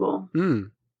struggle.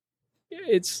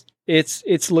 It's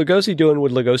Lugosi doing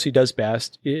what Lugosi does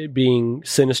best, being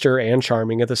sinister and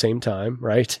charming at the same time,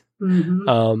 right?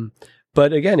 Mm-hmm.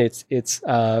 But again, it's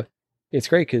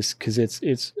great because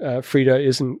it's Frida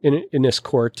isn't in this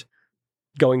court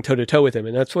going toe to toe with him,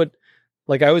 and that's what.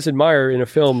 Like I always admire in a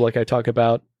film, like I talk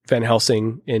about Van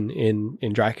Helsing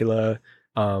in Dracula,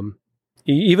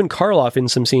 even Karloff in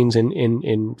some scenes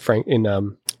in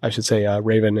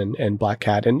Raven and Black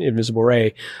Cat and Invisible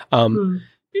Ray.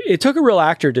 It took a real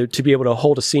actor to be able to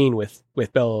hold a scene with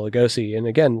Bela Lugosi, and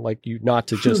again, like you not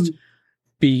to just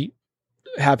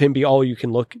have him be all you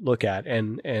can look at,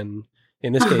 and in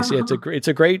this case, it's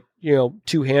a great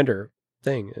two-hander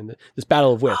thing, and this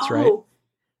battle of wits, right?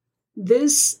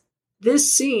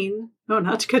 this scene,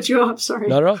 not to cut you off, sorry.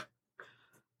 Not at all.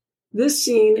 This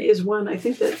scene is one I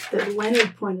think that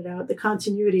Leonard pointed out, the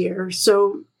continuity error.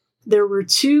 So there were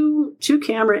two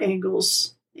camera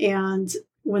angles, and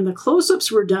when the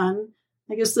close-ups were done,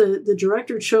 I guess the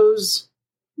director chose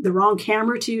the wrong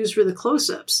camera to use for the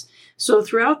close-ups. So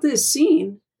throughout this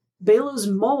scene, Belo's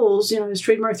moles, his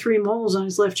trademark 3 moles on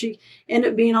his left cheek, end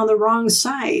up being on the wrong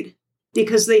side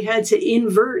because they had to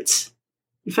invert.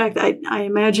 In fact, I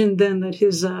imagined then that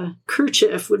his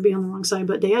kerchief would be on the wrong side,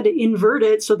 but they had to invert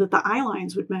it so that the eye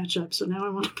lines would match up. So now I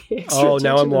want to pay extra attention.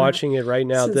 Now I'm watching it right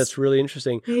now. That's really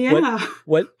interesting. Yeah.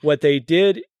 What they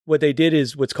did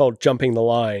is what's called jumping the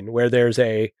line, where there's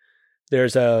not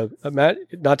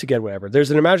to get whatever.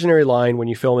 There's an imaginary line when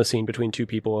you film a scene between two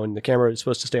people, and the camera is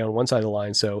supposed to stay on one side of the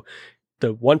line. So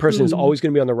the one person is always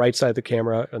going to be on the right side of the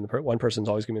camera, and the one person is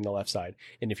always going to be on the left side.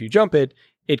 And if you jump it,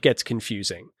 it gets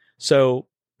confusing. So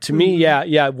to me,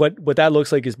 what that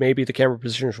looks like is maybe the camera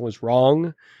position was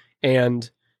wrong, and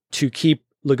to keep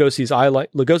Lugosi's eye line,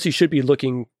 Lugosi should be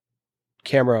looking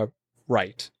camera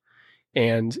right.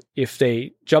 And if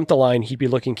they jump the line, he'd be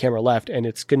looking camera left, and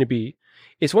it's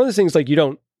one of those things like you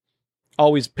don't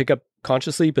always pick up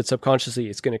consciously, but subconsciously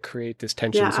it's going to create this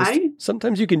tension. Yeah,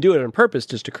 sometimes you can do it on purpose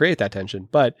just to create that tension,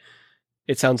 but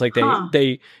it sounds like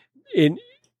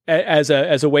as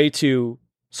a way to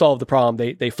solve the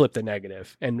problem, they flip the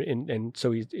negative, and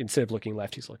so instead of looking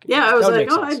left, he's looking. Yeah, I was like,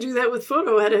 I do that with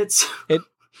photo edits.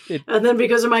 And then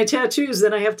because of my tattoos,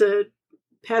 then I have to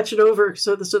patch it over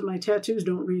so that my tattoos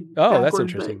don't read. Oh, that's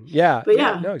interesting. But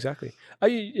no, exactly.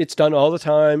 It's done all the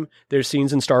time. There's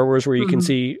scenes in Star Wars where you can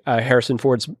see Harrison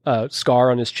Ford's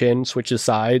scar on his chin switches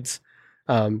sides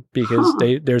because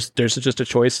there's just a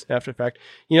choice after the fact.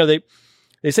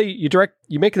 They say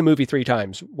you make the movie 3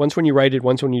 times. Once when you write it,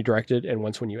 once when you direct it, and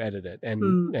once when you edit it.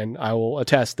 And I will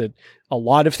attest that a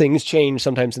lot of things change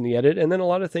sometimes in the edit, and then a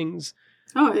lot of things.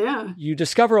 Oh, yeah. You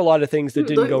discover a lot of things that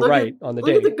didn't go right on the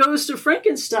day. Look at the Ghost of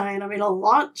Frankenstein. I mean, a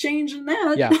lot changed in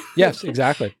that. Yeah. Yes,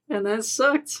 exactly. And that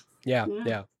sucked.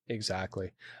 Yeah,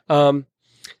 exactly. But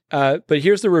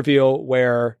here's the reveal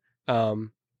where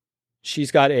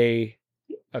she's got a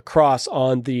cross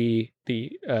on the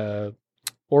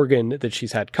organ that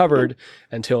she's had covered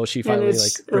until she finally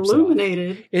rips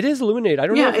illuminated. It off. It is illuminated. I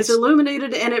don't know. Yeah, it's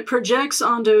illuminated, and it projects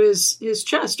onto his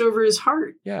chest over his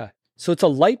heart. Yeah. So it's a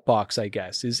light box, I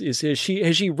guess. Has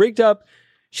she rigged up?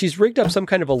 She's rigged up some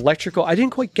kind of electrical. I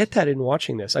didn't quite get that in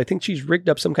watching this. I think she's rigged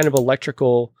up some kind of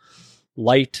electrical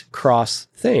light cross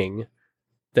thing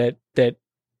that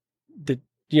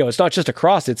it's not just a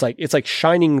cross. It's like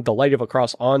shining the light of a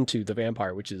cross onto the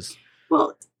vampire, which is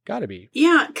gotta be.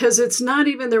 Yeah, because it's not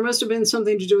even. There must have been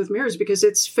something to do with mirrors because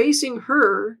it's facing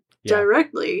her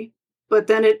directly, but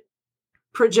then it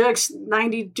projects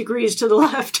 90 degrees to the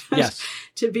left. Yes.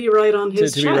 To be right on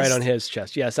his chest. To be right on his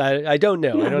chest. Yes. I don't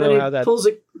know. Yeah, I don't know how that pulls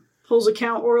a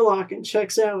Count Orlok and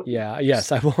checks out. Yeah.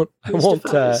 Yes. I won't.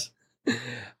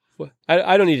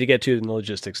 I don't need to get too in the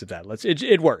logistics of that.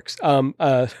 It works.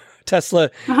 Tesla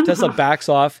backs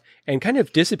off and kind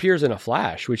of disappears in a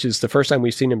flash, which is the first time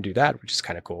we've seen him do that, which is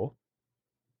kind of cool.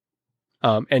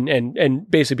 And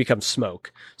basically becomes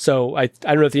smoke. So I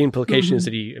don't know if the implication is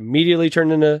that he immediately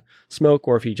turned into smoke,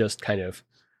 or if he just kind of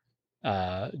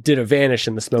did a vanish,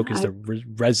 and the smoke is the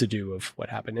residue of what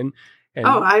happened.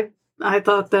 I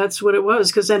thought that's what it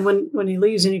was, because then when he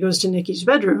leaves and he goes to Nikki's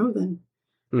bedroom, then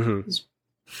he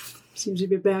seems to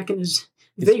be back in his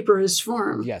vaporous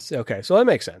form. Yes. Okay. So that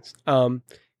makes sense.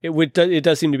 It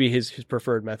does seem to be his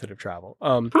preferred method of travel.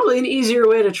 Probably an easier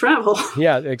way to travel.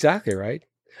 Yeah. Exactly. Right.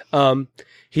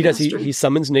 He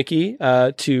summons Nikki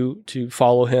to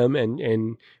follow him,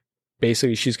 and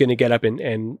basically she's going to get up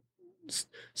and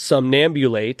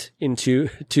somnambulate into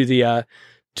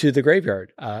the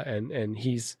graveyard, and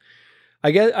he's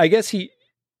I guess it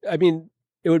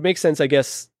would make sense. I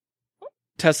guess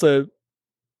Tesla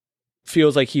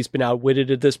feels like he's been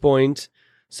outwitted at this point,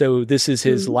 so this is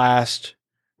his last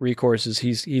recourse.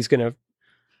 He's going to.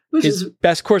 His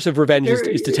best course of revenge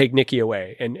is to take Nikki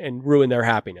away and ruin their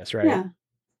happiness, right? Yeah.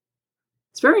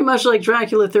 It's very much like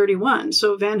Dracula 31.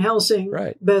 So Van Helsing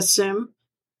bests him.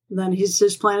 Then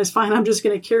his plan is, fine, I'm just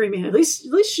going to carry me. At least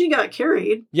she got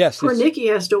carried. Yes. Poor Nikki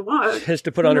has to walk. Has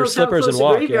to put on her slippers and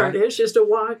walk. Graveyard is. She has to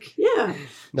walk. Yeah.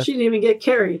 She didn't even get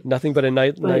carried. Nothing but a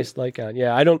nice light gown.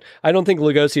 Yeah. I don't think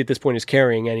Lugosi at this point is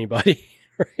carrying anybody,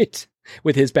 right?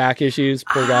 With his back issues,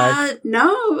 poor guy.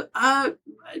 No.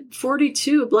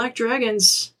 42 Black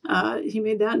Dragons. He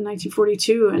made that in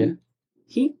 1942, and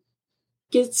he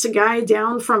gets a guy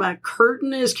down from a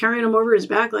curtain, is carrying him over his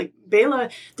back. Like Bela,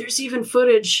 there's even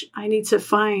footage I need to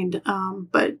find.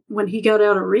 But when he got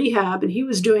out of rehab and he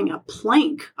was doing a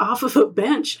plank off of a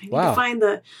bench, I need to find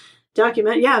the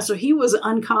document. Yeah, so he was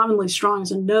uncommonly strong.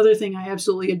 It's another thing I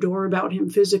absolutely adore about him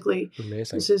physically.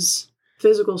 Amazing. Is his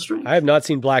physical strength. I have not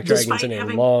seen Black Dragons in a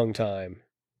long time.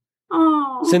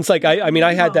 Oh, since like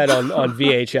I had that on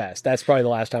VHS. That's probably the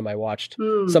last time I watched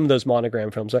some of those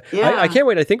Monogram films. I can't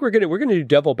wait. I think we're gonna do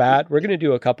Devil Bat. We're gonna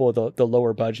do a couple of the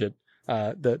lower budget,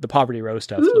 the Poverty Row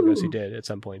stuff Lugosi did at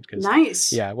some point.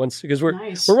 Nice. Yeah, because we're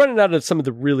running out of some of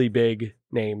the really big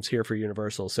names here for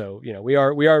Universal. So we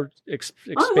are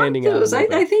expanding out.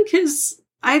 I think his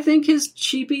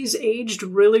cheapies aged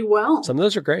really well. Some of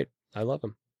those are great. I love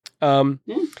them.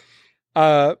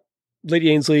 Lady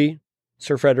Ainsley,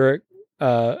 Sir Frederick,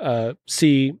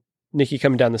 see Nikki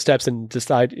coming down the steps and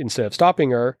decide, instead of stopping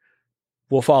her,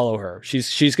 we'll follow her.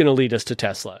 She's going to lead us to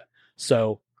Tesla.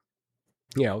 So,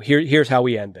 here's how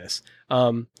we end this.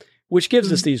 Which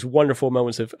gives us these wonderful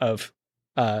moments of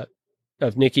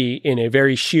Nikki in a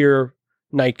very sheer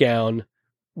nightgown,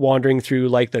 wandering through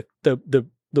like the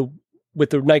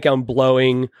with the nightgown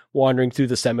blowing, wandering through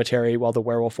the cemetery while the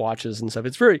werewolf watches and stuff.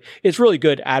 It's really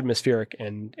good atmospheric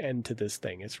end to this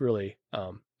thing. It's really,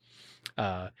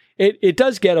 it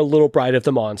does get a little Bride of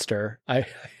the Monster,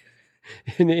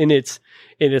 in its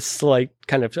like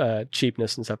kind of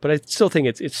cheapness and stuff, but I still think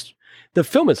it's the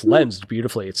film is lensed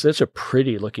beautifully. It's such a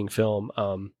pretty looking film.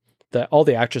 That all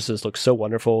the actresses look so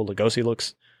wonderful. Lugosi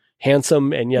looks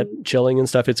handsome and yet chilling and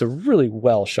stuff. It's a really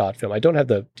well shot film. I don't have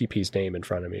the DP's name in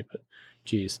front of me, but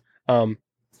geez. So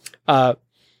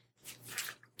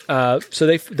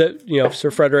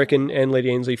Sir Frederick and Lady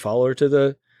Ainsley follow her to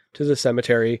the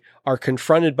cemetery, are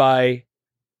confronted by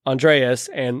Andreas,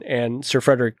 and Sir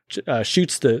Frederick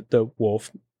shoots the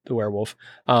werewolf.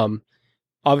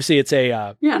 Obviously it's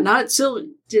a not silver.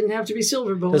 Didn't have to be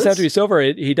silver bullets. Doesn't have to be silver.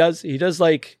 He does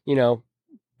like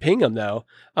ping him though.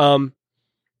 And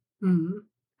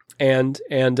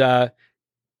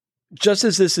just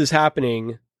as this is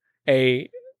happening, a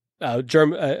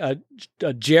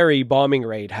Jerry bombing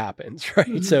raid happens, right?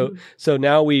 Mm-hmm. So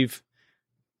now we've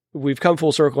come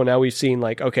full circle. Now we've seen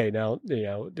like, okay, now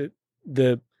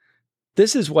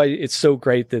this is why it's so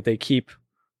great that they keep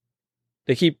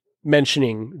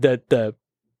mentioning that the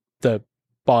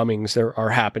bombings are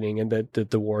happening and that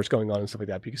the war is going on and stuff like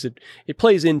that, because it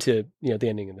plays into the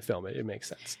ending in the film. It makes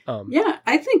sense.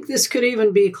 I think this could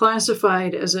even be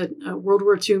classified as a World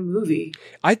War II movie.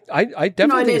 I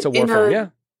definitely think it's a war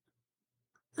film.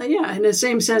 Yeah, in the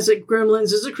same sense that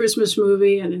Gremlins is a Christmas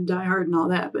movie and in Die Hard and all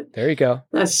that. But there you go.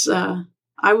 That's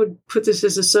I would put this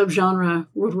as a subgenre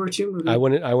World War II movie. I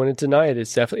wouldn't deny it.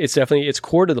 It's definitely it's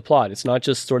core to the plot. It's not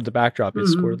just sort of the backdrop.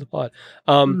 It's core to the plot.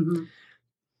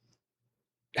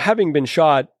 Having been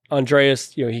shot,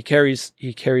 Andreas, he carries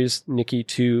Nikki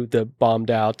to the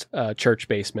bombed out church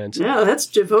basement. Yeah, that's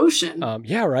devotion.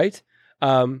 Yeah, right.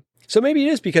 So maybe it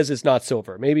is because it's not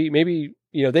silver. Maybe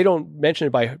they don't mention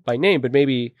it by name, but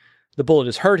maybe the bullet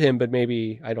has hurt him. But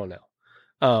maybe I don't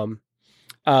know.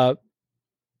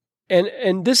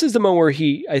 And this is the moment where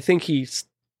I think he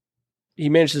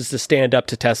manages to stand up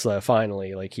to Tesla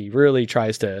finally. Like he really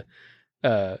tries to.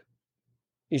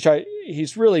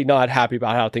 He's really not happy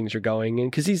about how things are going,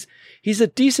 and because he's a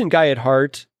decent guy at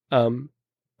heart,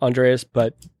 Andreas,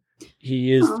 but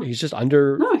he's just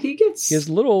under. No, he gets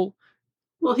little.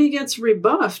 Well, he gets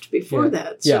rebuffed before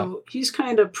that, so he's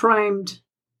kind of primed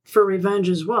for revenge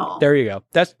as well. There you go.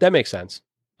 That makes sense.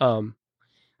 And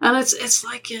it's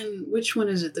like in, which one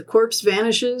is it? The Corpse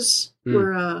Vanishes,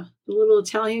 where the little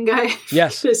Italian guy.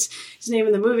 Yes, his name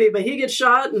in the movie, but he gets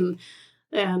shot,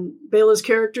 and Bela's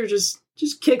character just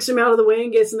kicks him out of the way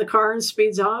and gets in the car and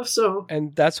speeds off.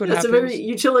 And that's what happens. It's a very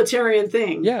utilitarian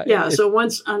thing. Yeah. So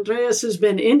once Andreas has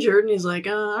been injured and he's like,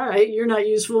 all right, you're not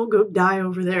useful, go die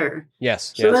over there.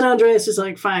 Yes. So then Andreas is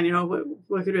like, fine,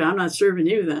 what could I do? I'm not serving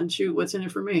you then. Shoot, what's in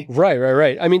it for me?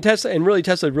 Right. I mean, Tesla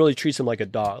really treats him like a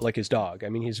dog, like his dog. I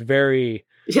mean, he's very,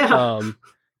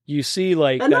 you see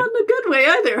like, and not in a good way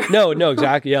either. No,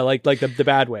 exactly. Yeah. Like the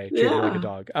bad way, treat him like a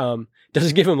dog.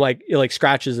 Doesn't give him like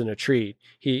scratches in a treat.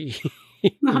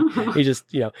 He just,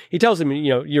 he tells him,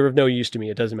 you're of no use to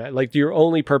me. It doesn't matter. Like your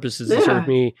only purpose is to serve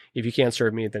me. If you can't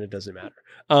serve me, then it doesn't matter.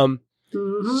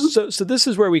 So this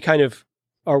is where we kind of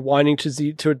are winding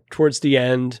towards the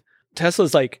end.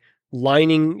 Tesla's like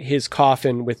lining his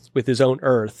coffin with his own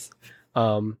earth.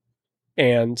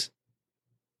 And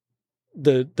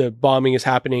the bombing is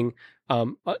happening.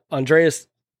 Andreas,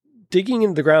 digging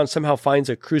into the ground, somehow finds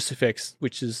a crucifix,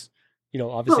 which is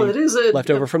obviously it is left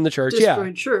over from the church.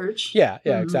 Destroyed church. Yeah,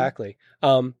 exactly.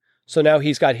 So now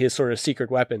he's got his sort of secret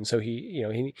weapon. So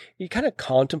he kind of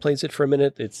contemplates it for a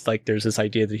minute. It's like there's this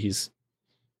idea that he's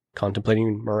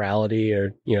contemplating morality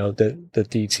or, the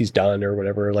deeds he's done or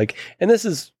whatever. Like, and this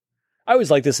is, I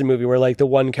always like this in a movie where like the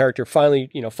one character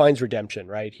finally, finds redemption,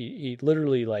 right? He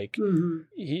literally like,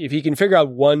 if he can figure out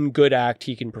one good act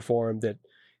he can perform that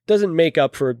doesn't make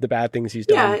up for the bad things he's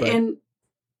done. Yeah,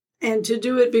 and to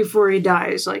do it before he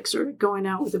dies, like sort of going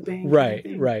out with a bang. Right.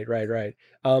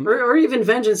 Or even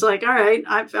vengeance, like, all right,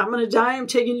 I'm going to die. I'm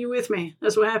taking you with me.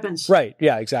 That's what happens. Right.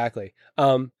 Yeah, exactly.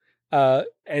 And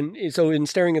so in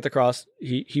staring at the cross,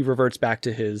 he reverts back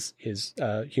to his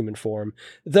human form.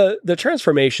 The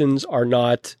transformations are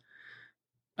not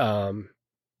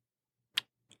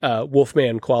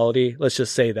Wolfman quality. Let's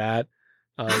just say that.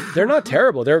 They're not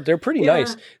terrible. They're pretty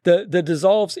nice. The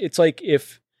dissolves, it's like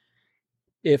if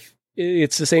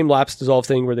it's the same lapse dissolve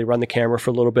thing where they run the camera for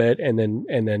a little bit and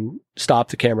then stop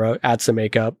the camera, add some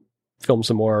makeup, film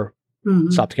some more,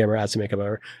 stop the camera, add some makeup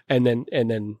over, and then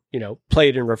play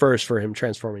it in reverse for him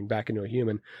transforming back into a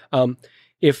human.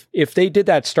 If they did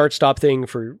that start stop thing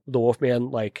for the Wolfman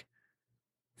like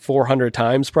 400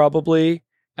 times probably,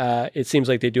 it seems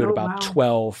like they do it about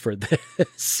 12 for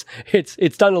this.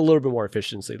 It's done a little bit more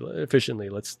efficiently.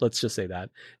 Let's just say that.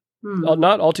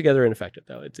 Not altogether ineffective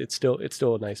though. It's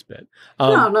still a nice bit.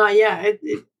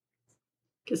 It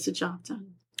gets the job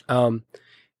done.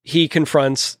 He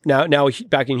confronts now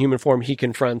back in human form. He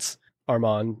confronts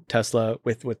Armand Tesla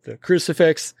with the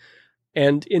crucifix,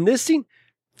 and in this scene,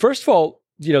 first of all,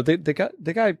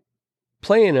 the guy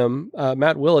playing him,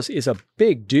 Matt Willis, is a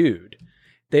big dude.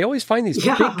 They always find these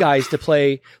big guys to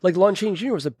play. Like Lon Chaney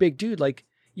Jr. was a big dude. Like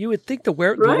you would think the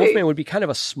Wolfman would be kind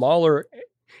of a smaller.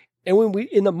 And when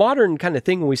in the modern kind of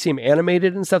thing, when we see him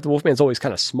animated and stuff, the Wolfman's always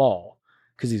kind of small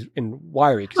because he's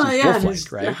wiry, because he's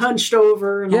wolf-like, right? Hunched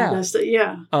over and all this.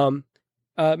 Yeah.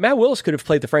 Matt Willis could have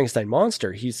played the Frankenstein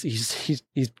monster. He's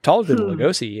taller than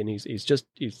Lugosi, and he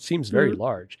seems very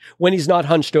large when he's not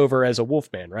hunched over as a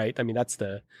Wolfman, right? I mean, that's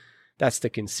the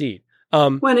conceit.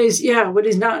 When he's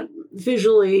not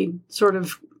visually sort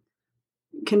of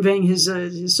conveying his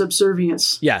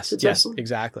subservience. Yes,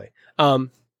 exactly.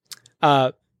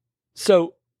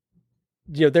 So,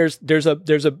 there's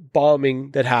a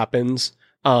bombing that happens,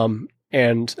 and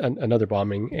another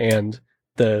bombing, and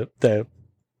the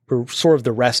sort of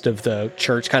the rest of the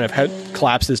church kind of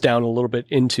collapses down a little bit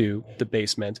into the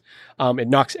basement. It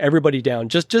knocks everybody down,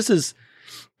 just as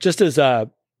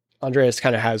Andreas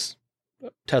kind of has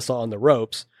Tesla on the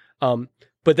ropes.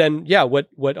 But then,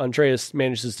 what Andreas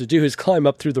manages to do is climb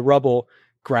up through the rubble,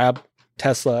 grab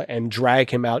Tesla, and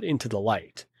drag him out into the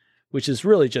light, which is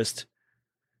really just,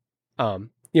 I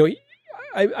mean,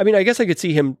 I guess I could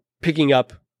see him picking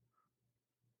up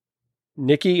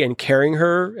Nikki and carrying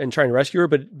her and trying to rescue her,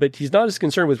 but he's not as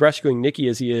concerned with rescuing Nikki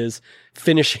as he is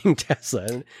finishing Tesla.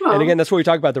 And again, that's what we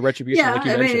talk about, the retribution. Yeah, like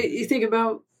you mentioned. You think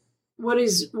about what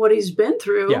he's been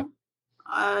through. Yeah.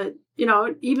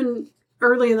 Even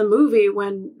early in the movie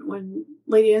when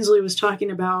Lady Ensley was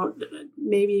talking about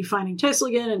maybe finding Tesla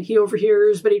again, and he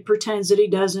overhears, but he pretends that he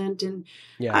doesn't. And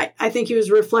I think he was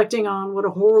reflecting on what a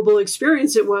horrible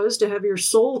experience it was to have your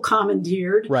soul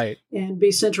commandeered, right, and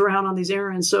be sent around on these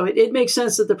errands. So it makes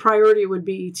sense that the priority would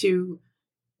be to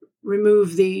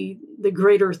remove the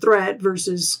greater threat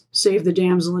versus save the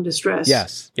damsel in distress.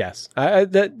 Yes.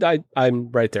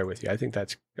 I'm right there with you. I think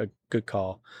that's a good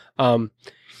call.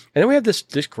 And then we have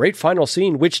this great final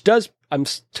scene, which I'm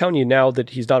telling you now that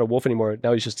he's not a wolf anymore.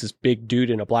 Now he's just this big dude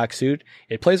in a black suit.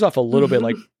 It plays off a little bit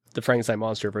like the Frankenstein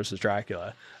monster versus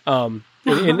Dracula,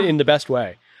 in the best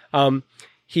way.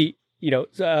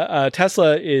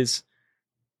 Tesla is,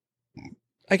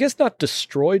 I guess, not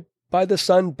destroyed by the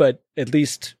sun, but at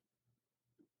least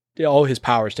all his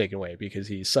power is taken away because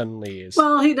he suddenly is.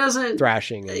 Well, he doesn't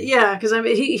thrashing. Because I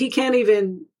mean, he can't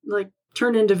even like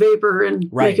turn into vapor and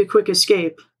make a quick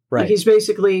escape. Right. Like he's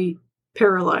basically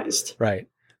paralyzed. Right.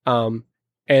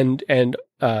 And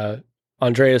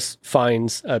Andreas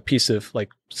finds a piece of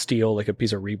like steel, like a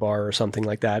piece of rebar or something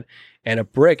like that, and a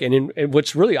brick. And in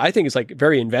which really I think is like a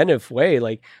very inventive way.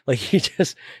 Like he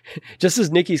just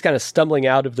as Nikki's kind of stumbling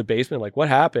out of the basement, like what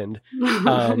happened?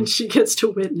 And she gets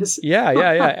to witness it.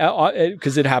 Yeah.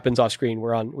 Because it happens off screen.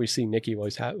 We see Nikki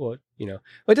always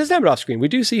it doesn't happen off screen. We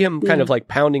do see him kind of like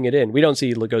pounding it in. We don't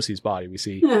see Lugosi's body. We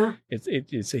see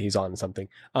it's he's on something.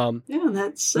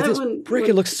 That's with this brick.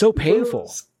 It looks so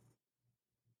painful.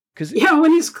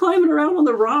 When he's climbing around on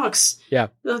the rocks. Yeah.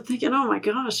 I'm thinking, oh my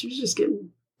gosh, he's just getting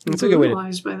it's a good way to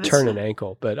by that turn an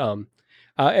ankle. But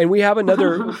And we have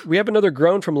another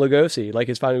groan from Lugosi, like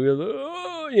it's finally,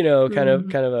 kind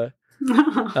of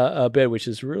a bit, which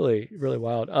is really, really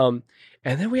wild. And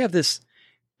then we have this.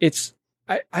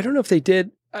 I don't know if they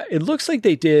did. It looks like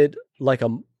they did like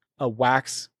a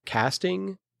wax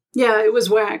casting. Yeah, it was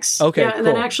wax. Okay, yeah, and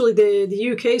cool. then actually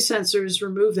the UK censors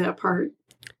removed that part.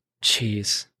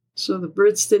 Jeez. So the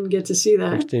Brits didn't get to see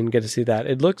that.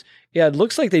 It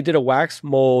looks like they did a wax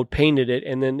mold, painted it,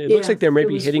 and then it looks like they're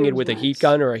maybe hitting it with a heat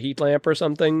gun or a heat lamp or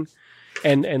something,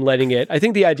 and letting it. I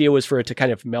think the idea was for it to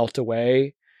kind of melt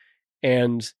away,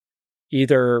 and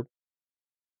either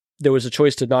there was a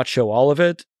choice to not show all of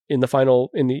it in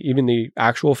the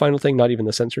actual final thing, not even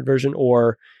the censored version,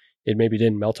 or it maybe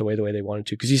didn't melt away the way they wanted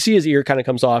to, because you see his ear kind of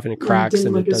comes off and it cracks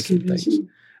and it does some things.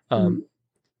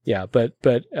 Yeah, but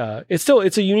it's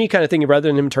a unique kind of thing. Rather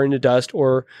than him turning to dust,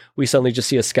 or we suddenly just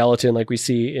see a skeleton like we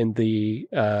see in the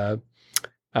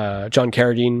John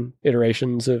Carradine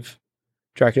iterations of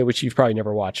Dracula, which you've probably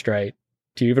never watched, right?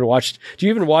 Do you even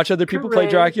watch other people play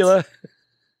Dracula?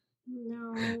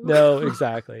 No,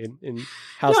 exactly. In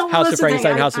House of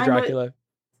Frankenstein, House of Dracula.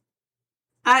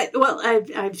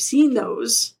 I've seen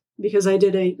those because I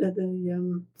did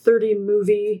the 30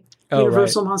 movie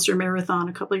Universal Monster Marathon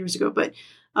a couple of years ago. But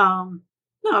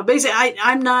no, basically,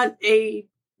 I'm not a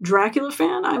Dracula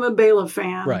fan. I'm a Bela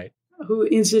fan, right? Who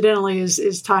incidentally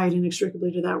is tied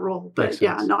inextricably to that role. But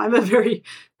I'm a very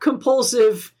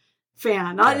compulsive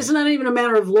fan. It's not even a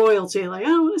matter of loyalty. Like, I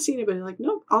don't want to see anybody. Like,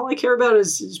 nope. All I care about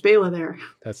is Bela there.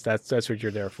 That's what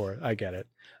you're there for. I get it.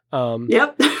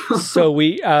 Yep. So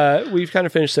we've kind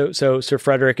of finished. So Sir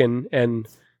Frederick and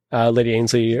Lady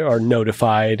Ainsley are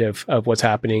notified of what's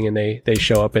happening, and they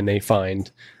show up and they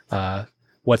find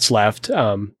what's left.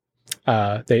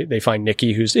 They find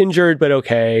Nikki, who's injured but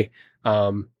okay.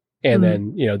 And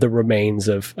then the remains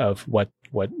of what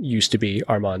used to be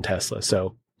Armand Tesla.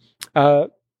 So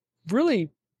really,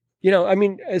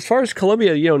 as far as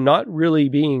Columbia, not really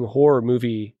being horror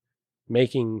movie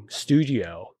making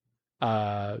studio,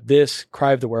 this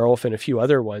Cry of the Werewolf and a few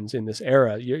other ones in this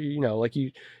era, like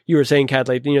you were saying, Kat,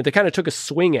 like, they kind of took a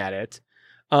swing at it.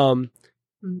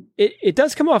 It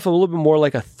does come off a little bit more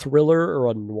like a thriller or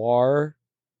a noir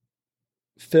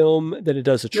film than it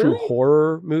does a true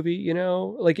horror movie,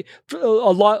 like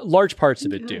large parts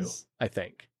of it do, I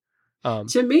think.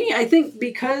 To me, I think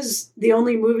because the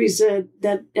only movies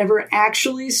that ever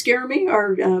actually scare me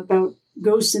are about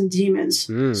ghosts and demons.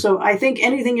 So I think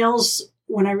anything else,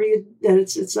 when I read that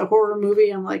it's a horror movie,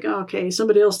 I'm like, oh, okay,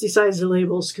 somebody else decides the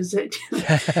labels, because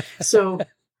so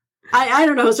I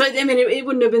don't know. So I mean, it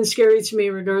wouldn't have been scary to me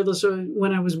regardless of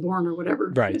when I was born or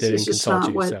whatever. Right, they didn't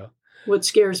consult you. What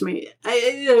scares me?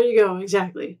 There you go,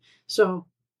 exactly. So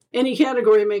any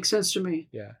category makes sense to me.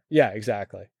 Yeah,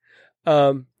 exactly.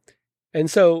 And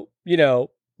so, we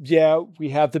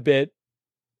have the bit.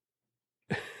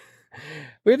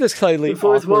 We have this slightly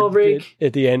fourth wall break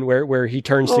at the end where he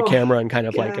turns to camera and kind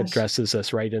of like addresses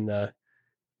us right down the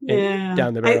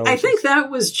middle. I think that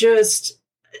was just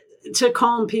to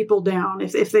calm people down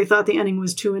if they thought the ending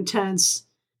was too intense.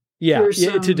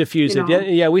 To diffuse it.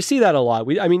 Yeah, we see that a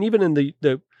lot. Even in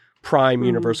the prime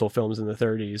Universal films in the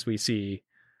 30s, we see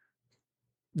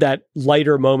that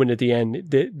lighter moment at the end.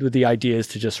 The idea is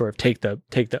to just sort of take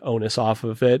the onus off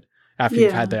of it after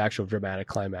you've had the actual dramatic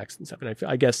climax and stuff. And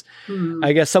I guess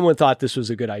someone thought this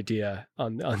was a good idea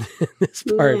on this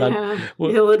part.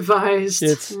 Ill advised.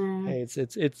 It's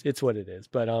what it is.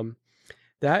 But and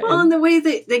the way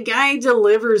the guy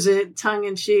delivers it tongue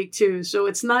in cheek too. So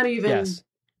it's not even. Yes.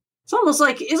 It's almost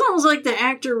like the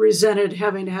actor resented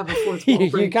having to have a fourth wall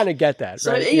break. You kind of get that,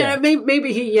 so, right?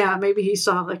 Maybe he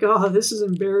saw like, oh, this is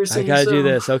embarrassing. I got to do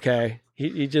this. Okay.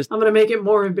 He just. I'm going to make it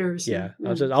more embarrassing. Yeah.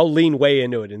 I'll lean way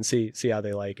into it and see how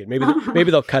they like it.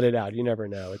 Maybe they'll cut it out. You never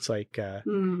know. It's like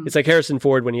Harrison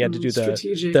Ford when he had to do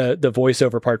the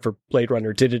voiceover part for Blade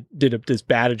Runner did as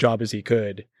bad a job as he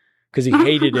could, because he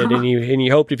hated it and he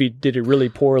hoped if he did it really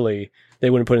poorly they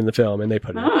wouldn't put it in the film, and they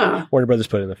put it. Warner Brothers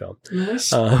put it in the film.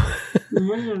 Nice.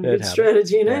 Good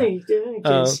strategy in any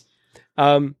case.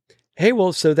 Hey,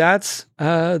 well, so that's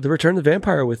The Return of the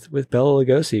Vampire with Bela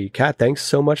Lugosi. Kat, thanks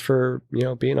so much for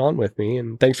being on with me,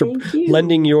 and thanks for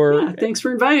lending your. Thanks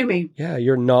for inviting me. Yeah,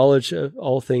 your knowledge of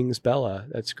all things Bela.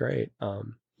 That's great.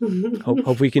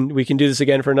 Hope we can do this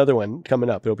again for another one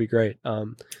coming up. It'll be great.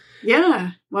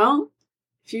 Yeah. Well.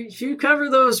 If you cover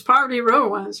those Poverty Row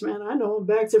ones, man, I know them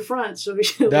back to front. So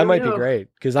that might be great,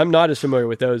 because I'm not as familiar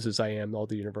with those as I am all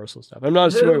the Universal stuff. I'm not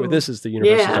as familiar with this as the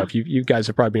Universal stuff. You guys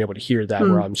have probably been able to hear that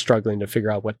where I'm struggling to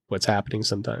figure out what's happening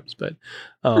sometimes. But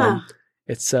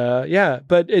it's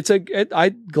but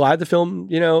I'm glad the film.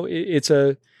 It's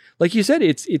a like you said,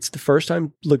 it's the first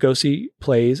time Lugosi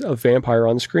plays a vampire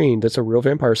on screen that's a real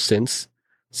vampire since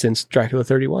Dracula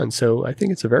 31. So I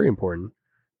think it's a very important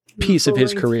piece of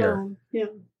his career. Film. Yeah.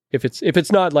 If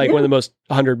it's not like one of the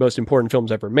 100 most important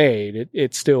films ever made,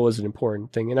 it still is an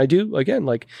important thing. And I do, again,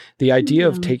 like the idea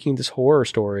of taking this horror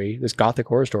story, this gothic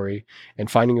horror story, and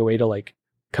finding a way to like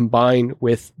combine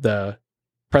with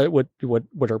what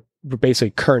are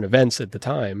basically current events at the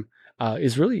time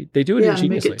is really, they do it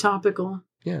ingeniously. Make it topical.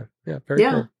 Yeah, very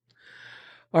cool.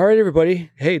 All right, everybody.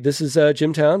 Hey, this is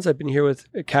Jim Towns. I've been here with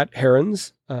Kat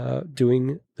Herons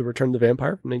doing The Return of the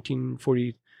Vampire from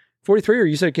 1943, or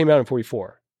you said it came out in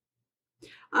 44?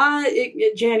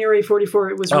 January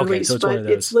 44 it was released, so but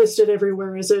it's listed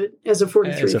everywhere as a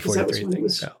 43 because that was when it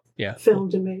was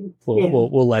filmed and made.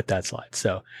 We'll let that slide.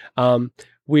 So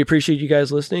we appreciate you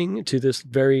guys listening to this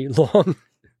very long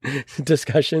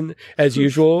discussion, as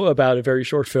usual, about a very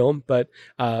short film. But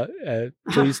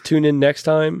please tune in next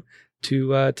time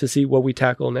to see what we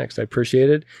tackle next. I appreciate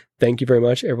it. Thank you very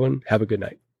much, everyone. Have a good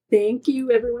night. Thank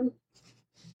you, everyone.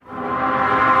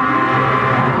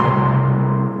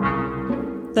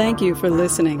 Thank you for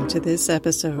listening to this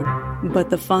episode, but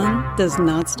the fun does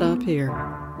not stop here.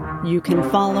 You can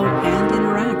follow and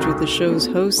interact with the show's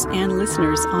hosts and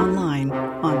listeners online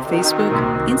on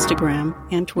Facebook, Instagram,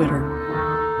 and Twitter.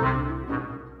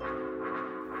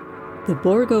 The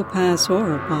Borgo Pass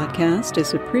Horror Podcast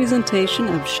is a presentation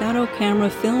of Shadow Camera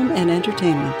Film and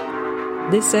Entertainment.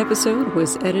 This episode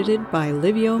was edited by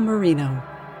Livio Marino.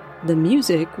 The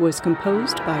music was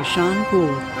composed by Sean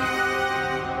Poole.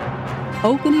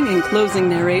 Opening and closing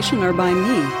narration are by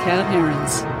me, Kat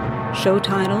Herons. Show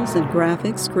titles and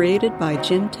graphics created by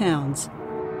Jim Towns.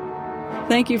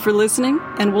 Thank you for listening,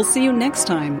 and we'll see you next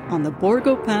time on the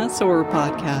Borgo Pass Horror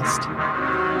Podcast.